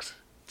this sucks.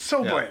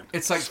 So bland.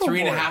 It's like So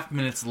 3.5 boring.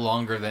 minutes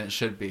longer than it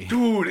should be.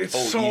 Dude,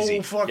 it's so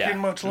easy. fucking Yeah.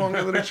 much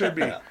longer than it should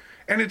be.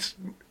 And it's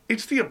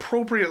the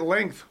appropriate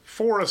length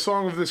for a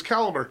song of this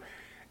caliber.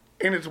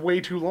 And it's way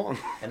too long.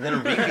 And then a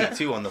repeat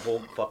too on the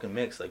whole fucking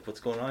mix. Like,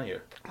 what's going on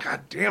here?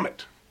 God damn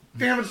it.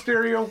 Damn it,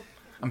 Stereo.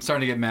 I'm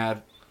starting to get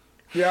mad.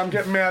 Yeah, I'm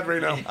getting mad right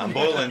now. I'm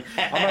boiling.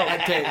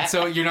 Okay,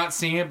 so you're not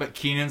seeing it, but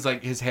Keenan's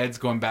like his head's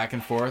going back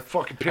and forth.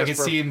 Fucking I pissed, can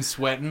bro. see him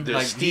sweating. There's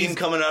like steam he's-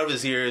 coming out of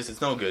his ears. It's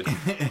no good.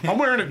 I'm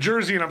wearing a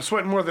jersey and I'm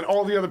sweating more than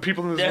all the other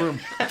people in this room.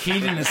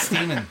 Keenan is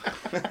steaming.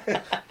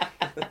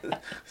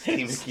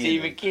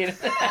 Steven Keenan.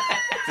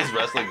 It's his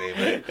wrestling name,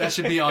 right? That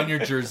should be on your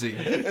jersey.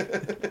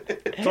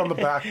 It's on the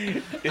back.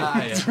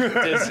 Ah,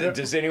 yeah.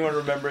 Does anyone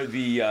remember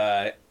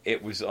the?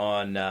 It was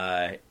on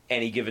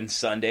Any Given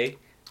Sunday.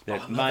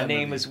 That my that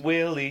name movie. is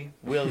Willie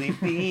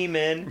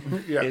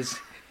Beeman. Yeah.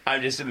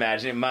 I'm just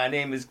imagining my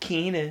name is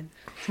Keenan.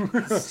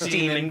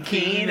 Steven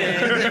Keenan.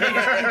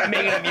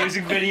 Making a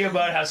music video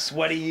about how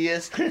sweaty he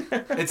is.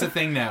 It's a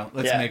thing now.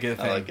 Let's Yeah, make it a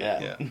thing. I like it.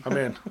 Yeah. Yeah. I'm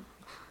in.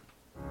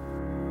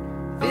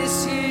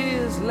 This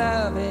year's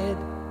love it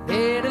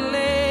here to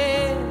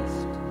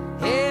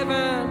last.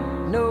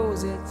 Heaven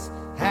knows it's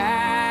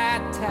high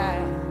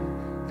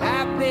time.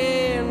 I've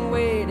been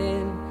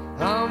waiting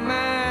on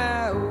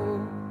my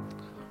own.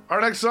 Our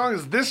next song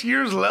is This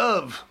Year's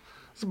Love.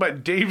 This is by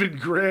David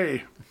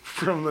Gray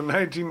from the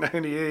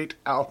 1998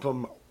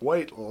 album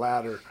White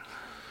Ladder.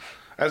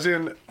 As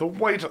in the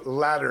white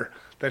ladder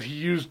that he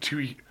used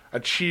to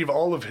achieve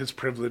all of his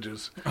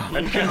privileges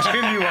and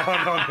continue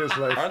on his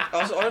life.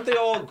 Aren't they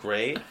all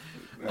gray?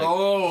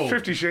 Oh.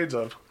 50 Shades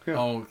of. Yeah.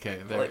 Okay,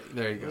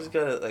 there you go. He's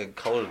got a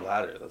colored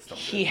ladder. That's not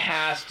He good.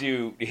 has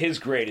to. His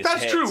greatest.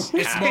 That's hits true.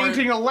 He's have- more-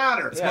 painting a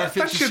ladder. more That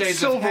 50 shit's Shades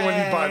of silver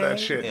when you buy that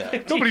shit.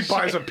 Yeah. Nobody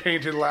buys a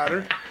painted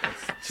ladder.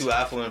 Too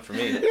affluent for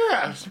me.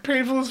 Yeah, it's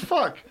painful as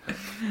fuck.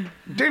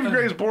 David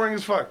Gray is boring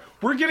as fuck.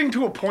 We're getting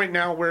to a point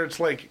now where it's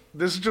like,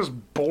 this is just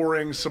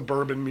boring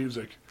suburban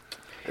music.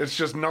 It's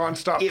just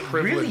nonstop It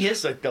privilege. really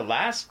is like the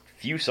last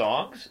few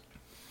songs.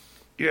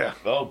 Yeah.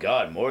 Oh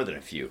God, more than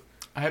a few.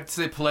 I have to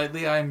say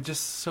politely, I'm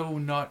just so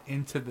not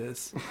into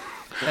this.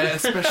 And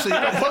especially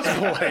That's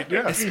polite,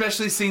 yeah.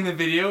 especially seeing the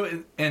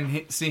video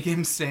and seeing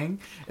him sing.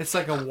 It's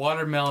like a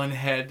watermelon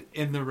head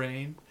in the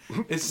rain.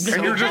 It's so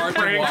And you're just hard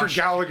to praying for watch.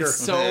 Gallagher. It's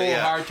so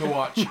Yeah. hard to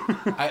watch.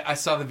 I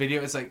saw the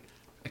video. It's like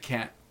I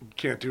can't.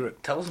 Can't do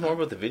it. Tell us more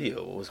about the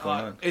video. What was going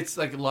on? It's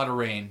like a lot of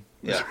rain.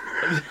 Yeah,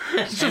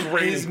 It's just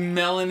His raining.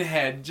 melon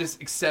head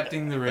just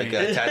accepting the rain.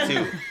 like a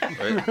tattoo,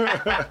 right?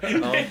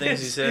 All the things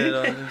he said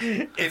on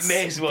this. It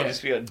may as well okay.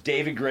 just be a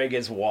David Gray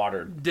gets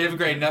watered. David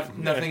Gray,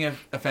 nothing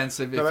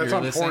offensive if No, that's you're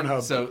on listening.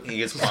 Pornhub. So He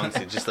gets punked,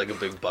 and just like a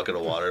big bucket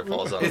of water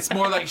falls on him. it's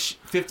more like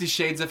 50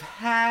 Shades of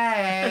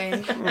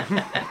Hey.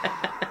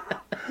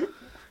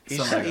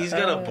 He's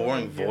got a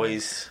boring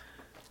voice.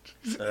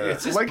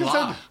 It's just Like I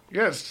blah. said,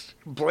 yes,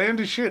 bland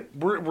as shit.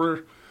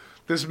 We're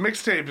this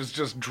mixtape is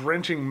just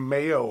drenching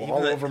mayo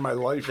all the- over my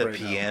life The right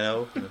now.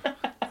 piano.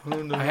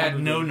 I had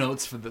no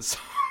notes for this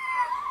song.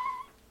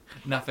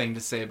 Nothing to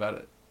say about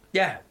it.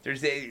 Yeah,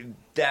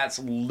 that's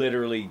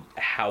literally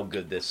how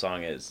good this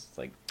song is. It's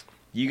like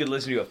you could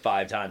listen to it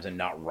 5 times and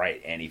not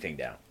write anything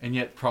down. And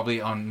yet probably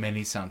on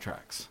many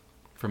soundtracks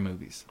for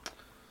movies.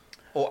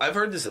 Oh, I've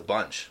heard this a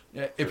bunch.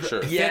 Yeah, For sure.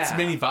 It fits Yeah.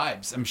 many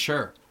vibes, I'm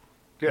sure.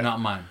 Yeah. Not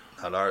mine.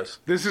 Not ours.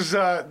 This is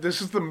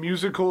the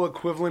musical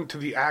equivalent to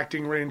the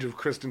acting range of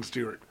Kristen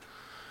Stewart.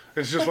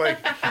 It's just like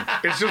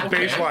it's just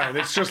baseline.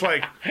 It's just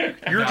like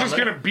you're just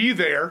gonna be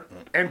there,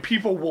 and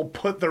people will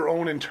put their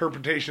own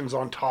interpretations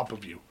on top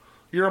of you.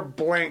 You're a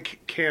blank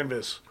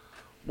canvas.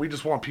 We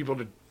just want people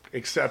to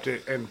accept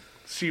it and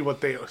see what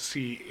they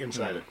see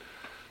inside it.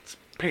 It's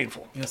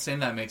painful. You know, saying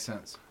that makes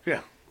sense. Yeah,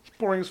 it's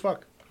boring as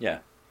fuck. Yeah.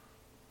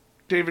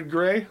 David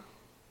Gray,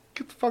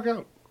 get the fuck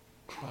out.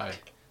 Bye.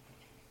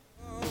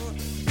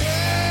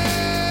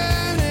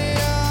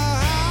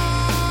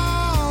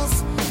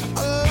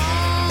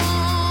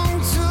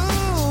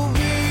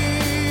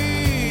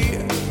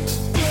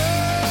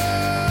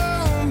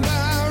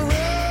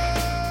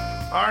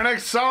 Our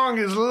next song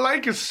is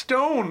Like a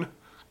Stone,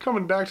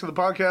 coming back to the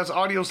podcast,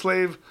 Audio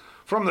Slave,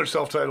 from their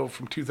self-titled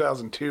from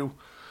 2002.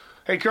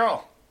 Hey,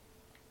 Carl,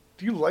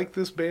 do you like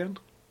this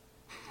band?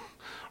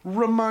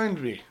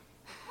 Remind me.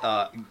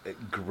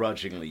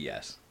 Grudgingly,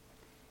 yes.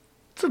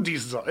 It's a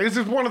decent song. It's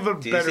one of the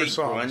Did better he say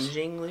songs.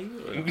 grungingly?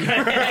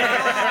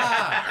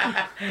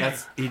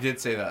 He did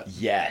say that.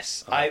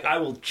 Yes. I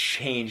will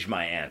change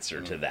my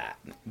answer to that.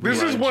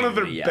 This is one of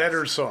their Grudgingly, yes.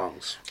 better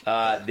songs.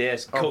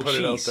 This I'll put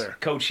it out Cochise. there.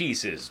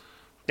 Cochise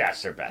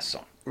that's their best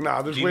song.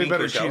 Nah, there's Do you way mean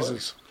better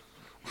Coachella?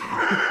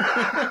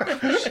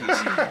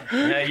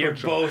 cheeses. You're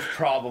both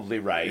probably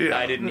right. Yeah.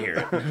 I didn't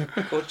hear it.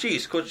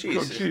 Cochise.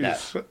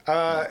 Jeez.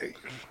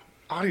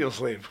 Audio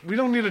Slave. We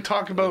don't need to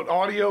talk about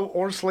audio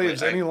or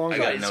slaves Wait, any longer. I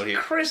got a It's note here.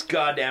 Chris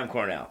goddamn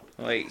Cornell.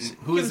 Like,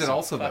 Who give is him it some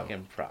also, though?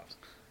 fucking props.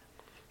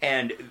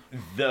 And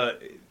the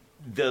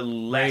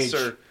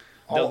lesser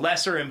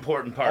lesser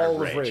important part all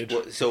of of Rage. Rage.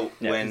 Well, so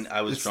Yeah, when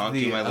I was it's drunk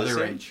the doing my other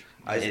listening, Rage.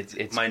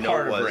 It's my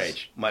part note of was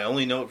Rage. my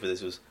only note for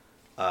this was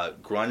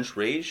Grunge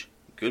Rage,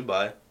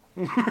 Goodbye.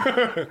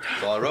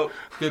 That's all I wrote.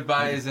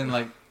 Goodbye is in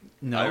like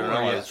no. I don't know. or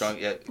I yes? was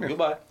drunk. Yeah,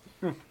 goodbye.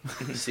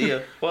 See ya.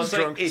 Well, it's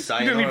Drunk. like it's, You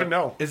didn't even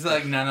know. It's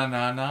like na na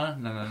na na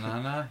na na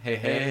na na. Hey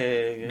hey.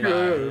 Hey,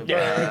 Goodbye.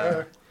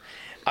 Yeah.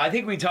 I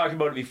think we talked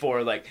about it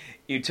before. Like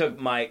you took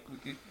my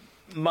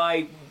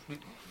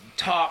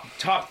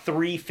top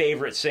 3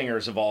 favorite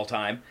singers of all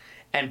time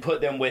and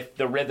put them with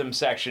the rhythm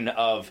section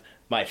of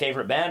my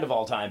favorite band of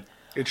all time.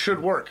 It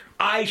should work.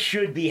 I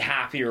should be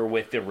happier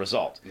with the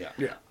result. Yeah.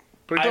 Yeah.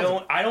 But it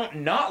doesn't. I don't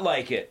not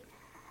like it,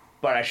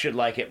 but I should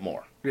like it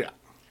more. Yeah.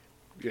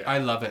 Yeah. I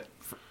love it.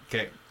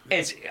 Okay.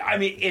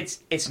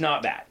 It's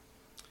not bad.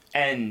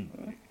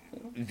 And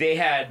they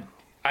had,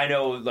 I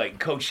know, like,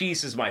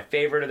 Cochise is my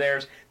favorite of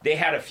theirs. They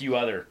had a few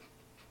other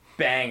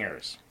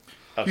bangers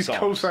of He's songs.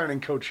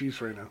 co-signing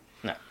Cochise right now.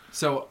 No.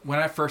 So when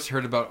I first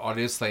heard about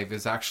Audioslave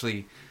is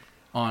actually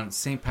on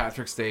St.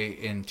 Patrick's Day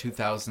in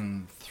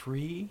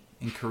 2003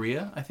 in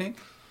Korea, I think.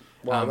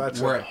 Wow, that's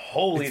where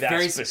Holy, it's that's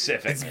very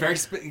specific. It's very.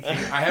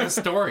 I have a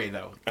story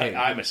though. Okay.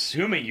 I'm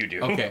assuming you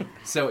do. Okay,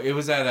 so it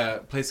was at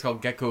a place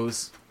called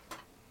Gecko's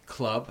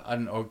Club, I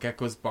don't know,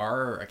 Gecko's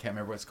Bar, or I can't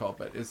remember what it's called,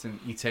 but it's in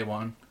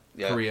Itaewon,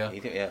 Yeah. Korea.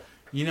 Yeah.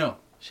 You know,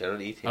 Shout out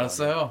to E.T.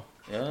 also.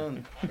 Yeah.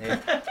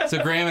 Yeah.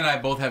 So Graham and I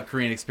both have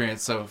Korean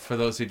experience. So for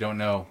those who don't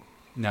know,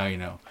 now you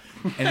know.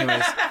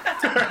 Anyways,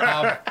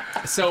 we're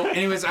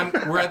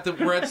at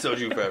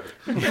Soju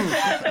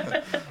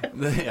forever.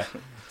 yeah.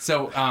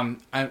 So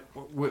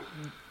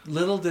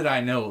little did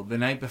I know the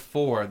night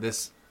before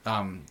this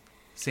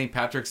St.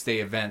 Patrick's Day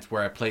event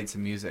where I played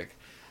some music,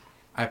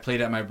 I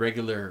played at my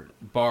regular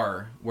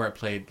bar where I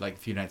played like a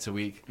few nights a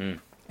week,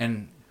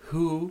 and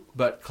who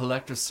but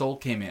Collective Soul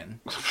came in,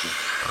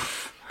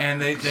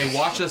 and they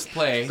watched us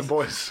play. The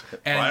boys.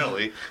 And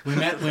Finally. we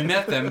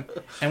met them,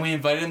 and we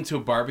invited them to a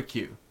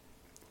barbecue,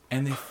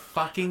 and they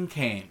fucking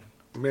came.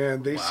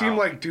 Man, they seem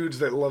like dudes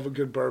that love a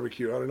good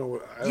barbecue. I don't know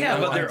what. I don't Yeah,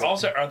 know. but they're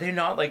also, are they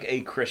not like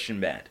a Christian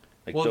band?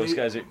 Like those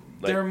guys are, like,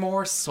 they're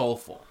more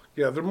soulful.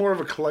 Yeah, they're more of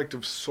a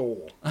collective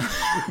soul.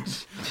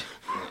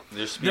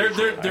 They're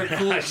They're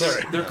cool.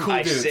 They're cool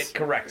I dudes. sit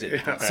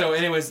corrected. So,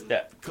 anyways,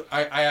 Yeah.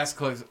 I asked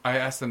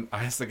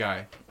the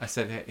guy. I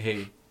said,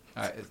 "Hey,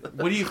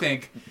 what do you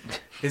think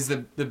is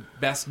the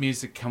best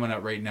music coming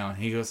out right now?" And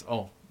he goes,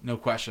 "Oh, no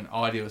question,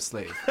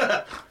 Audioslave."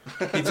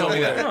 He told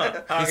me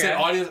that. He said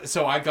audio.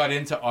 So I got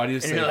into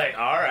Audioslave. And you're like,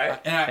 all right.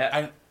 And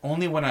I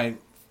only when I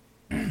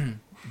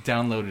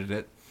downloaded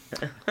it,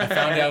 I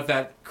found out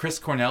that Chris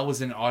Cornell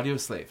was in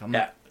Audioslave. I'm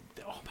like,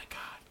 oh my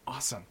god,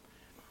 awesome.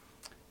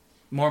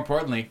 More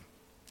importantly,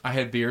 I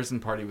had beers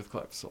and party with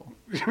Collective Soul.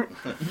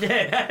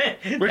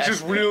 Which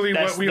is really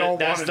what we all want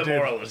That's to the do.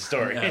 moral of the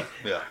story.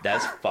 Yeah.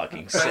 That's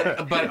fucking sick.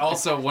 But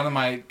also, one of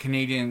my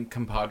Canadian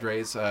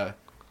compadres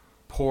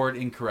poured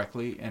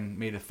incorrectly and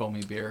made a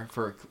foamy beer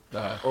for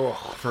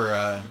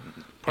Party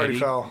Eddie.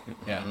 foul.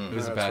 Yeah, it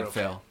was a That's bad rough.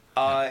 fail.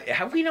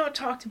 Have we not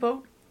talked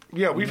about?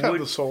 Yeah, we've had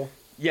Would- the soul.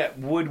 Yeah,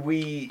 would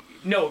we?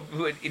 No,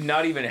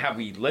 not even have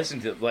we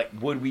listened to. Like,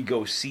 would we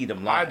go see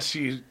them live? I'd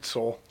see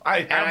soul. I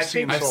I have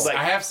seen think soul.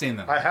 I have seen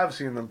them. I have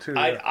seen them too.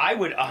 Yeah. I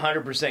would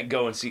 100%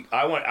 go and see.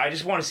 I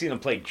just want to see them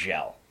play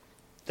Gel.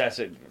 That's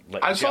it.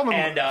 Like, I saw Gel. them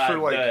and for,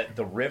 like-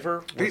 the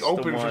River. They What's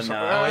opened the for one, something.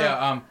 Oh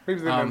yeah.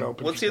 Maybe they didn't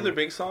open. What's for the other something.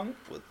 big song?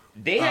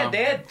 They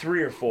had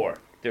 3 or 4.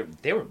 They were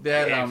They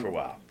had, big for a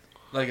while.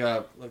 like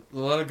a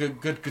lot of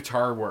good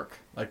guitar work,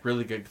 like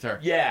really good guitar.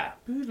 Yeah,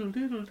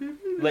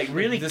 like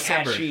really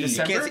December. catchy. You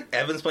December? can't see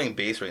Evan's playing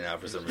bass right now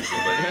for some reason,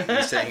 but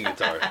he's saying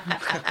guitar.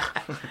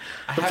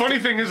 The funny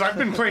thing is, I've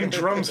been playing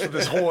drums for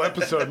this whole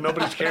episode.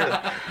 Nobody's cared.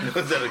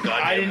 Was that a goddamn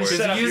I didn't word?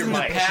 set up your using the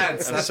mic.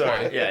 pads, I'm that's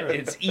sorry. why. Yeah,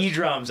 it's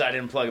E-drums. I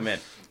didn't plug them in.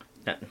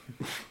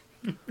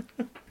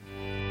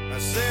 I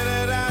say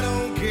that I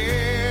don't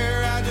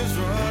care, I just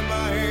run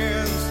my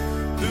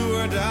hands through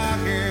her dark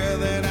hair.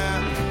 Then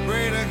I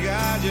pray to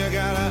God, you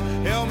gotta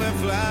help me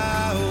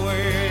fly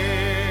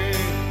away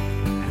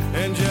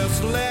and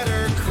just let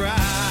her cry.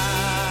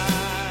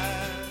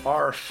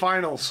 Our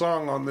final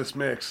song on this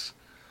mix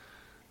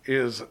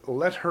is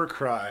Let Her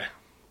Cry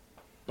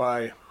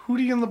by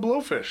Hootie and the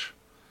Blowfish.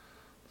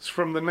 It's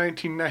from the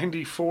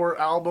 1994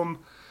 album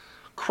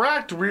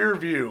Cracked Rear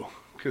View,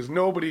 because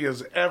nobody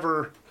has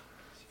ever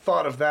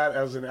thought of that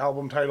as an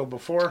album title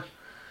before.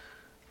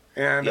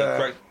 And Yeah,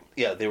 correct.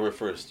 Yeah, they were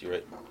first. You're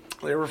right.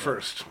 they were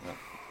first.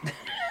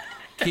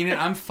 Keenan,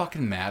 I'm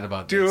fucking mad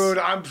about this. Dude,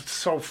 I'm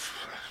so...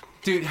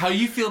 Dude, how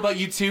you feel about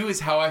U2 is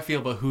how I feel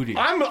about Hootie.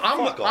 I'm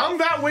off.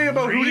 that way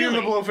about Hootie and the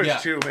Really? Blowfish Yeah.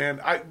 too,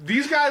 man.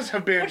 These guys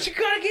have been... What you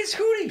got against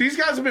Hootie? These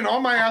guys have been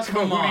on my ass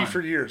about come Hootie on.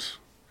 for years.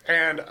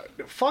 And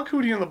fuck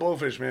Hootie and the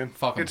Blowfish, man.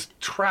 Fuck 'em. It's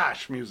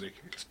trash music.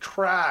 It's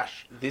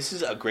trash. This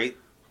is a great.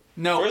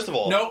 No, First of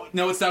all-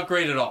 no, it's not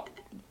great at all.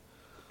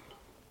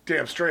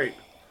 Damn straight.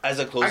 As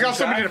a closing I got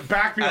somebody track, to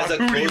back me on as a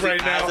Hootie closing,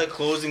 right now. As a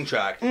closing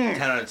track,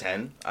 10 out of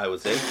 10, I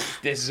would say.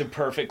 This is a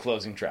perfect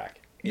closing track.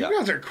 Yeah. You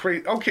guys are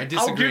crazy. Okay, I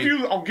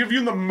disagree. I'll give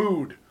you the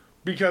mood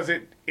because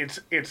it's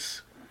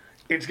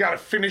got a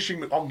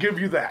finishing. I'll give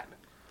you that,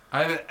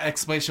 I have an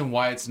explanation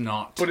why it's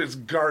not. but it's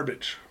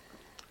garbage.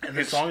 And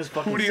the song is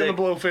fucking Hootie sick. and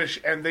the Blowfish,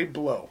 and they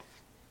blow.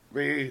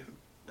 They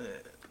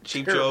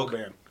Cheap terrible joke.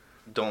 band.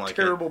 Don't like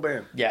Terrible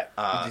band. Yeah,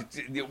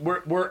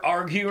 we're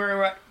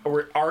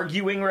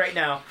arguing right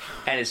now,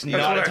 and it's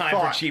not what a I time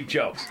thought. for cheap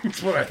jokes.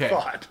 That's what Okay. I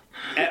thought.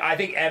 And I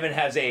think Evan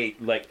has a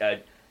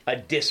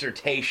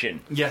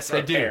dissertation. Yes,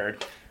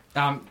 prepared.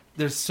 I do.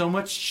 There's so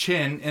much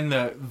chin in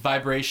the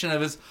vibration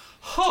of his.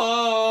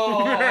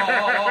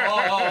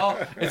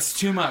 It's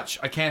too much.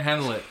 I can't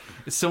handle it.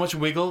 It's so much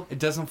wiggle. It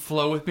doesn't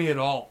flow with me at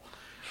all.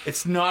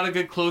 It's not a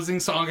good closing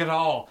song at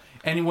all.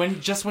 And when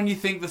you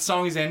think the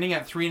song is ending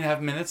at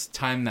 3.5 minutes,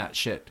 time that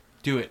shit.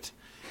 Do it.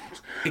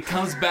 It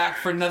comes back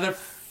for another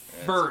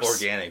verse.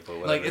 It's organic, but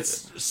whatever. Like,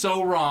 it's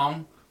so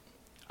wrong.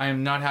 I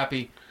am not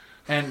happy.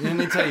 And let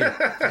me tell you,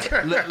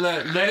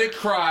 let it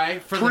cry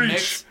for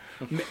Preach.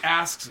 the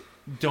mix.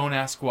 Don't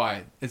ask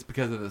why. It's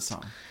because of this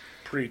song.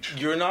 Preach.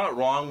 You're not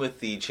wrong with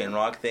the chin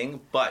rock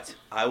thing, but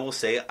I will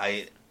say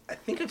I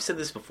think I've said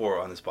this before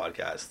on this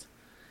podcast.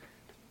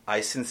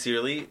 I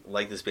sincerely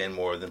like this band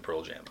more than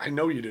Pearl Jam. I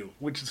know you do,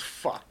 which is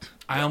fucked.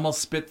 I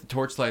almost spit the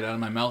torchlight out of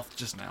my mouth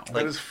just now.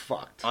 That is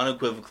fucked.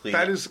 Unequivocally,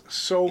 That is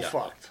so Yeah.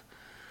 fucked.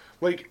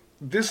 Like,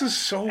 this is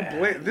so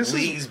blatant. This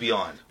leagues is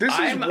beyond. this is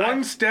I'm-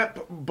 one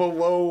step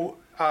below.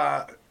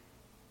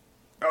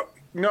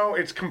 No,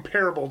 it's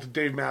comparable to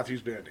Dave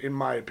Matthews Band, in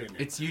my opinion.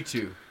 It's you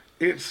two.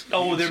 It's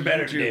They're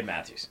better too. than Dave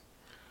Matthews.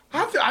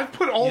 I've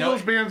put all You know,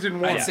 those bands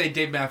in one. I'd say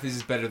Dave Matthews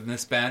is better than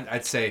this band.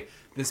 I'd say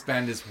this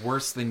band is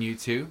worse than you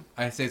two.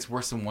 I'd say it's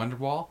worse than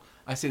Wonderwall.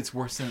 I say it's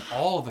worse than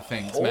all the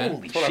things, man.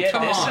 Holy what I'm shit!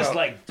 talking This about. is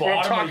like That's what I'm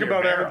bottom of talking your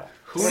about, barrel. Aaron.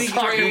 What I'm Hootie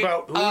talking Great,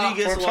 about. Hootie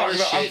gets What I'm a lot talking of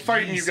about. I'm shit.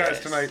 fighting you guys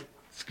Jesus. tonight.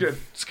 It's good.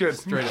 It's good.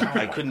 Straight up.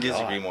 I couldn't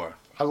disagree more.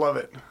 I love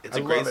it. It's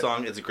I a great love it.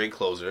 song. It's a great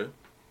closer.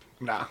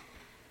 Nah,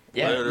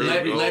 Yeah,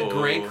 Let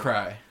Gray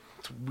cry.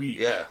 it's weak.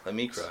 Yeah, let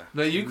me cry.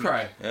 Let you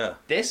cry. Yeah.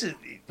 this is.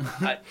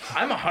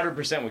 I'm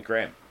 100% with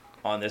Graham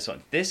on this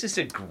one. This is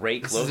a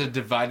great This closer. is a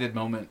divided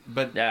moment,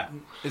 but Yeah.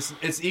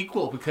 it's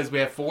equal because we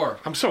have 4.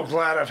 I'm so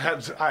glad I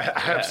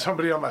have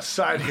somebody on my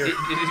side here.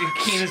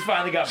 Keenan's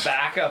finally got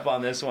backup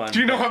on this one. Do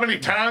you know how many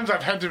times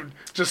I've had to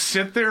just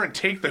sit there and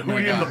take the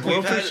Hootie and the God.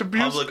 We've had Blowfish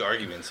abuse? public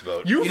arguments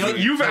about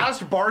You've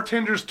asked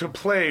bartenders to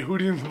play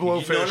Hootie and the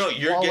Blowfish. No,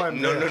 you're while getting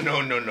I'm no. there.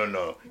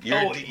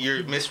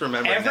 You're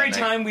misremembering. Every that night.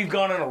 time we've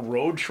gone on a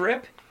road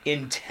trip,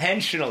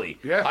 intentionally,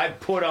 Yeah. I've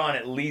put on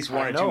at least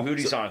one I or two know.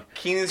 Hootie songs.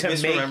 Keenan's to make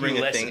misremembering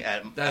you a thing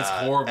listen. That's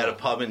horrible. at a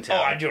pub in town.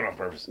 Oh, I do it on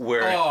purpose.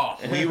 Where Oh.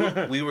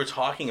 we were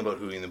talking about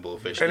Hootie and the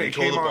Blowfish, And and it he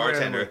told came the on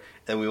bartender, randomly.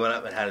 and we went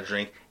up and had a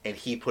drink, and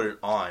he put it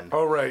on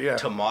Oh, right, yeah.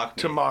 to mock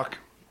me. To mock.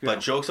 But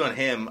jokes on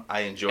him,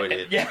 I enjoyed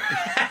it Yeah.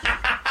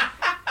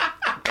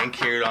 and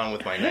carried on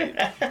with my night.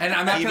 And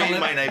I'm not He gonna made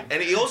let my night,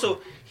 and he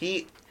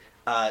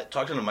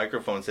talked on the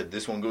microphone and said,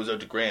 "This one goes out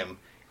to Graham."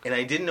 And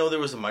I didn't know there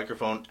was a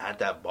microphone at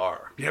that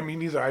bar. Yeah, me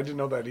neither. I didn't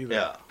know that either.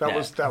 Yeah. That Yeah.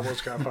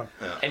 was kind of fun.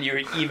 And you're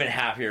even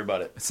happier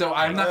about it. So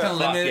I'm not going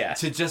to Fuck limit yeah. it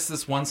to just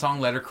this one song,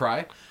 Let Her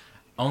Cry.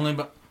 Only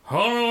but I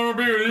wanna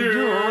be with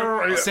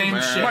you. Same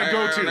shit. My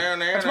go-to.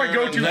 That's my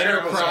go-to Let Her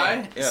terrible Cry.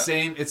 song. Yeah.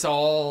 Same. It's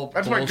all.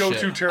 That's my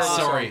bullshit. go-to terrible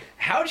Sorry. song.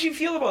 How did you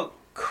feel about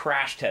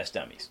Crash Test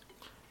Dummies?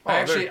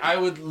 Actually, I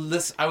would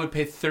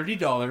pay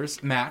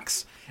 $30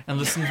 max and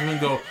listen to them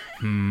go.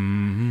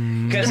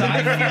 Because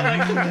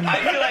I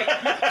feel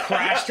like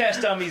Crash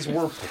Test Dummies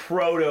were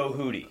proto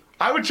Hootie.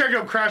 I would check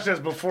out Crash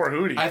Test before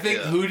Hootie. I think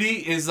Yeah.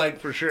 Hootie is like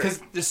For sure.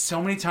 because there's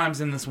so many times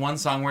in this one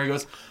song where he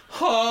goes,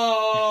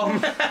 "Oh,"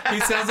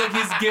 he sounds like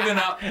he's given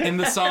up in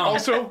the song.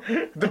 Also,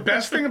 the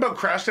best thing about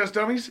Crash Test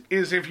Dummies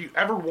is if you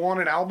ever want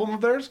an album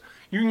of theirs,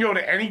 you can go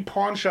to any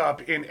pawn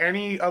shop in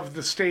any of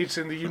the states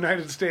in the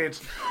United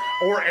States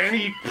or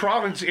any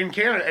province in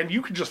Canada, and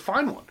you can just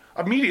find one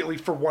immediately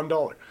for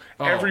 $1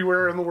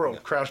 everywhere in the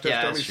world. Crash Test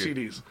Yeah, Dummies that's true.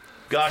 CDs.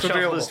 God It's Shuffle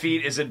available. His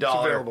Feet is It's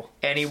 $1 available.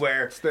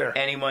 anywhere. It's there.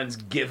 Anyone's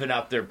given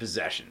up their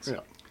possessions. Yeah.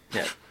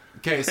 Yeah.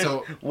 Okay,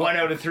 so 1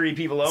 out of 3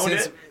 people owned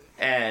Since- it,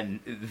 and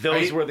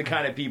those I- were the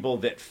kind of people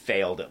that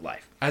failed at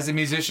life. as a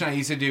musician, I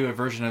used to do a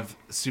version of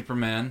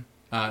Superman.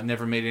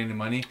 Never made any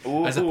money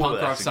as a Ooh,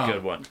 punk rock that's song, a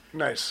good one.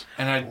 Nice.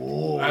 and I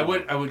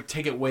would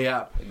take it way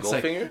up. It's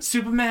like Goldfinger?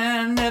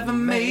 Superman never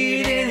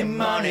made any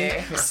money,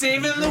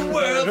 saving the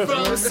world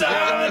from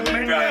solid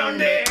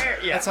ground.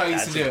 Yeah, That's how I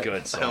used to do a it. good I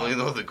don't song. even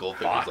know what the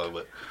Goldfinger song,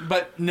 but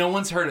But no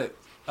one's heard it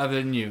other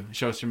than you.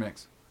 Show us your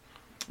mix.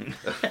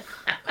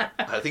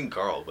 I think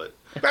Carl. But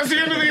That's the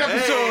end of the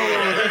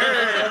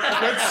episode.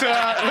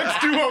 Let's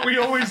do what we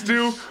always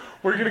do.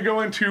 We're gonna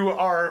go into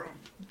our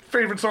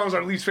favorite songs,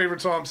 our least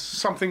favorite songs,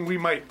 something we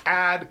might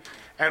add,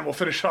 and we'll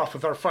finish off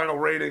with our final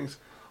ratings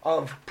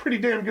of Pretty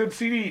Damn Good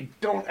CD.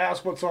 Don't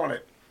ask what's on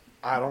it.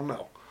 I don't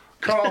know.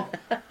 Carl,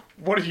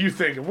 what are you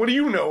thinking? What do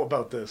you know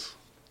about this?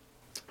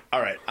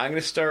 All right, I'm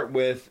going to start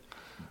with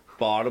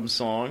bottom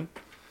song,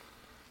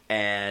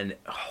 and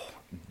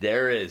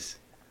there is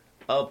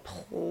a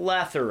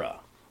plethora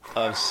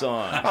of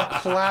songs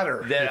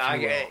Platter. that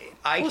if you will.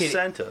 I could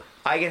Placenta.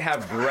 I could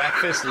have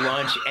breakfast,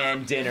 lunch,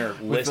 and dinner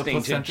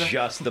listening to placenta?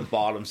 just the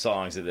bottom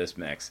songs of this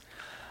mix.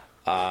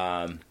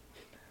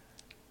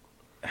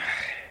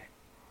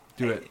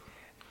 Do it.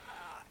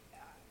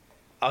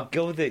 I'll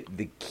go the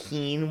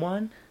Keen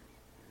one.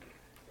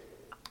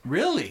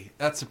 Really?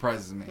 That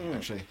surprises me,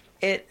 actually.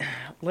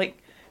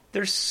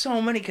 There's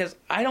so many because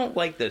I don't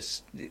like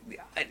this.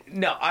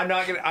 No, I'm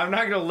not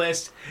gonna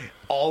list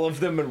all of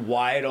them and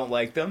why I don't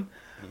like them.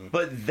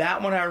 But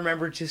that one I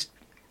remember just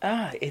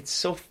it's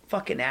so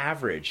fucking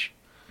average.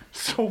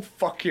 So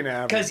fucking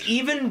average. Because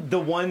even the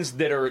ones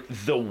that are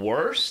the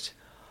worst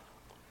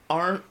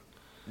aren't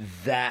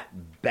that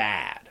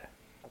bad.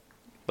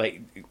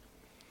 Like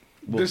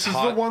This is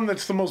the one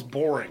that's the most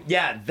boring.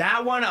 Yeah,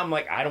 that one I'm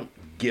like, I don't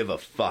give a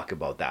fuck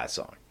about that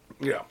song.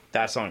 Yeah.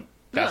 That song.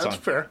 That's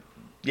fair.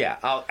 Yeah,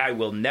 I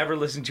will never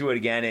listen to it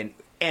again,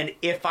 and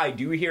if I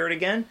do hear it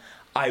again,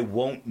 I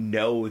won't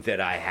know that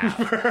I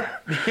have.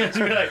 It's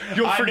like,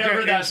 You'll I forget never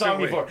heard that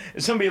song instantly. before.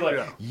 And somebody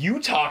like,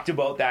 you talked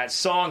about that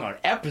song on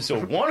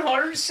episode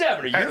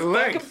 107 of your At fucking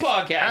length.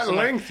 podcast. At I'm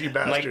length, you I'm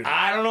bastard. like,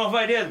 I don't know if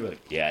I did. But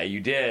yeah, you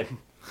did.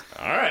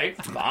 All right,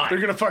 fine. They're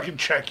gonna fucking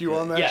check you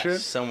on that Yes.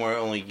 shit. Somewhere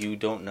only you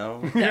don't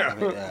know.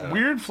 Yeah.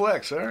 Weird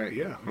flex. All right.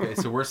 Yeah. Okay,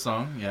 so worst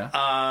song,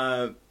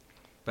 yeah.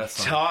 Best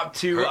song. Top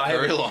two.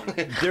 Very long.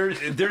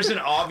 There's an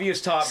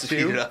obvious top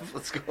Speed it two, up.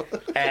 Let's go.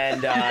 and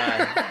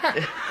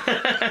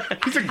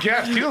He's a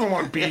guest. He doesn't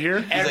want to be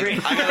here. He's every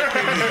like, I gotta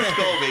let's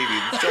go, baby.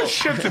 Let's go.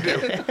 Shit to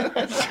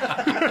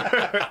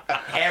do.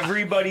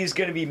 everybody's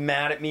gonna be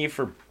mad at me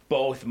for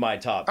both my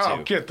top two.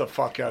 Oh, get the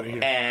fuck out of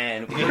here.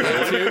 And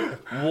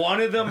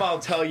one of them I'll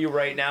tell you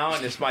right now,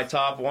 and it's my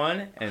top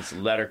one, and it's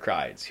Let Her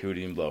Cry. It's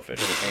Hootie and Blowfish.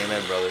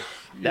 Amen, brother. That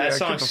Yeah, get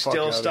song's the fuck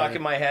still out of stuck here.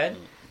 in my head.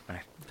 I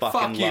fucking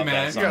Fuck you, love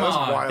man. that song. Yeah, that's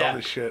Come on. wild Yeah.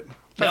 as shit. No,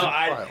 That's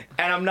wild.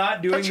 and I'm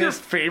not doing That's your this.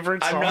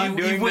 favorite I'm song? not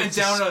doing You went this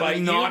to down a spite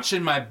you. notch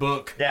in my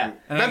book. Yeah.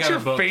 And I That's got your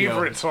a book, yo.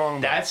 favorite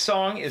song. That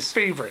song is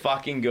Favorite.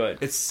 fucking good.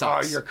 It Oh,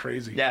 sucks. you're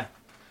crazy. Yeah,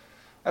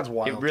 That's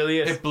wild. it really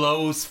is. It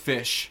blows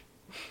fish.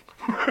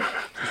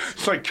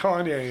 It's like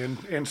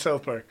Kanye in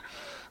South Park.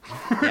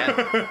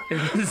 Yeah.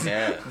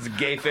 Yeah. It's a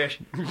gay fish.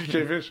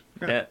 Okay, fish.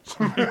 Yeah.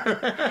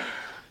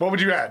 What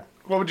would you add?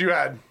 What would you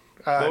add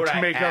would to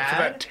I make up for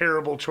add? that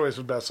terrible choice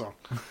of best song?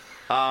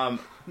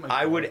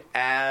 I would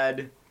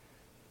add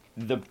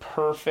the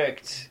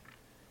perfect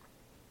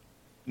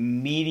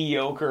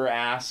mediocre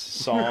ass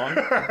song.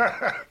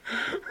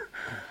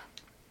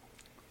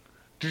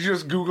 Did you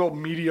just Google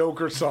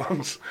mediocre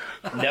songs?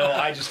 No,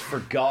 I just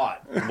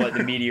forgot what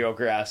the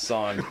mediocre ass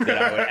song that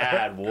I would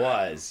add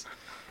was.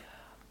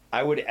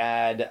 I would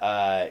add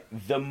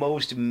the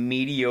most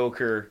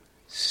mediocre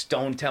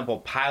Stone Temple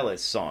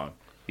Pilots song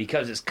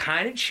because it's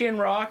kind of chin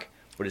rock,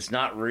 but it's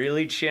not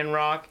really chin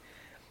rock.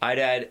 I'd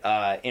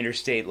add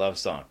Interstate Love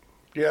Song.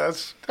 Yeah,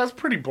 that's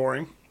pretty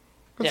boring.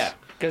 Yeah,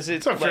 because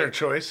it's a fair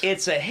choice.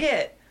 It's a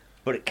hit,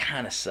 but it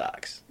kind of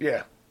sucks.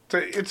 Yeah,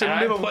 it's a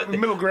And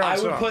middle ground I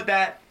would song. put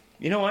that.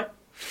 You know what?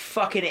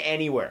 Fucking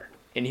anywhere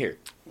in here.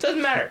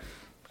 Doesn't matter.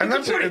 and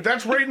that's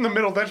right in the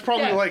middle. That's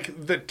probably Yeah.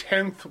 like the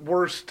 10th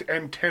worst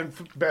and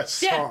 10th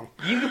best Yeah, song.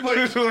 you can put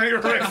It's it,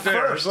 like put it right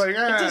there. first. It's like, It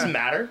doesn't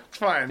matter. It's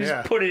fine. Just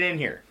Yeah. put it in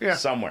here Yeah.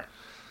 somewhere.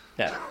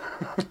 Yeah.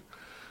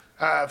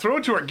 Throw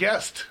it to our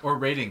guest. Or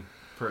rating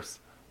first.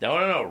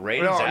 No.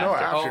 Ratings No,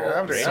 after.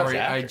 after. Ratings sorry,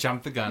 after. I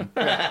jumped the gun.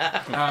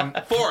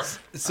 4.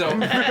 So,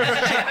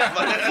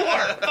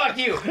 Fuck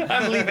you.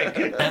 I'm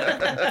leaving.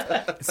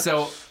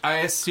 so I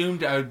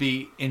assumed I would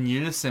be in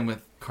unison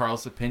with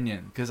Carl's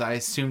opinion because I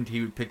assumed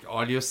he would pick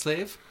Audio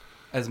Slave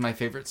as my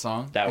favorite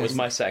song. That was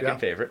my second Yeah.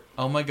 favorite.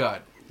 Oh my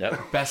god.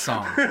 Yep. Best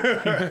song.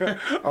 my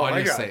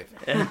Audio God. Slave.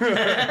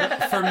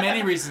 For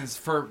many reasons.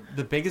 For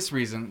the biggest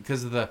reason,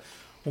 because of the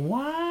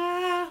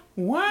wah,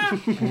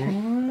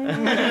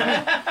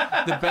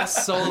 the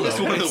best solo. It's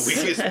one of the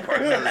weakest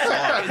parts of the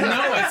song.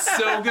 No, it's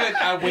so good.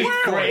 I wait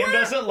for Graham it.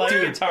 doesn't like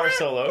guitar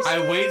solos. I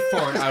wait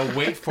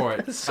for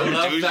it. So I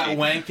love that douchey.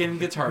 wanking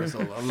guitar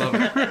solo. I love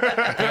it.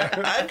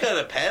 I've got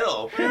a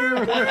pedal.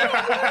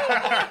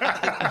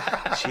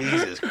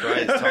 Jesus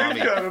Christ, Tommy.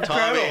 got a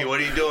Tommy, pedal. what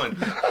are you doing?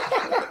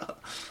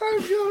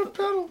 I've got a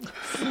pedal.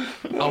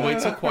 I'll wait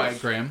till quiet,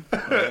 Graham.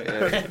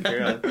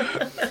 Carry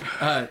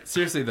on.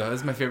 Seriously though, this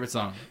is my favorite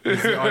song.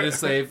 It's the Audio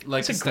Slave,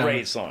 like It's a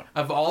great song.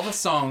 Of all the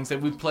songs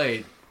that we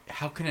played,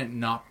 how can it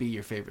not be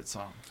your favorite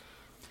song?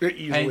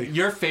 Easily. And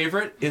your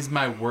favorite is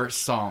my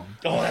worst song.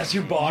 Oh, that's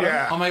your bottom?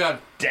 Yeah. Oh my god,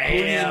 Damn.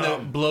 Hootie and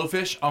the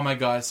Blowfish. Oh my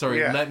god, sorry,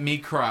 Yeah. Let Me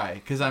Cry,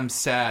 because I'm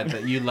sad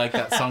that you like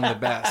that song the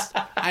best.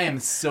 I am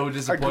so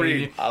disappointed. in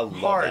Agreed. you. I love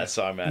Hard. that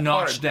song, man.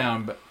 Notch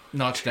down, but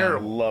notch down.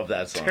 Terrible. Love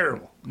that song.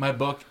 Terrible. My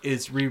book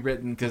is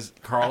rewritten because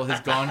Carl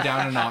has gone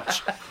down a notch.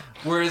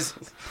 Whereas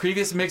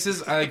previous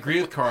mixes, I agree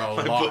with Carl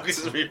a lot. Book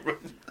is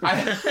rewritten.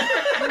 I,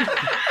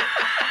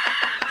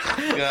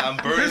 Yeah, I'm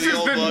burning This is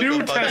old the book. New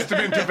I'm fucking-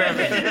 Testament of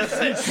Evan.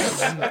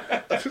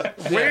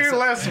 Way so-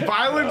 less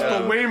violence,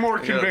 but way more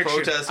We got a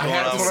conviction. protest I going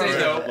have on to with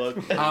say our though,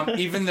 book.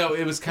 even though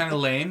it was kind of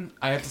lame,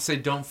 I have to say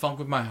Don't Funk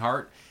With My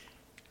Heart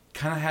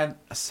kind of had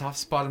a soft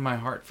spot in my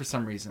heart for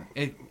some reason.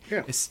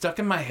 It's stuck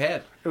in my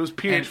head. It was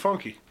PH And-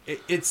 Funky.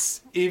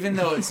 It's even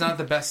though it's not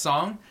the best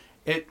song,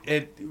 it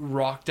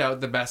rocked out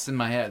the best in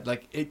my head.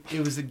 Like it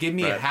gave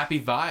me a Right. happy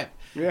vibe.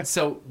 Yeah.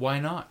 So why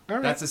not? All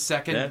right. That's a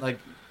second Yeah.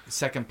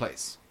 second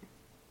place.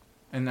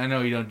 And I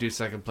know you don't do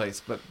second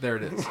place, but there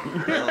it is.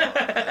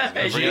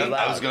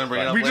 I was going to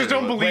bring it up. We just later,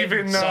 don't but- believe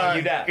in Song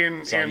you that.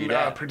 Song you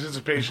that.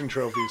 participation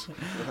trophies.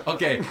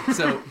 Okay,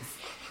 so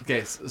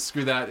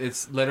screw that.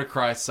 It's Let Her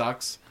Cry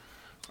sucks,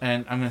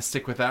 and I'm gonna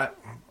stick with that.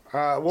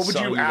 What would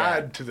Song you you that.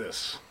 add to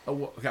this?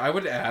 Okay, I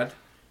would add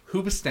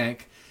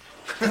Hoobastank.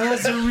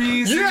 Cause the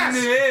reason Yes!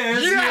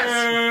 is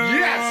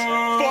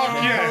Yes!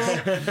 Fuck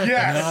yes!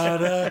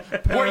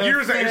 Yes! What year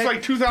is that? It's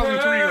like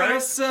 2003, right?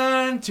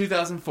 Person,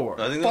 2004.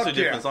 I think those Fuck are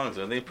different yeah. songs.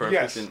 Are they perfect?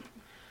 Yes. And,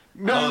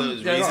 No, Oh, it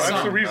was Yeah, Reason. it's a that's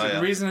song. the reason. Oh, yeah.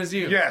 The reason is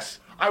you. Yes.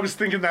 I was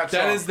thinking that song.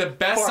 That is the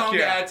best Fuck song to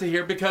yeah. add to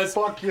here because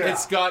Fuck yeah.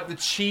 it's got the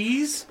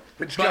cheese,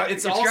 It's but got-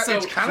 it's it's got- also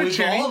it's kinda we've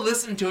chinny. all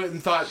listened to it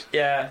and thought,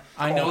 Yeah.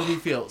 I know what he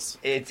feels.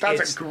 It's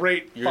That's a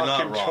great You're not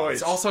fucking wrong. choice.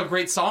 It's also a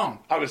great song.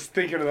 I was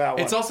thinking of that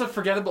one. It's also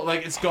forgettable.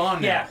 Like it's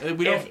gone yeah. now.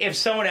 We don't. If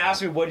someone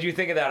asked me what do you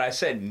think of that, I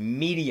said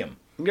medium.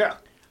 yeah.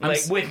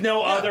 Like with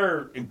no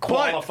other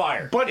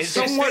qualifier. but It's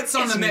somewhat- just, Fits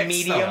on it's the mix,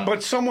 medium. though.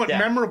 But somewhat Yeah.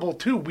 memorable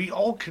too. We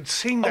all could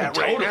sing that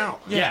right totally. now.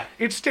 Yeah.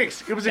 It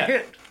sticks. It was a Yeah.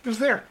 hit. It was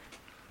there.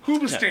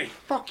 Hoobastank.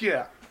 Fuck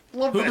yeah.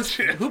 Love that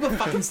shit. Hooba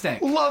fucking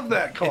stank. Love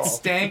that call. It's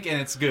stank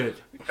and it's good.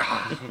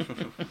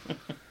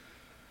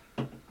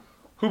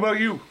 Who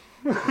about you?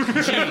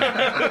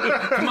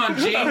 Come on,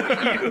 G.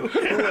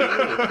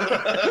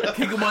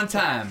 Kick it one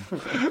time.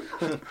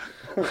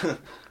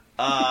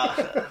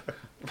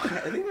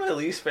 I think my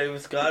least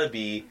favorite's got to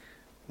be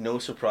No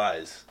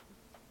Surprise.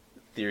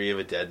 Theory of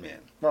a Dead Man.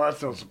 Well,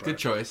 that's no surprise. Good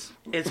choice.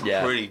 It's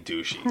Yeah. pretty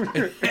douchey.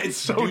 It's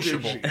So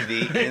douchable. douchey.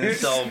 The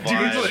incel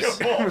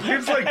vibes.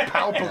 It's like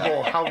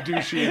palpable how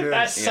douchey it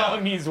That is.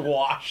 song needs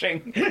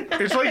washing.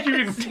 It's like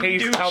you can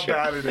taste how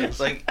bad it is.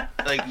 Like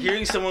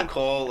hearing someone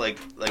call like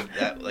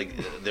that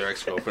their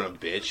ex-girlfriend a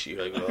bitch,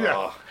 you're like,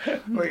 oh, Yeah.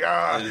 Like,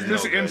 is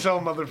this no good.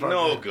 incel motherfucker.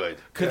 no good.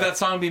 Could that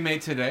song be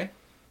made today?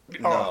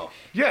 Oh,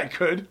 yeah, it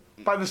could.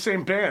 By the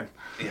same band.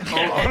 Yeah.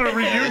 On a They're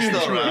reunion still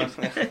tour. around.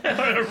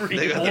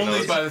 They got the Only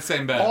notes. by the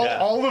same band.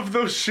 All of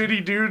those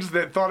shitty dudes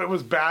that thought it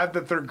was bad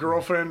that their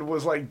girlfriend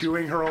was like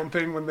doing her own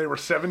thing when they were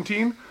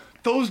 17,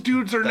 those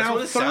dudes are That's now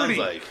what it 30. sounds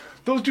like.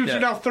 Those dudes Yeah. are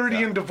now 30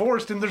 Yeah. and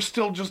divorced, and they're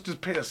still just as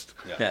pissed.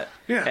 Yeah.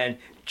 Yeah. And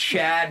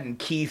Chad and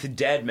Keith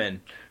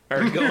Deadman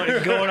are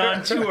going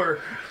on tour.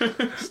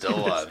 Still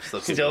alive.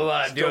 Still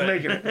alive. Still doing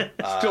making it.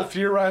 Still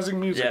theorizing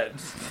music.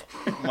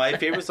 Yeah. My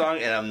favorite song,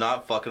 and I'm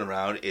not fucking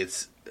around.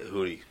 It's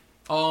Hootie.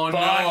 Oh no!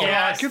 Fuck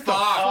yes. Get the fuck Oh,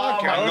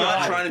 out I'm of not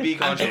here. trying to be I'm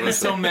getting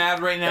controversial. so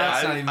mad right now.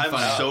 It's not even I'm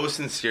funny. so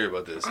sincere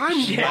about this. I'm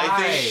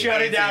Why?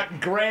 Shut it It's down.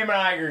 Graham and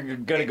I are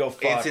gonna go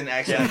fuck. It's an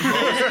excellent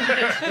closer.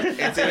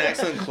 It's an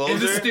excellent closer. In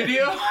the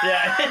studio?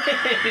 Yeah.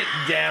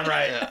 Damn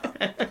right.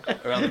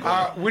 Around the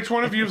corner. Which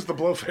one of you is the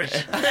blowfish?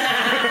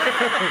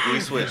 We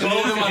switch. The other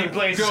Both if he one,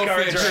 plays Go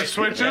cards Fish. right.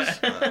 Switches?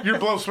 Your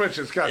blow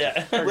switches.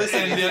 Gotcha. Yeah. Listen,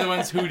 And the other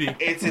one's Hootie.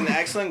 it's an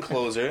excellent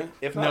closer,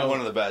 if not No. one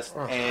of the best.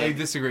 I And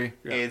disagree.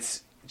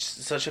 it's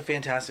just such a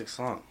fantastic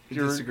song.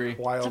 You're disagree.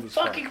 wild as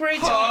fuck. Fucking great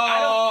song.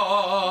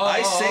 I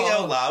I sing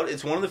out loud.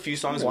 It's one of the few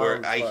songs Wild where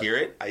as I fuck. hear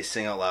it, I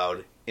sing out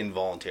loud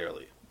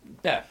involuntarily. don't.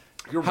 Yeah.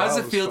 You're How does wild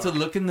it as feel fuck. to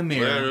look in the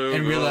mirror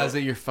and realize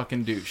that you're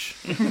fucking douche?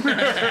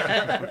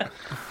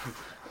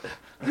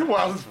 You're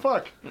wild as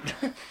fuck.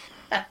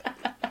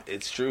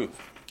 It's truth.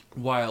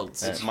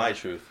 Wilds. It's my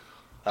truth.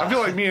 I feel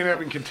like me and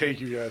Evan can take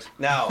you guys.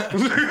 Now,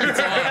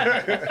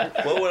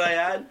 what would I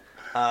add?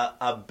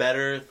 A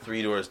better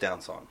Three Doors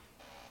Down song.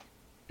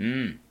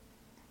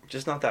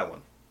 Just not that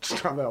one.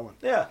 Just on that one.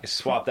 Yeah,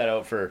 Swap that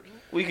out for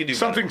we could do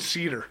Something better.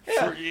 cedar.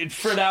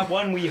 for that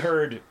one we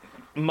heard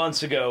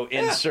months ago.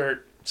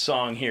 Insert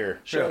song here.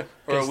 Sure.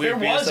 Or 'Cause a Weird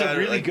there was a B-side or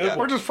really like good that.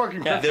 Or just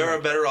fucking Yeah. There are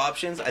better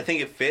options. I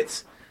think it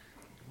fits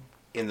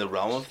in the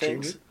realm of Change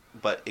things, it?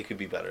 but it could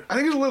be better. I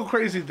think it's a little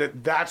crazy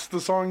that that's the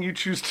song you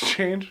choose to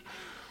change.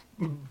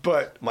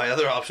 But My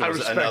other option I was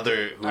respect another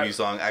it. Hootie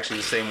song, actually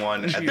the same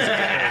one at the Jesus.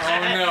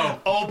 beginning, Oh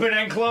no! Open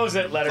and close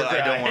it. Let her but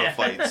cry. I don't want to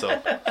fight,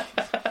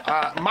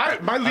 so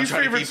my least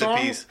trying to favorite keep the song,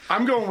 peace.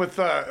 I'm going with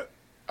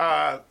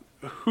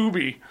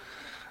Hoobie.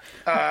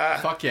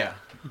 Fuck yeah!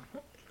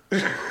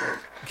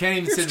 Can't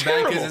even sit back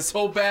terrible. because it's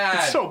so bad.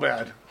 It's so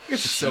bad.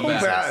 It's so so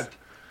bad. bad.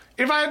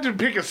 If I had to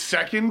pick a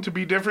second to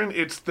be different,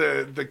 it's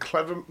the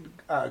Cleveman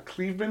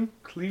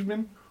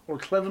or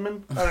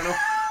Cleveman. I don't know.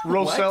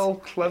 Rosell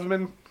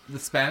Cleveman, the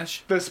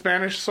Spanish. the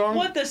Spanish song.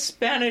 What the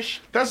Spanish?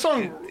 That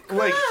song,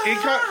 like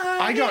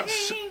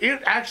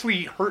it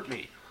actually hurt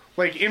me.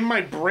 Like in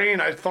my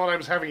brain, I thought I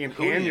was having an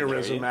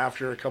aneurysm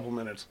after a couple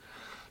minutes.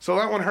 So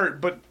that one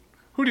hurt. But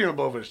who do you know,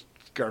 Blowfish?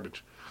 It's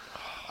garbage.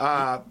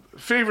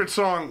 Favorite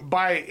song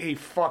by a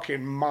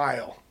fucking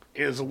mile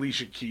is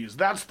Alicia Keys.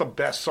 That's the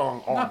best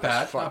song on Not this bad.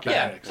 Not fucking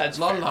bad. mix. That's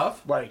A lot of fair.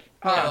 love. Like,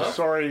 Yeah. I'm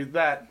sorry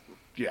that.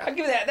 Yeah, I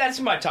give that. That's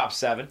my top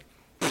 7.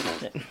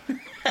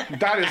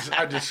 that is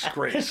a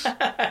disgrace.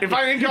 If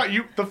I ain't got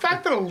you, the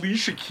fact that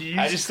Alicia Keys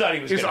I just thought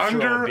he was is gonna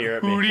throw under a beer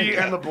at me.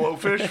 Hootie and the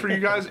Blowfish for you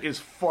guys is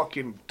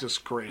fucking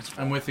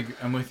disgraceful. I'm with you,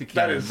 That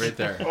Keenan, is right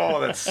there. Oh,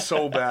 that's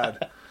so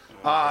bad.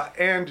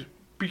 And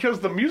because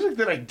the music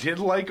that I did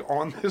like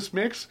on this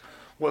mix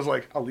was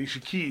like Alicia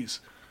Keys,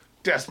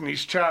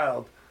 Destiny's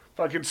Child,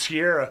 fucking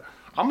Sierra.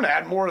 I'm going to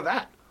add more of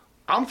that.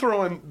 I'm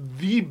throwing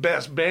the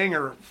best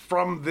banger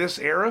from this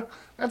era.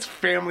 That's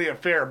Family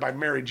Affair by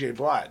Mary J.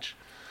 Blige.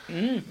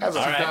 That's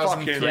a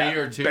fucking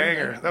 2003 or 2.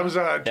 banger. That was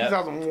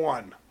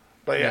 2001.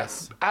 But yeah,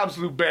 Yes.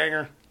 absolute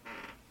banger.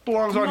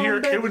 Belongs on here.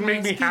 It would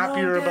make me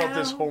happier about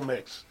this whole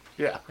mix.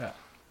 Yeah. Yeah.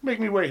 Make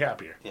me way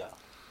happier. Yeah.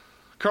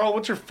 Carl,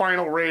 what's your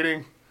final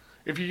rating?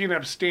 If you can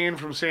abstain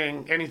from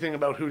saying anything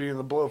about Hootie and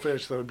the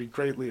Blowfish, that would be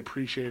greatly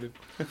appreciated.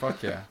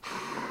 Fuck yeah.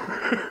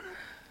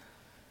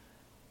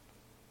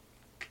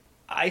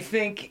 I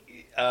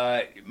think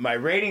my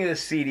rating of the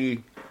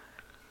CD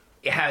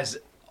has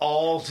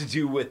all to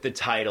do with the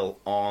title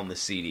on the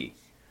CD.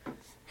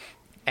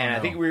 And I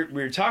think we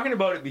were talking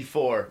about it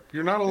before.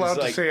 You're not allowed It's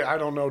to like- say, I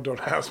don't know, don't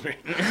ask me.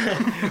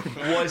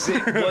 Was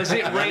it None of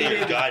your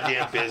rated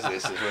goddamn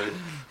business. Is what it,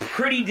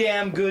 pretty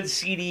damn good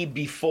CD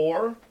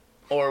before?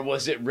 Or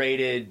was it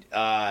rated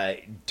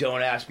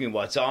don't ask me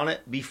what's on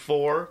it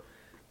before?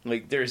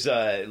 Like there's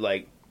a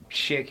like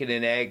chicken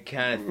and egg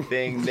kind of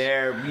thing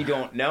there. We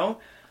don't know.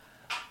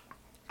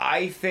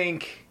 I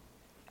think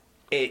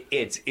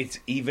it's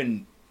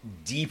even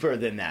deeper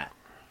than that.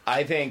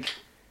 I think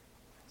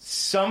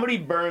somebody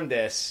burned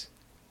this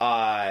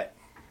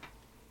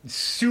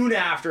soon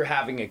after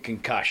having a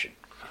concussion.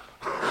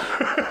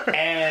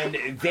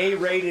 And they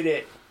rated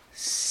it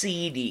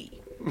CD.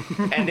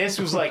 And this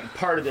was like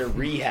part of their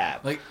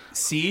rehab. Like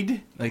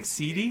seed? Like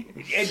seedy?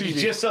 It's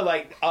just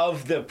like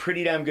of the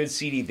pretty damn good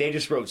CD, they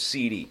just wrote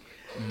CD.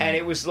 And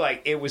it was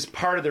like it was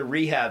part of their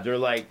rehab. They're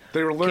like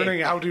They were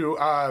learning how to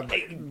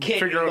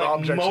figure out like,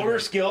 objects. motor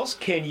skills.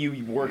 Can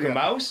you work a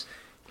mouse?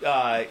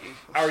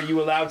 Are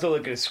you allowed to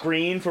look at a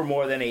screen for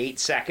more than 8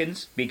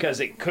 seconds? Because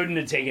it couldn't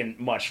have taken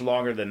much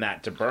longer than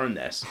that to burn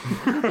this.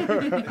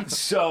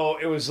 So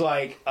it was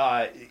like,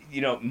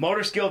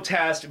 motor skill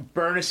test,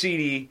 burn a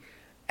CD,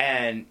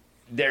 and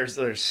there's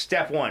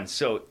step one.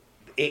 So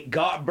it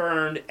got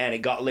burned and it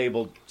got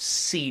labeled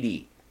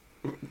CD.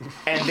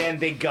 And then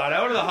they got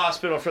out of the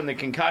hospital from the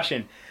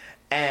concussion,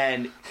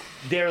 and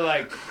they're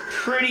like,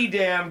 pretty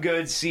damn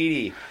good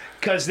CD.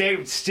 Because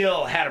they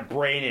still had a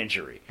brain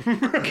injury.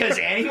 Because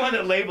anyone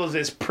that labels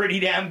this pretty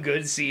damn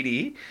good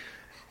CD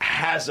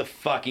has a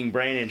fucking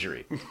brain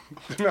injury.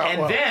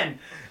 And then,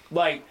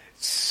 like,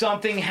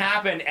 something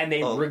happened and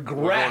they we're going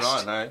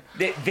regressed. on, all right.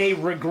 They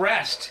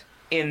regressed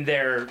in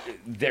their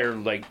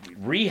like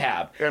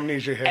rehab.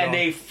 Amnesia hit And on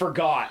they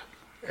forgot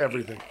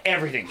everything.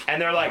 everything. And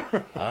they're like,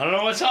 I don't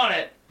know what's on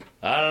it.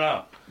 I don't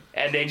know.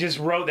 And they just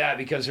wrote that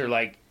because they're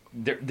like,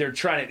 they're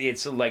trying to,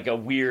 it's like a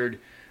weird,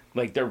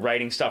 like they're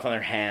writing stuff on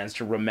their hands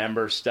to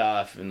remember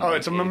stuff. And Oh,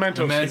 it's a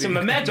memento. It's a CD.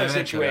 memento Memento,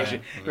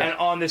 situation. yeah. And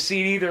on the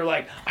CD, they're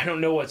like, I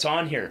don't know what's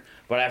on here,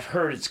 but I've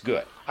heard it's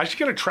good. I should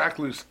get a track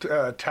list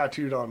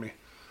tattooed on me.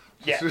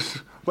 Yeah.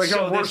 Just, like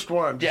So our this- worst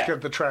one, just yeah.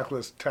 get the track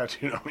list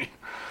tattooed on me.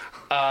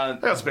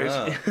 That's space.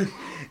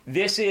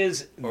 This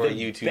is Or a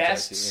the U2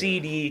 best tattoo, yeah.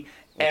 CD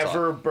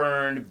ever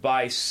burned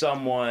by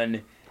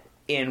someone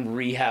in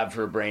rehab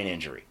for a brain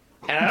injury.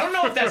 And I don't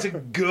know if that's a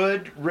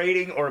good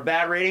rating or a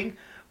bad rating,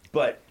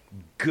 but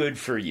good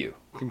for you.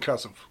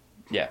 Concussive.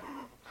 Yeah.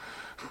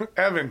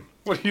 Evan,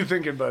 what are you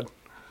thinking, bud?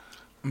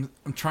 I'm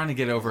trying to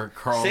get over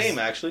Carl's. same,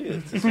 actually.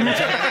 It's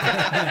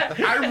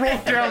I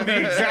wrote down the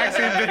exact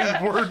same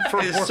thing word for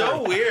word.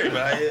 so weird,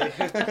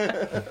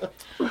 but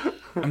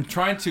I'm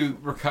trying to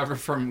recover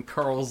from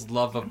Carl's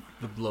love of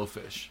the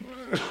Blowfish.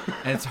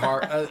 And it's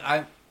hard.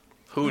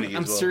 Hootie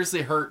I'm as well.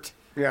 seriously hurt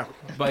Yeah.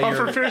 by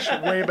your...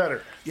 Pufferfish, way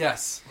better.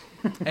 Yes.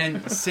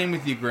 And same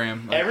with you,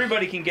 Graham. Like,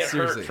 Everybody can get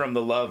Seriously. hurt from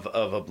the love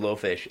of a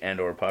blowfish and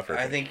or puffer.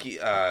 I think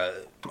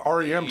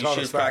REM you taught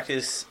should us that.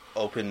 practice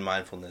open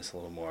mindfulness a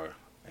little more.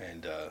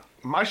 And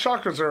My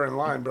chakras are in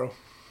line, bro.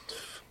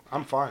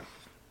 I'm fine.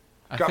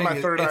 I got think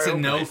my third it's eye a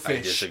open. no I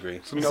fish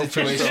disagree. No fish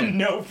situation. zone.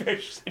 no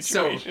fish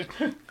So,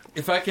 situation.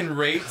 if I can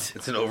rate,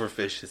 It's an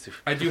overfish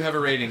situation. I do have a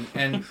rating,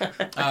 and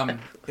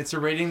it's a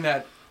rating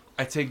that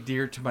I take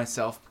dear to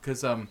myself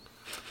because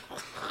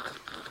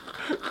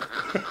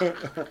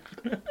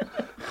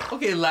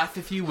okay, laugh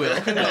if you will.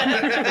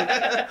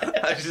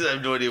 I just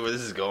have no idea where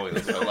this is going.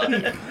 That's why I'm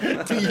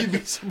laughing. You'd be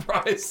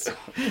surprised.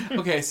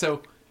 Okay,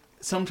 so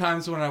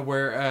sometimes when I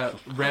wear a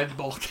red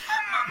ball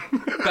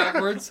cap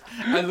backwards,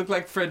 I look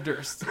like Fred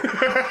Durst. Oh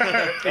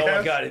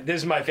my god,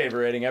 this is my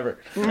favorite rating ever.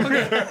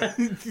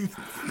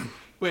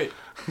 Wait.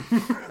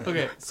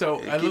 Okay, so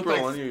I Keep look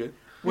rolling. like You're good.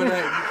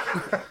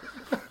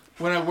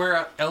 when I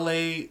wear a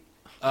LA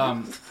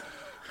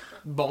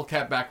ball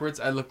cap backwards,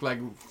 I look like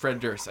Fred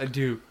Durst. I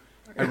do.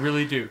 I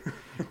really do.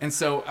 And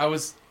so I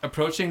was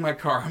approaching my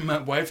car. My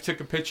wife took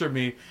a picture of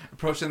me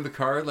approaching the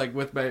car, like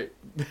with my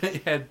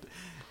head,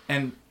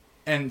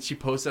 and she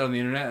posted it on the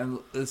internet. And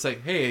it's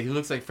like, hey, he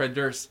looks like Fred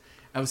Durst.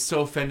 I was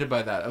so offended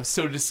by that. I was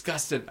so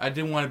disgusted. I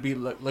didn't want to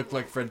look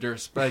like Fred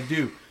Durst, but I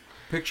do.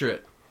 Picture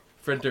it,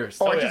 Fred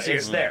Durst. Oh, I yeah, can see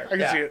it's it. there. I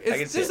can see it. I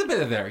can It's, see there's it. a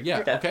bit of there,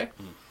 yeah. Yeah. Okay.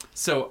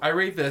 So I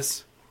rate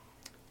this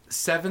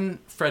 7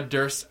 Fred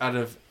Durst out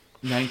of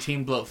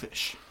 19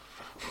 Blowfish.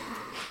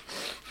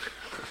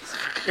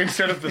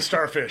 Instead of the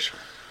starfish.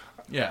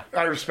 Yeah.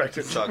 I respect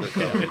it. Chocolate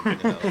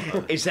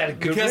covered. Is that a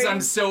good Because rating?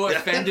 I'm so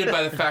offended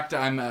by the fact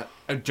that I'm a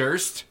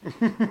Durst.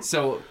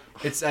 So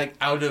it's like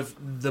out of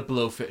the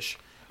Blowfish.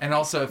 And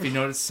also, if you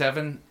notice,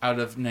 7 out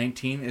of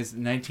 19 is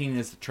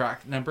the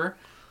track number.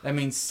 That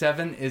means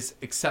 7 is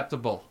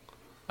acceptable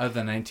of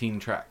the 19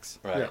 tracks.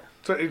 Right. Yeah.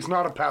 So it's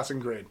not a passing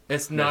grade.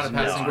 It's not a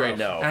passing grade.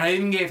 no. And I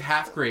even gave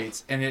half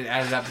grades, and it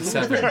added up to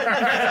 7.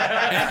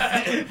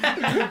 I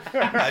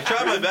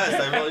tried my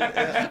best. I really.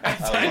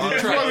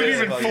 This wasn't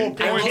even full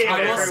points.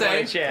 I will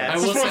say,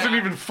 This wasn't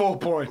even full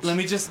points. let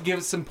me just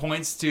give some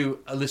points to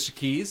Alicia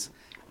Keys.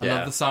 I Yeah.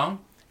 love the song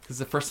because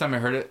the first time I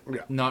heard it,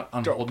 Yeah. not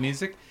on Dope. hold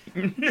music.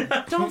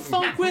 Don't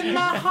funk with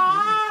my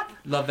heart.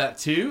 Love that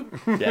too.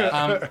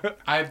 Yeah.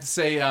 I have to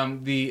say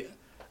the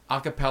a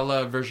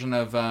cappella version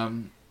of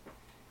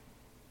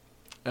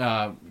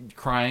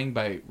 "Crying"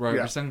 by Roy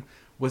Yeah. Orbison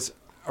was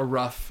a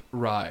rough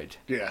ride,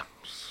 Yeah.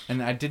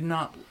 and I did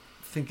not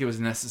think it was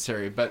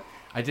necessary, but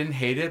I didn't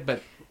hate it.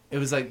 But it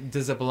was like,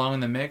 does it belong in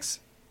the mix?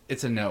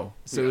 It's a no.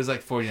 So it was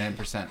like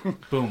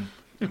 49%. Boom.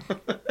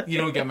 You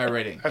don't get my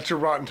rating. That's your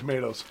Rotten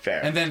Tomatoes.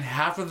 Fair. And then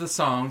half of the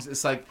songs,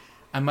 it's like,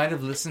 I might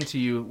have listened to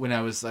you when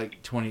I was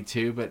like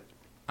 22, but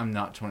I'm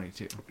not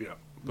 22. Yeah.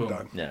 Boom.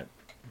 Done. yeah.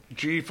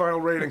 G final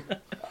rating.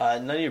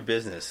 None of your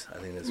business. I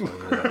think that's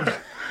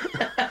what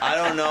I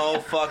don't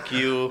know. Fuck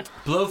you.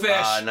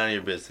 Blowfish. None of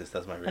your business.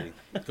 That's my rating.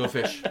 Go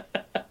fish.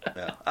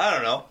 Yeah. I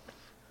don't know.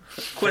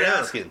 Quit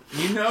asking.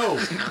 You know.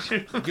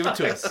 Give it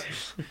to us.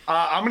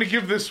 I'm going to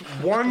give this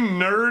one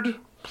nerd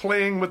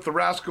playing with the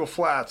Rascal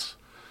Flats.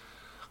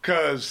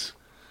 Because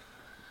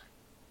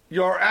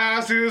your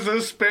ass is a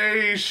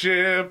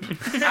spaceship.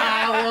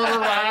 I want to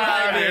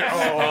ride it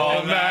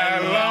all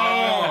night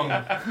long.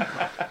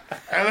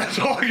 And that's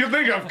all I can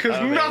think of. Because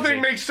nothing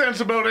making sense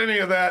about any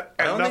of that.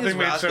 I And don't think nothing it's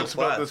makes Rascal sense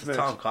about Flatts. this It's mix.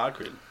 Tom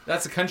Cochrane.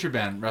 That's a country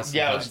band, Russell.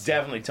 Yeah, it Flats. was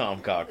definitely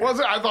Tom Cochran. Was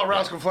it? I thought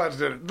Rascal Flats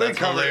did it. They That's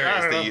covered it. I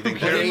hilarious don't that know. you think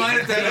Who They cares? might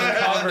have done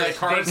it on the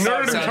Cars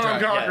Nerd and Tom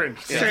soundtrack. Cochran.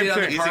 They Same did it on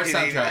the thing. Cars Easy,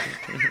 easy.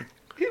 soundtrack.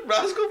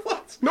 Rascal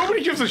Flats.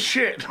 Nobody gives a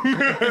shit.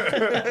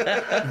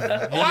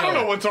 I don't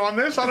know what's on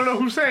this. I don't know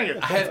who sang it.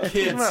 I have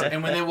kids,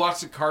 and when they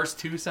watch the Cars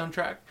 2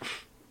 soundtrack,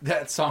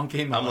 that song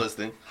came I'm on.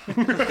 listening.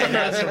 And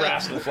that's the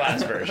Rascal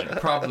Flats version.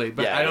 Probably,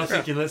 but Yeah. I don't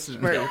think you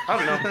listened. Hey,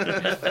 I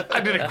don't know. I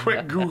did a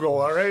quick Google,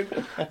 all right?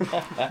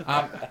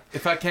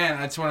 If I can,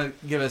 I just want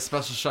to give a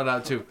special shout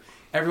out to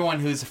everyone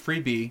who's a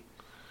freebie.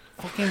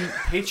 Fucking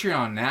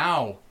Patreon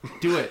now.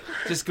 Do it.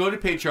 Just go to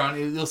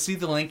Patreon. You'll see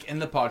the link in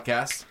the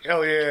podcast.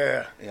 Hell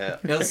yeah. Yeah.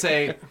 It'll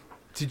say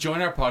to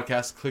join our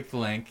podcast, click the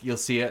link. You'll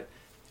see it.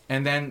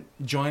 And then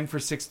join for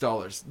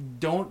 $6.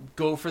 Don't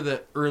go for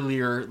the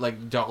earlier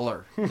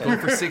dollar. Go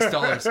for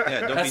 $6. Yeah,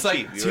 don't That's be like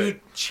cheap. You're two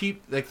right.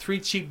 cheap, 3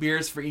 cheap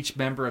beers for each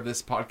member of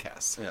this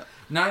podcast. Yeah.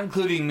 Not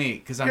including me,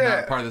 because I'm Yeah.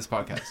 not part of this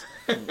podcast.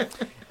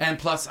 And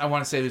plus, I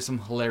want to say there's some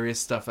hilarious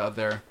stuff out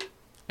there.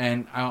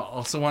 And I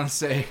also want to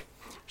say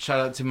shout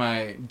out to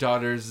my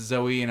daughters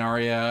Zoe and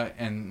Aria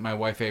and my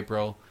wife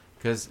April,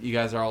 because you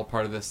guys are all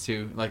part of this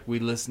too. Like, we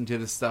listen to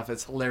this stuff.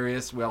 It's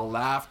hilarious. We all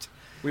laughed.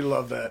 We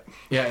love that.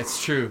 Yeah,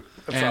 it's true.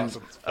 That's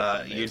And-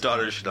 awesome. Your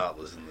daughter should not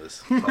listen to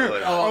this.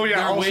 Oh, yeah,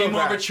 they're also way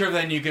more that. mature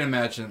than you can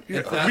imagine.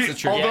 If that's the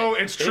truth. Although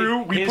it's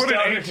true, we His put an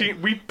daughter-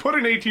 18. We put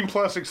an 18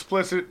 plus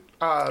explicit.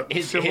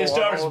 His symbol on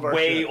daughter's all of our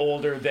way shit.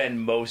 older than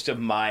most of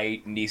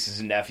my nieces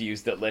and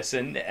nephews that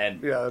listen,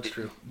 and Yeah, that's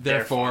true.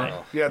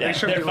 Therefore, Yeah, they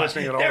shouldn't be they're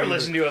listening at all. They're either.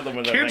 listening to it when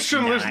they're Kids like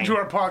shouldn't listen 9. to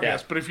our podcast, Yeah.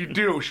 but if you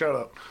do, shut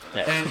up.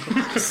 and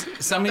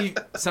some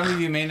of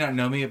you may not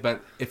know me,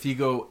 but if you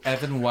go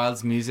Evan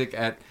Wild's Music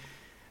at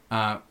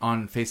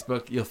on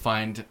Facebook, you'll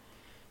find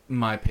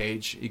my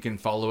page. You can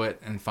follow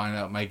it and find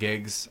out my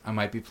gigs. I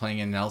might be playing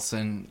in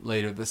Nelson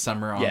later this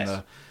summer on Yes.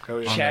 the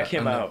Hell yeah. on Check the-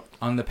 him on the- out.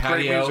 on the Great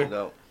patio. music.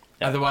 No.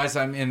 Otherwise,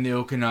 I'm in the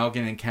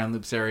Okanagan and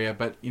Kamloops area.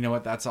 But you know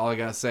what? That's all I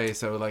gotta say.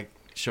 So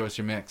show us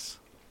your mix.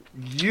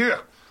 Yeah.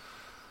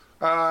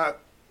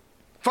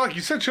 Fuck,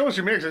 you said show us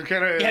your mix.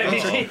 Can I? Yeah,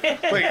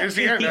 Wait, it's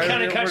the end. He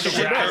kinda cut you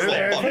We're short. done.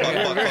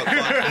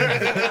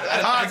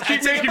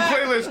 Keep making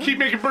playlists, keep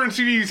making burn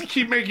CDs,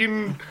 keep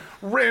making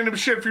random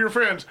shit for your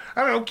friends.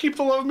 I don't know, keep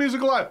the love of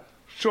music alive.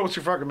 Show us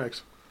your fucking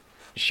mix.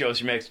 Show us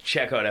your mix.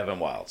 Check out Evan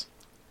Wilds.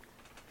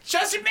 Show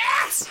us your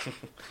mix.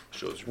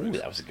 Shows Ooh,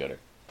 that was a gooder.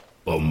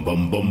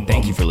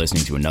 Thank you for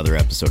listening to another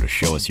episode of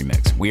Show Us Your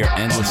Mix. We are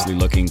endlessly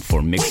looking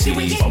for mix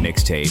CDs,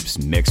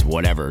 mixtapes, mix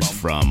whatevers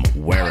from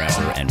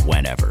wherever and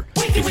whenever.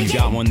 If you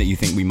got one that you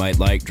think we might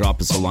like,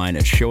 drop us a line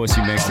at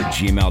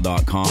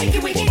showusyourmix@gmail.com or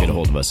get a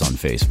hold of us on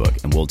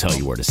Facebook and we'll tell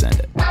you where to send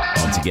it.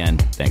 Once again,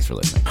 thanks for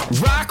listening.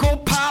 Rock or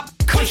pop,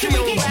 country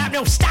or rap,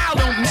 no style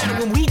don't matter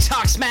when we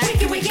talk smack.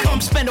 Come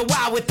spend a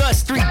while with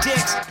us, 3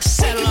 dicks,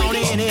 settle on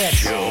in it.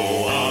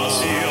 Show